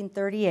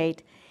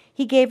 1938,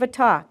 he gave a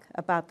talk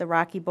about the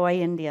Rocky Boy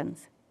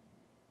Indians.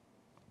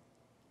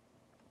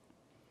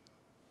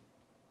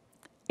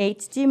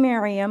 H.G.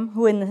 Merriam,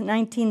 who in the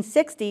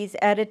 1960s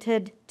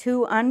edited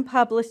 2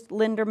 unpublished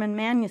Linderman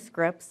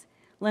manuscripts,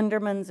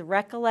 Linderman's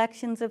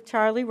Recollections of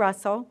Charlie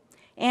Russell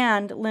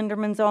and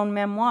Linderman's own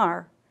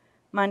memoir,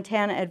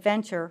 Montana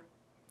Adventure,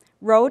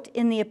 wrote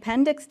in the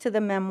appendix to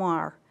the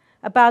memoir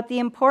about the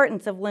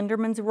importance of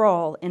Linderman's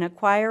role in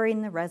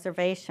acquiring the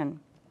reservation.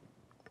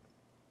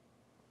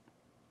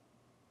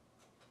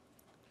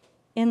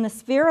 In the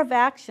sphere of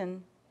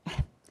action,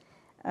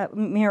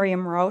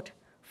 Merriam wrote,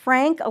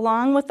 Frank,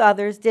 along with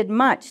others, did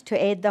much to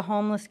aid the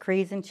homeless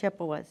Crees and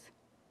Chippewas.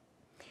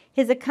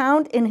 His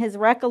account in his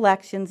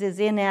recollections is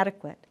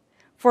inadequate,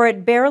 for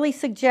it barely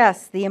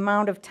suggests the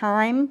amount of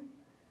time,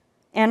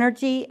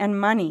 energy, and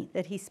money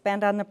that he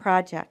spent on the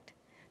project.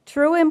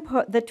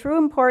 The true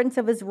importance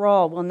of his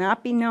role will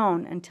not be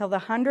known until the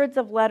hundreds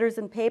of letters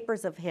and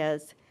papers of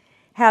his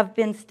have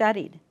been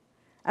studied.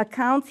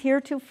 Accounts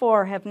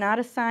heretofore have not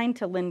assigned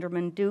to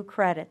Linderman due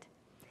credit.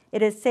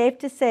 It is safe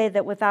to say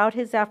that without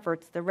his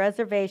efforts, the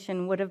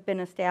reservation would have been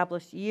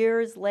established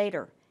years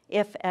later,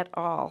 if at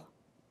all.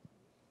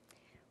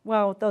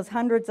 Well, those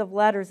hundreds of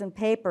letters and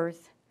papers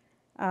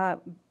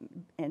that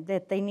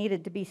they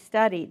needed to be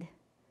studied,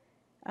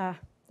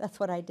 that's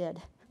what I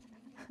did.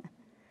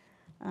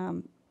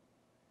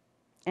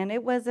 And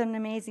it was an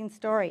amazing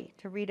story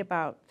to read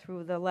about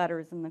through the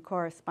letters and the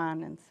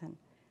correspondence. And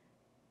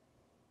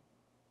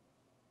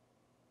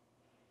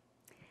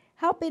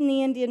helping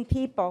the Indian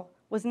people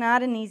was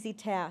not an easy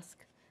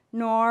task,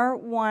 nor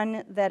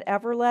one that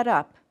ever let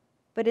up.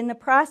 But in the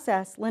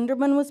process,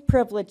 Linderman was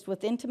privileged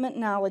with intimate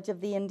knowledge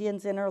of the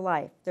Indians' inner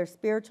life, their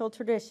spiritual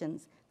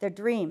traditions, their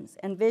dreams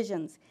and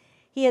visions.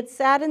 He had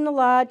sat in the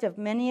lodge of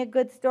many a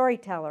good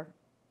storyteller.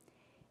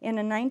 In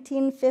a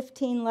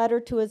 1915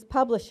 letter to his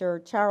publisher,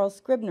 Charles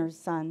Scribner's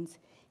Sons,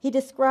 he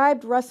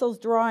described Russell's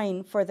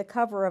drawing for the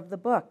cover of the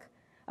book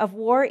of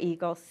War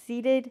Eagle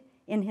seated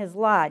in his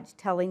lodge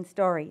telling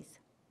stories.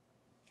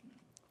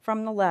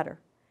 From the letter.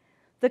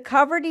 The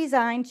cover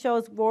design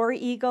shows War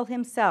Eagle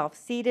himself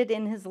seated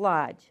in his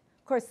lodge.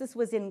 Of course, this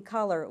was in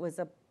color. It was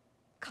a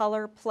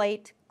color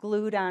plate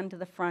glued onto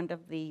the front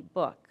of the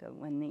book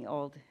when the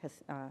old,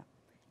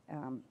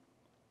 in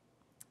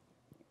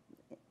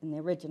the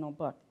original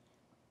book.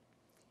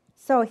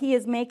 So he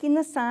is making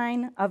the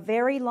sign a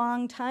very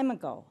long time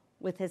ago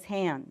with his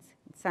hands,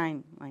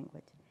 sign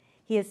language.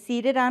 He is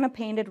seated on a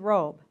painted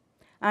robe.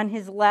 On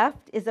his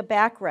left is a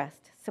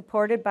backrest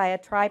supported by a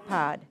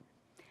tripod.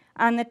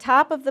 On the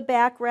top of the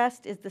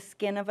backrest is the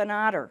skin of an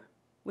otter,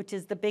 which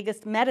is the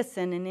biggest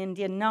medicine an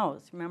Indian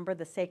knows. Remember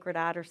the sacred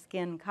otter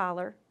skin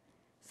collar?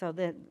 So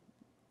that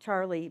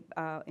Charlie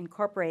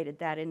incorporated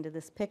that into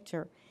this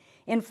picture.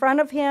 In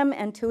front of him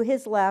and to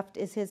his left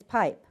is his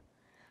pipe.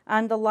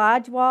 On the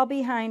lodge wall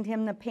behind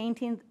him, the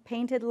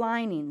painted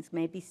linings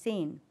may be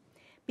seen.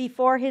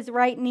 Before his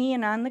right knee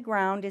and on the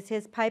ground is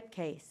his pipe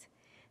case.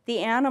 The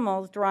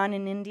animals, drawn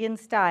in Indian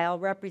style,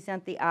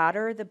 represent the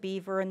otter, the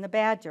beaver, and the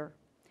badger.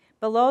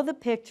 Below the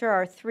picture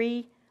are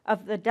 3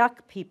 of the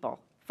duck people,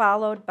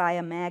 followed by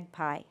a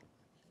magpie.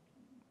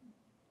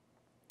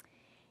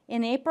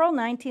 In April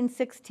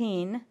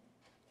 1916,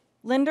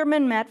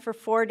 Linderman met for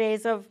 4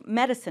 days of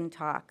medicine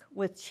talk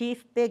with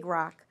Chief Big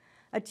Rock,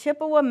 a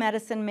Chippewa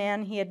medicine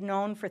man he had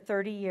known for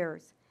 30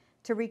 years,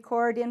 to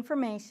record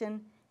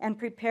information and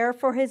prepare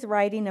for his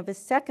writing of his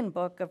second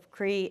book of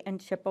Cree and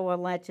Chippewa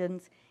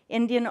legends,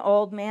 Indian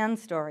Old Man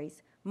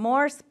Stories,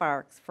 More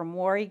sparks from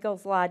War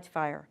Eagle's lodge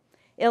fire,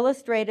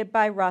 illustrated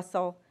by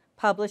Russell,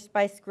 published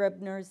by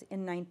Scribner's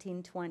in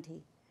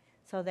 1920.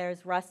 So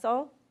there's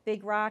Russell,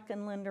 Big Rock,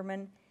 and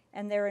Linderman,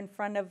 and they're in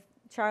front of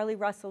Charlie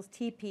Russell's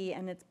teepee,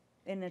 and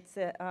it's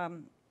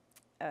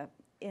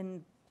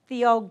in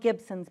Theo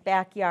Gibson's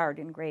backyard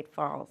in Great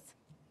Falls,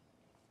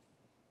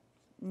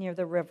 near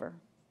the river.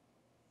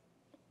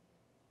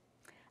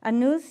 A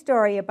news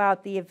story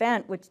about the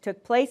event, which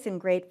took place in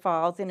Great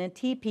Falls in a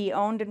teepee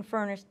owned and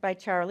furnished by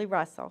Charlie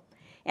Russell,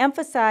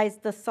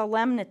 emphasized the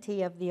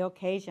solemnity of the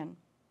occasion.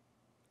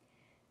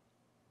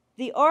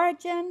 The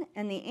origin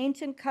and the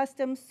ancient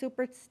customs,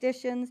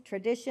 superstitions,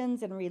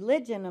 traditions, and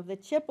religion of the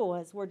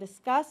Chippewas were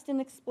discussed and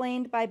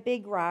explained by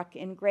Big Rock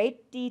in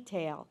great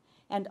detail,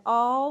 and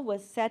all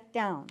was set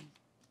down.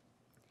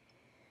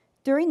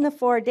 During the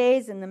 4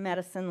 days in the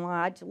Medicine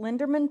Lodge,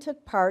 Linderman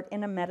took part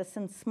in a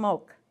medicine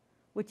smoke,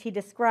 which he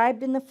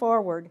described in the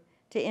foreword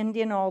to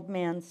Indian Old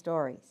Man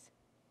Stories.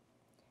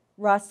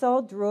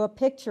 Russell drew a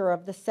picture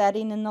of the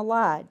setting in the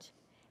lodge,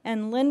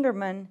 and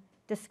Linderman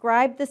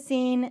described the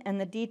scene and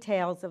the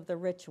details of the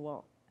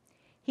ritual.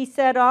 He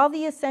said all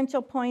the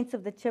essential points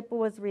of the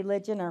Chippewas'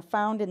 religion are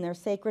found in their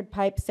sacred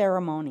pipe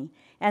ceremony,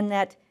 and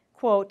that,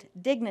 quote,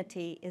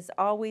 dignity is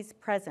always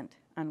present,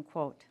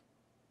 unquote.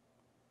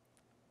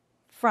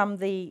 From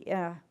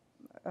the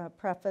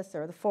preface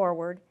or the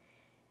foreword,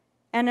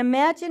 an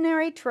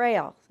imaginary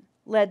trail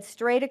led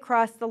straight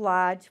across the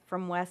lodge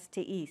from west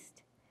to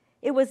east.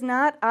 It was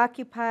not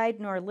occupied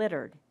nor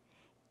littered.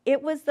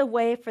 It was the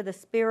way for the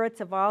spirits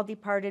of all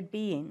departed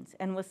beings,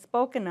 and was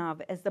spoken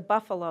of as the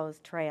Buffalo's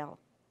Trail.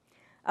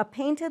 A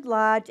painted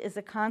lodge is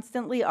a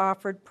constantly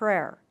offered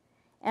prayer,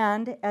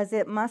 and as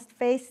it must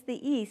face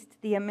the east,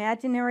 the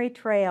imaginary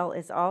trail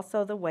is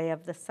also the way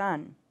of the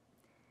sun.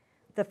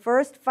 The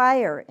first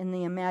fire in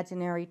the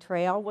imaginary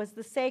trail was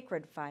the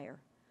sacred fire,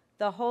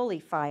 the holy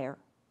fire,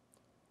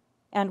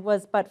 and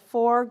was but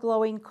 4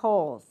 glowing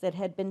coals that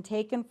had been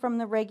taken from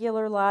the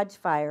regular lodge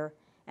fire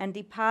and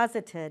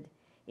deposited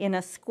in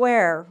a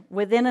square,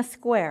 within a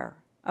square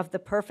of the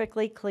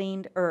perfectly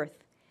cleaned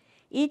earth.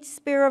 Each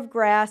spear of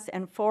grass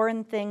and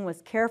foreign thing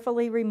was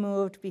carefully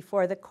removed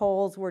before the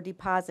coals were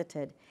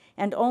deposited,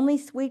 and only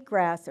sweet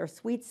grass or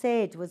sweet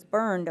sage was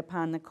burned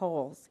upon the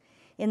coals.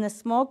 In the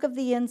smoke of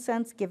the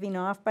incense giving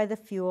off by the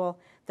fuel,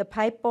 the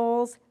pipe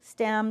bowls,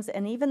 stems,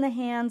 and even the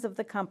hands of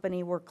the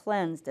company were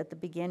cleansed at the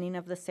beginning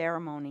of the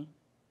ceremony.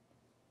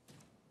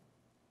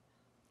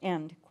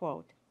 End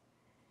quote.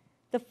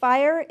 The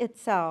fire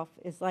itself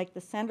is like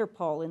the center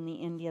pole in the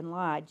Indian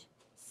lodge.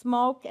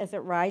 Smoke, as it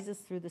rises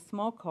through the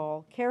smoke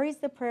hole, carries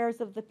the prayers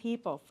of the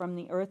people from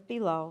the earth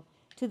below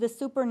to the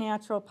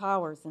supernatural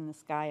powers in the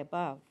sky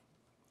above.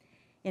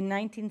 In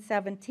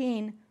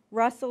 1917,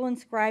 Russell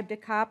inscribed a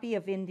copy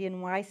of Indian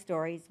Y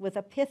Stories with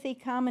a pithy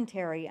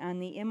commentary on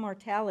the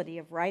immortality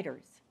of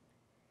writers.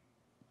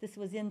 This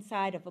was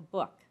inside of a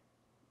book,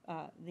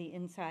 the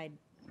inside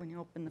when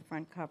you open the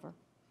front cover.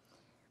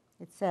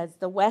 It says,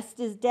 "The West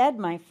is dead,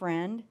 my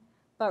friend,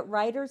 but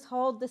writers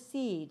hold the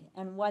seed,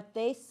 and what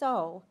they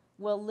sow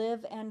will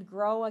live and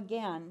grow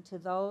again to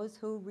those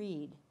who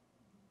read."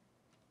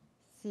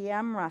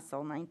 C.M.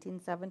 Russell,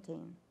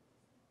 1917.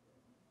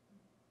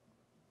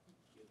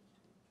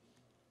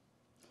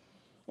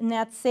 In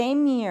that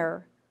same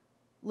year,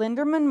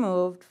 Linderman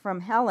moved from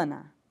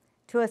Helena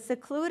to a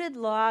secluded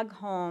log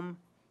home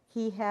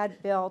he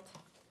had built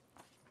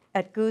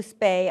at Goose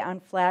Bay on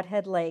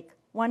Flathead Lake,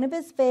 one of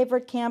his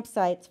favorite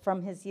campsites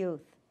from his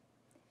youth,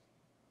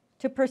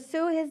 to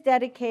pursue his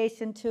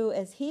dedication to,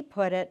 as he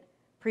put it,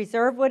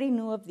 preserve what he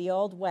knew of the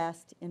Old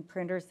West in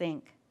printer's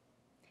ink.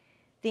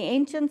 The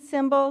ancient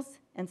symbols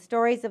and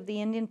stories of the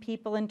Indian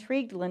people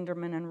intrigued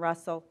Linderman and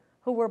Russell,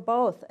 who were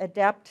both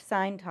adept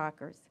sign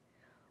talkers.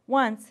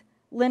 Once,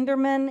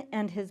 Linderman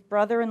and his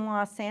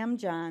brother-in-law Sam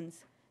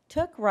Johns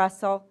took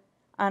Russell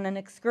on an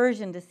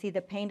excursion to see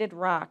the Painted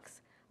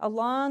Rocks, a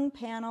long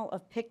panel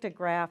of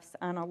pictographs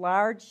on a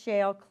large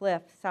shale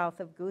cliff south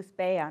of Goose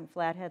Bay on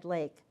Flathead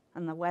Lake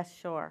on the west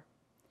shore.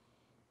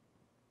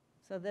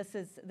 So this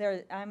is,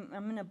 there. I'm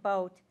in a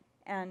boat,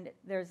 and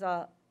there's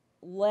a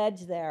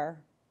ledge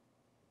there,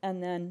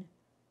 and then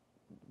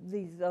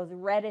those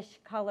reddish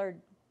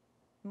colored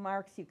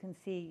marks you can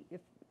see.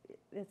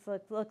 It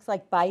looks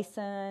like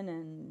bison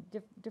and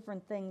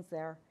different things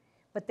there,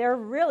 but they're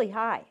really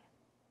high.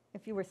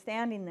 If you were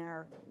standing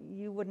there,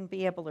 you wouldn't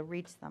be able to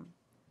reach them.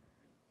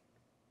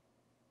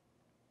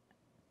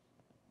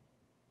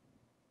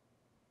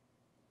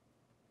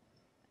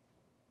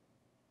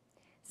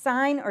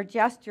 Sign or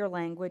gesture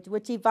language,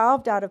 which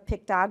evolved out of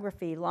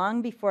pictography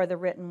long before the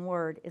written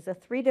word, is a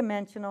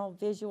three-dimensional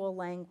visual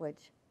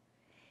language.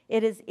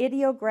 It is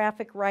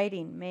ideographic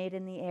writing made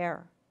in the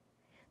air.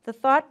 The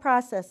thought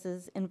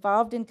processes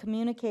involved in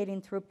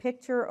communicating through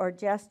picture or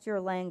gesture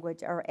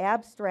language are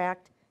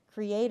abstract,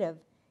 creative,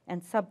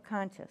 and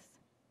subconscious.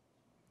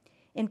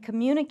 In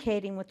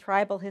communicating with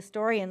tribal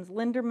historians,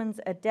 Linderman's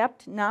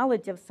adept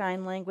knowledge of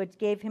sign language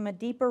gave him a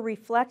deeper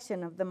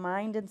reflection of the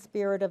mind and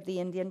spirit of the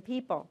Indian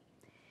people.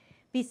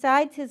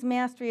 Besides his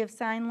mastery of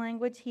sign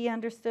language, he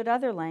understood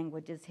other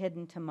languages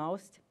hidden to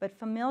most, but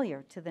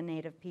familiar to the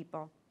native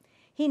people.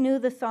 He knew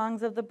the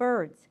songs of the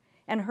birds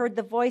and heard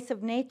the voice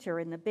of nature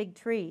in the big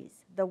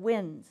trees, the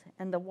winds,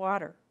 and the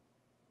water.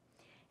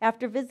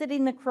 After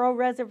visiting the Crow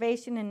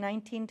Reservation in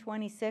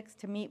 1926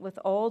 to meet with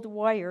old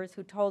warriors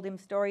who told him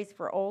stories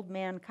for Old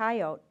Man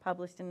Coyote,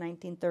 published in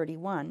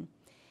 1931,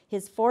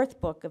 his fourth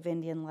book of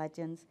Indian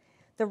legends,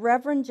 the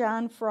Reverend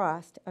John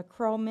Frost, a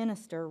Crow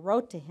minister,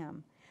 wrote to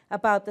him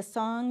about the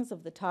songs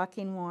of the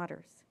talking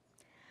waters.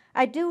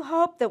 I do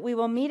hope that we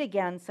will meet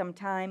again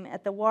sometime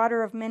at the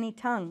Water of Many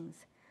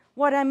Tongues.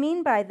 What I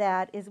mean by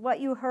that is what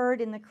you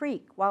heard in the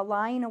creek while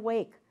lying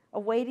awake,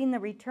 awaiting the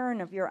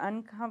return of your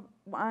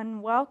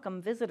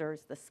unwelcome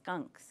visitors, the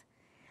skunks.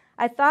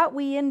 I thought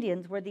we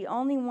Indians were the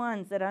only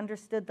ones that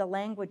understood the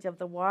language of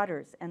the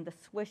waters and the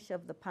swish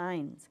of the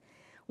pines.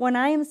 When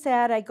I am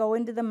sad, I go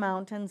into the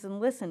mountains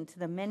and listen to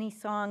the many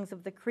songs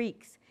of the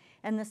creeks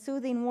and the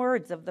soothing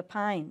words of the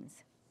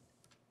pines.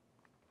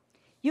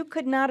 You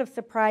could not have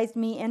surprised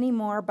me any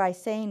more by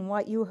saying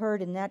what you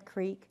heard in that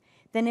creek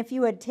than if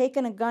you had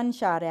taken a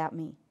gunshot at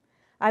me.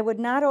 I would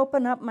not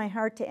open up my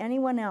heart to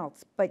anyone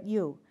else but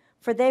you,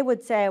 for they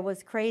would say I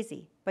was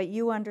crazy, but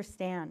you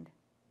understand.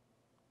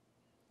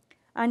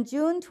 On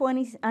June 6,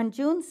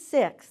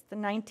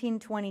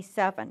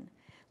 1927,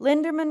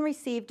 Linderman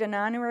received an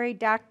honorary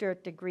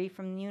doctorate degree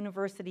from the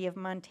University of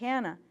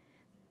Montana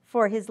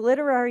for his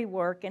literary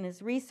work and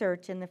his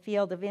research in the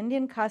field of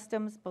Indian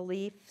customs,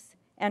 beliefs,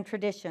 and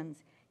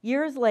traditions.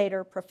 Years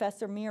later,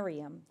 Professor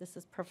Merriam, this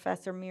is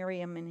Professor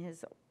Merriam in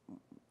his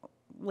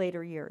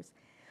later years,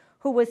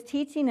 who was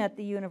teaching at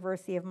the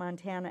University of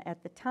Montana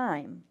at the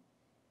time,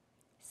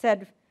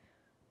 said,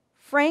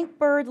 Frank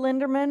Bird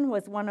Linderman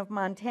was one of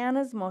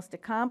Montana's most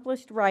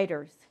accomplished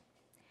writers.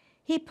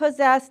 He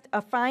possessed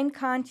a fine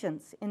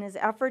conscience in his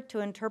effort to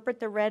interpret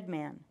the red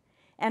man,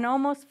 an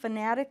almost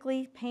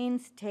fanatically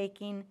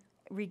painstaking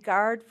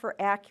regard for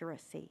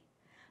accuracy,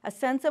 a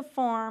sense of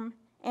form,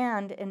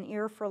 and an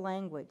ear for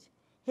language.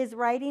 His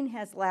writing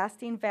has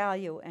lasting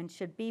value and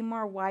should be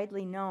more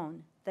widely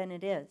known than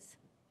it is.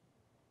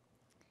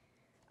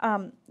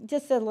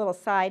 Just a little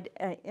side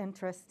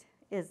interest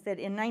is that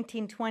in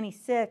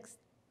 1926,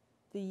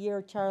 the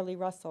year Charlie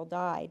Russell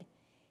died,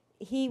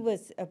 he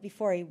was,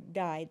 before he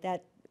died,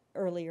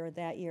 earlier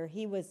that year,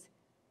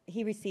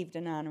 he received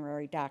an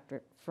honorary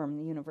doctorate from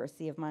the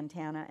University of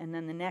Montana, and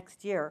then the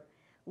next year,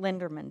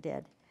 Linderman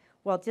did.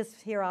 Well,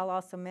 just here I'll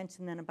also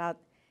mention then about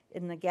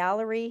in the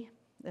gallery,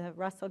 the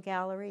Russell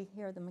Gallery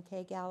here, the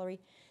McKay Gallery,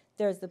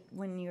 there's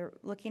when you're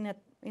looking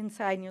at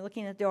inside and you're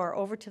looking at the door,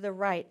 over to the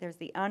right, there's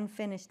the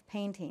unfinished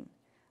painting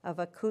of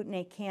a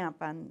Kootenai camp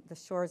on the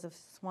shores of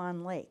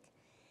Swan Lake.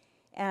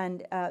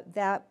 And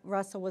that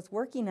Russell was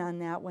working on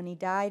that when he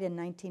died in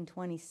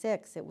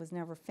 1926. It was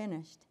never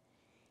finished.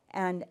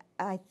 And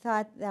I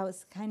thought that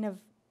was kind of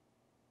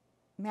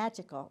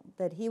magical,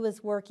 that he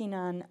was working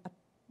on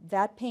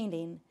that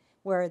painting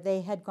where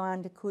they had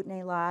gone to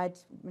Kootenai Lodge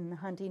in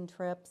hunting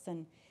trips,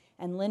 and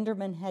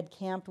Linderman had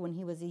camped when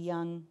he was a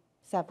young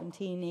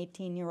 17,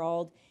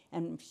 18-year-old,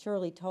 and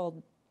Shirley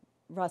told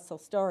Russell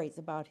stories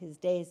about his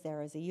days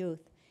there as a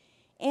youth.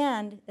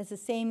 And it's the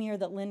same year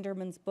that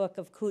Linderman's book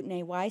of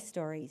Kootenai Y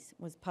Stories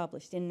was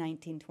published in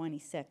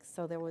 1926.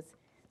 So there was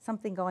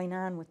something going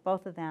on with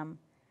both of them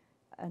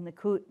and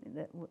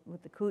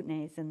with the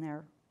Kootenays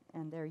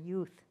and their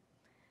youth.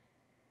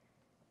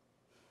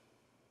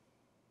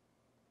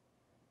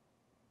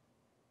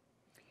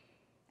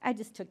 I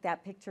just took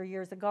that picture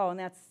years ago, and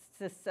that's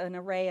just an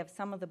array of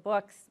some of the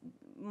books.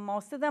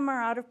 Most of them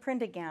are out of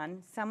print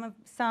again.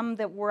 Some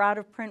that were out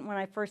of print when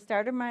I first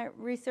started my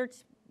research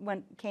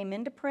came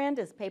into print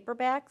as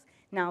paperbacks.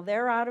 Now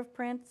they're out of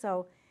print,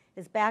 so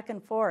it's back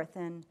and forth.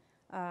 And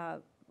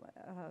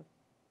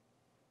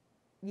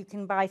you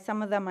can buy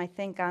some of them, I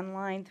think,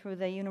 online through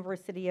the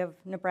University of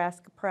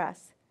Nebraska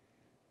Press.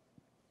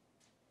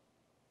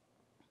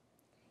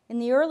 In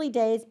the early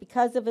days,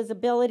 because of his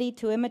ability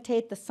to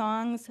imitate the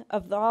songs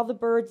of all the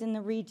birds in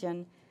the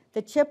region,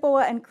 the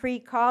Chippewa and Cree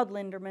called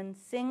Linderman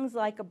Sings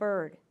Like a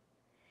Bird,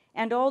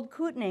 and old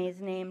Kootenays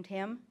named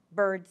him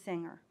Bird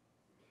Singer.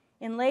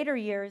 In later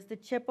years, the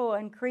Chippewa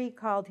and Cree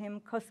called him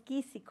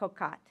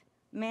Koskisi-Kokot,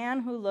 man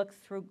who looks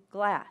through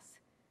glass.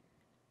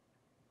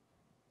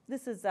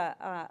 This is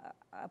a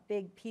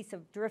big piece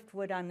of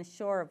driftwood on the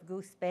shore of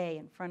Goose Bay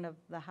in front of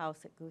the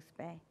house at Goose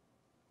Bay.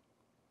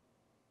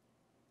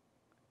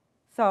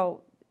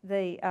 So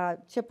the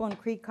Chippewa and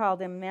Cree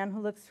called him Man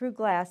Who Looks Through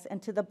Glass,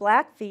 and to the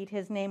Blackfeet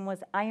his name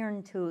was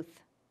Iron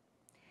Tooth.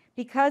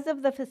 Because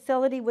of the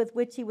facility with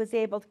which he was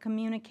able to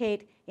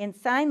communicate in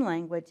sign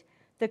language,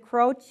 the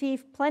Crow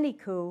chief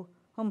Plentycoo,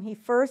 whom he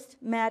first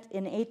met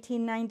in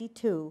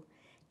 1892,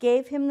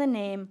 gave him the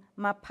name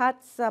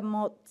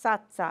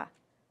Mapatsamotsatsa,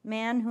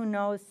 man who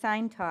knows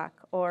sign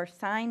talk or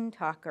sign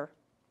talker.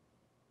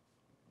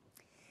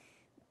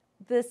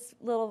 This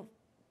little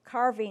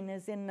carving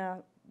is in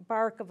the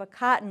bark of a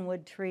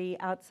cottonwood tree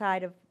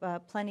outside of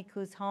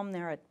Plentycoo's home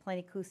there at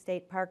Plentycoo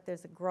State Park.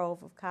 There's a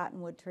grove of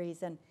cottonwood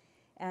trees, and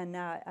And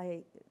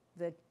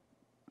the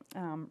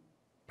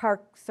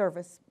Park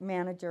Service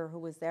manager who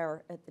was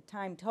there at the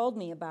time told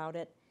me about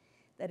it,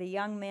 that a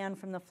young man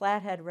from the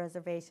Flathead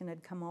Reservation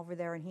had come over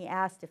there and he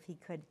asked if he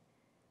could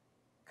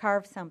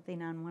carve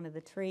something on one of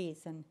the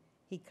trees, and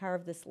he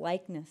carved this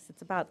likeness.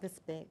 It's about this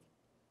big.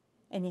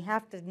 And you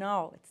have to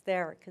know it's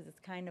there because it's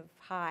kind of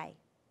high.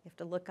 You have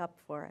to look up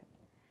for it.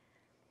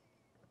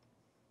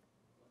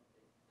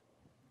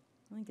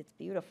 I think it's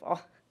beautiful.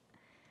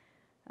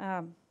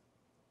 So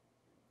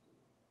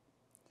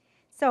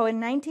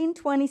in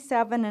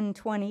 1927 and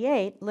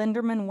 28,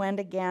 Linderman went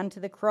again to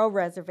the Crow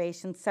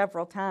Reservation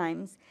several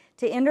times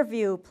to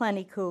interview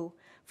Plenty-Coups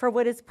for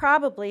what is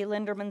probably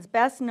Linderman's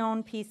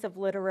best-known piece of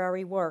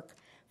literary work.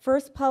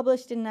 First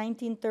published in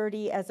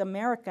 1930 as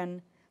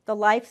American, the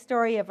life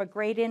story of a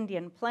great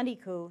Indian,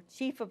 Plenty-Coups,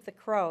 chief of the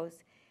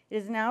Crows. It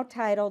is now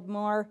titled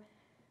more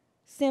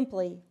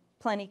simply,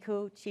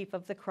 Plenty-Coups, Chief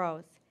of the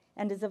Crows,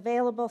 and is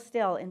available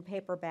still in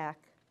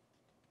paperback.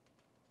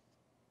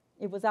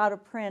 It was out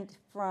of print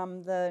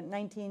from the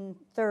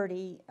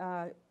 1930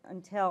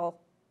 until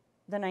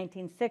the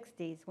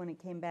 1960s when it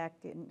came back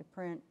into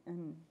print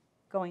and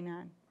going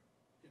on.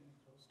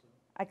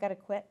 I gotta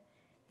quit.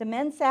 The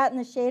men sat in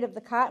the shade of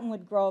the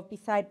cottonwood grove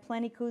beside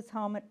Plenty-Coups'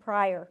 home at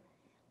Pryor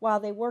while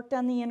they worked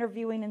on the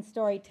interviewing and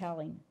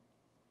storytelling.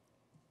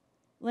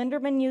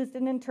 Linderman used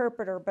an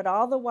interpreter, but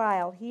all the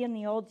while he and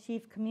the old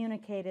chief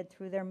communicated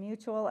through their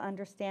mutual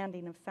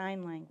understanding of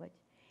sign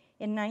language.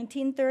 In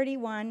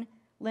 1931,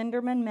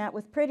 Linderman met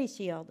with Pretty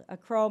Shield, a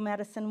Crow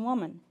medicine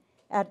woman,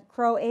 at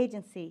Crow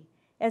Agency.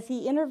 As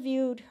he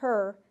interviewed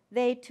her,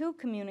 they too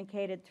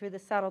communicated through the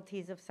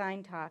subtleties of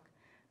sign talk.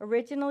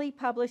 Originally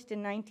published in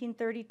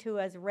 1932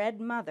 as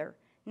Red Mother,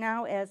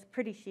 now as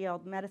Pretty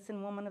Shield,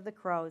 Medicine Woman of the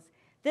Crows,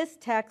 this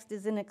text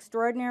is an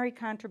extraordinary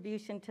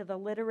contribution to the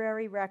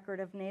literary record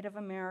of Native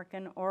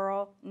American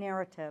oral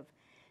narrative.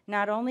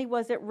 Not only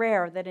was it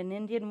rare that an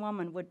Indian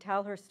woman would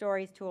tell her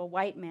stories to a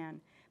white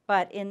man,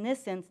 but in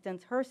this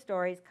instance, her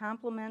stories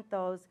complement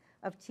those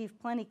of Chief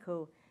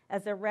Plenty-Coups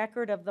as a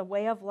record of the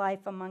way of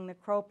life among the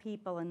Crow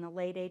people in the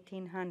late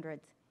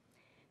 1800s.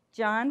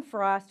 John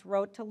Frost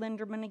wrote to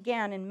Linderman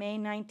again in May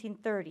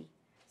 1930,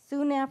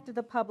 soon after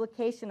the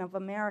publication of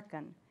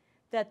American,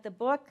 that the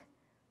book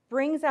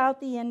brings out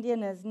the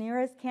Indian as near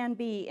as can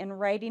be in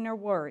writing or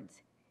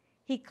words.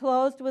 He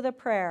closed with a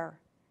prayer.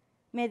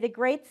 May the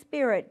Great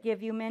Spirit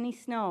give you many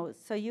snows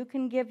so you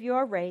can give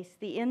your race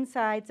the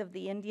insides of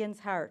the Indian's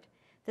heart,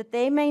 that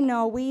they may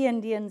know we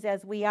Indians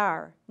as we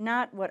are,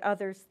 not what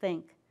others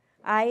think.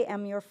 I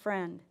am your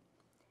friend.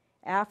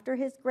 After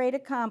his great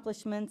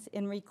accomplishments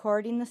in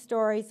recording the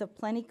stories of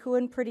Plenty-Coups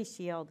and Pretty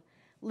Shield,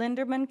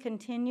 Linderman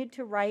continued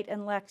to write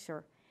and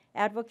lecture,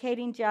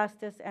 advocating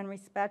justice and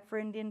respect for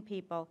Indian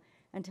people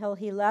until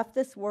he left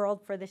this world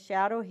for the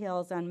Shadow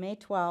Hills on May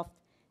 12,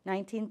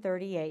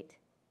 1938.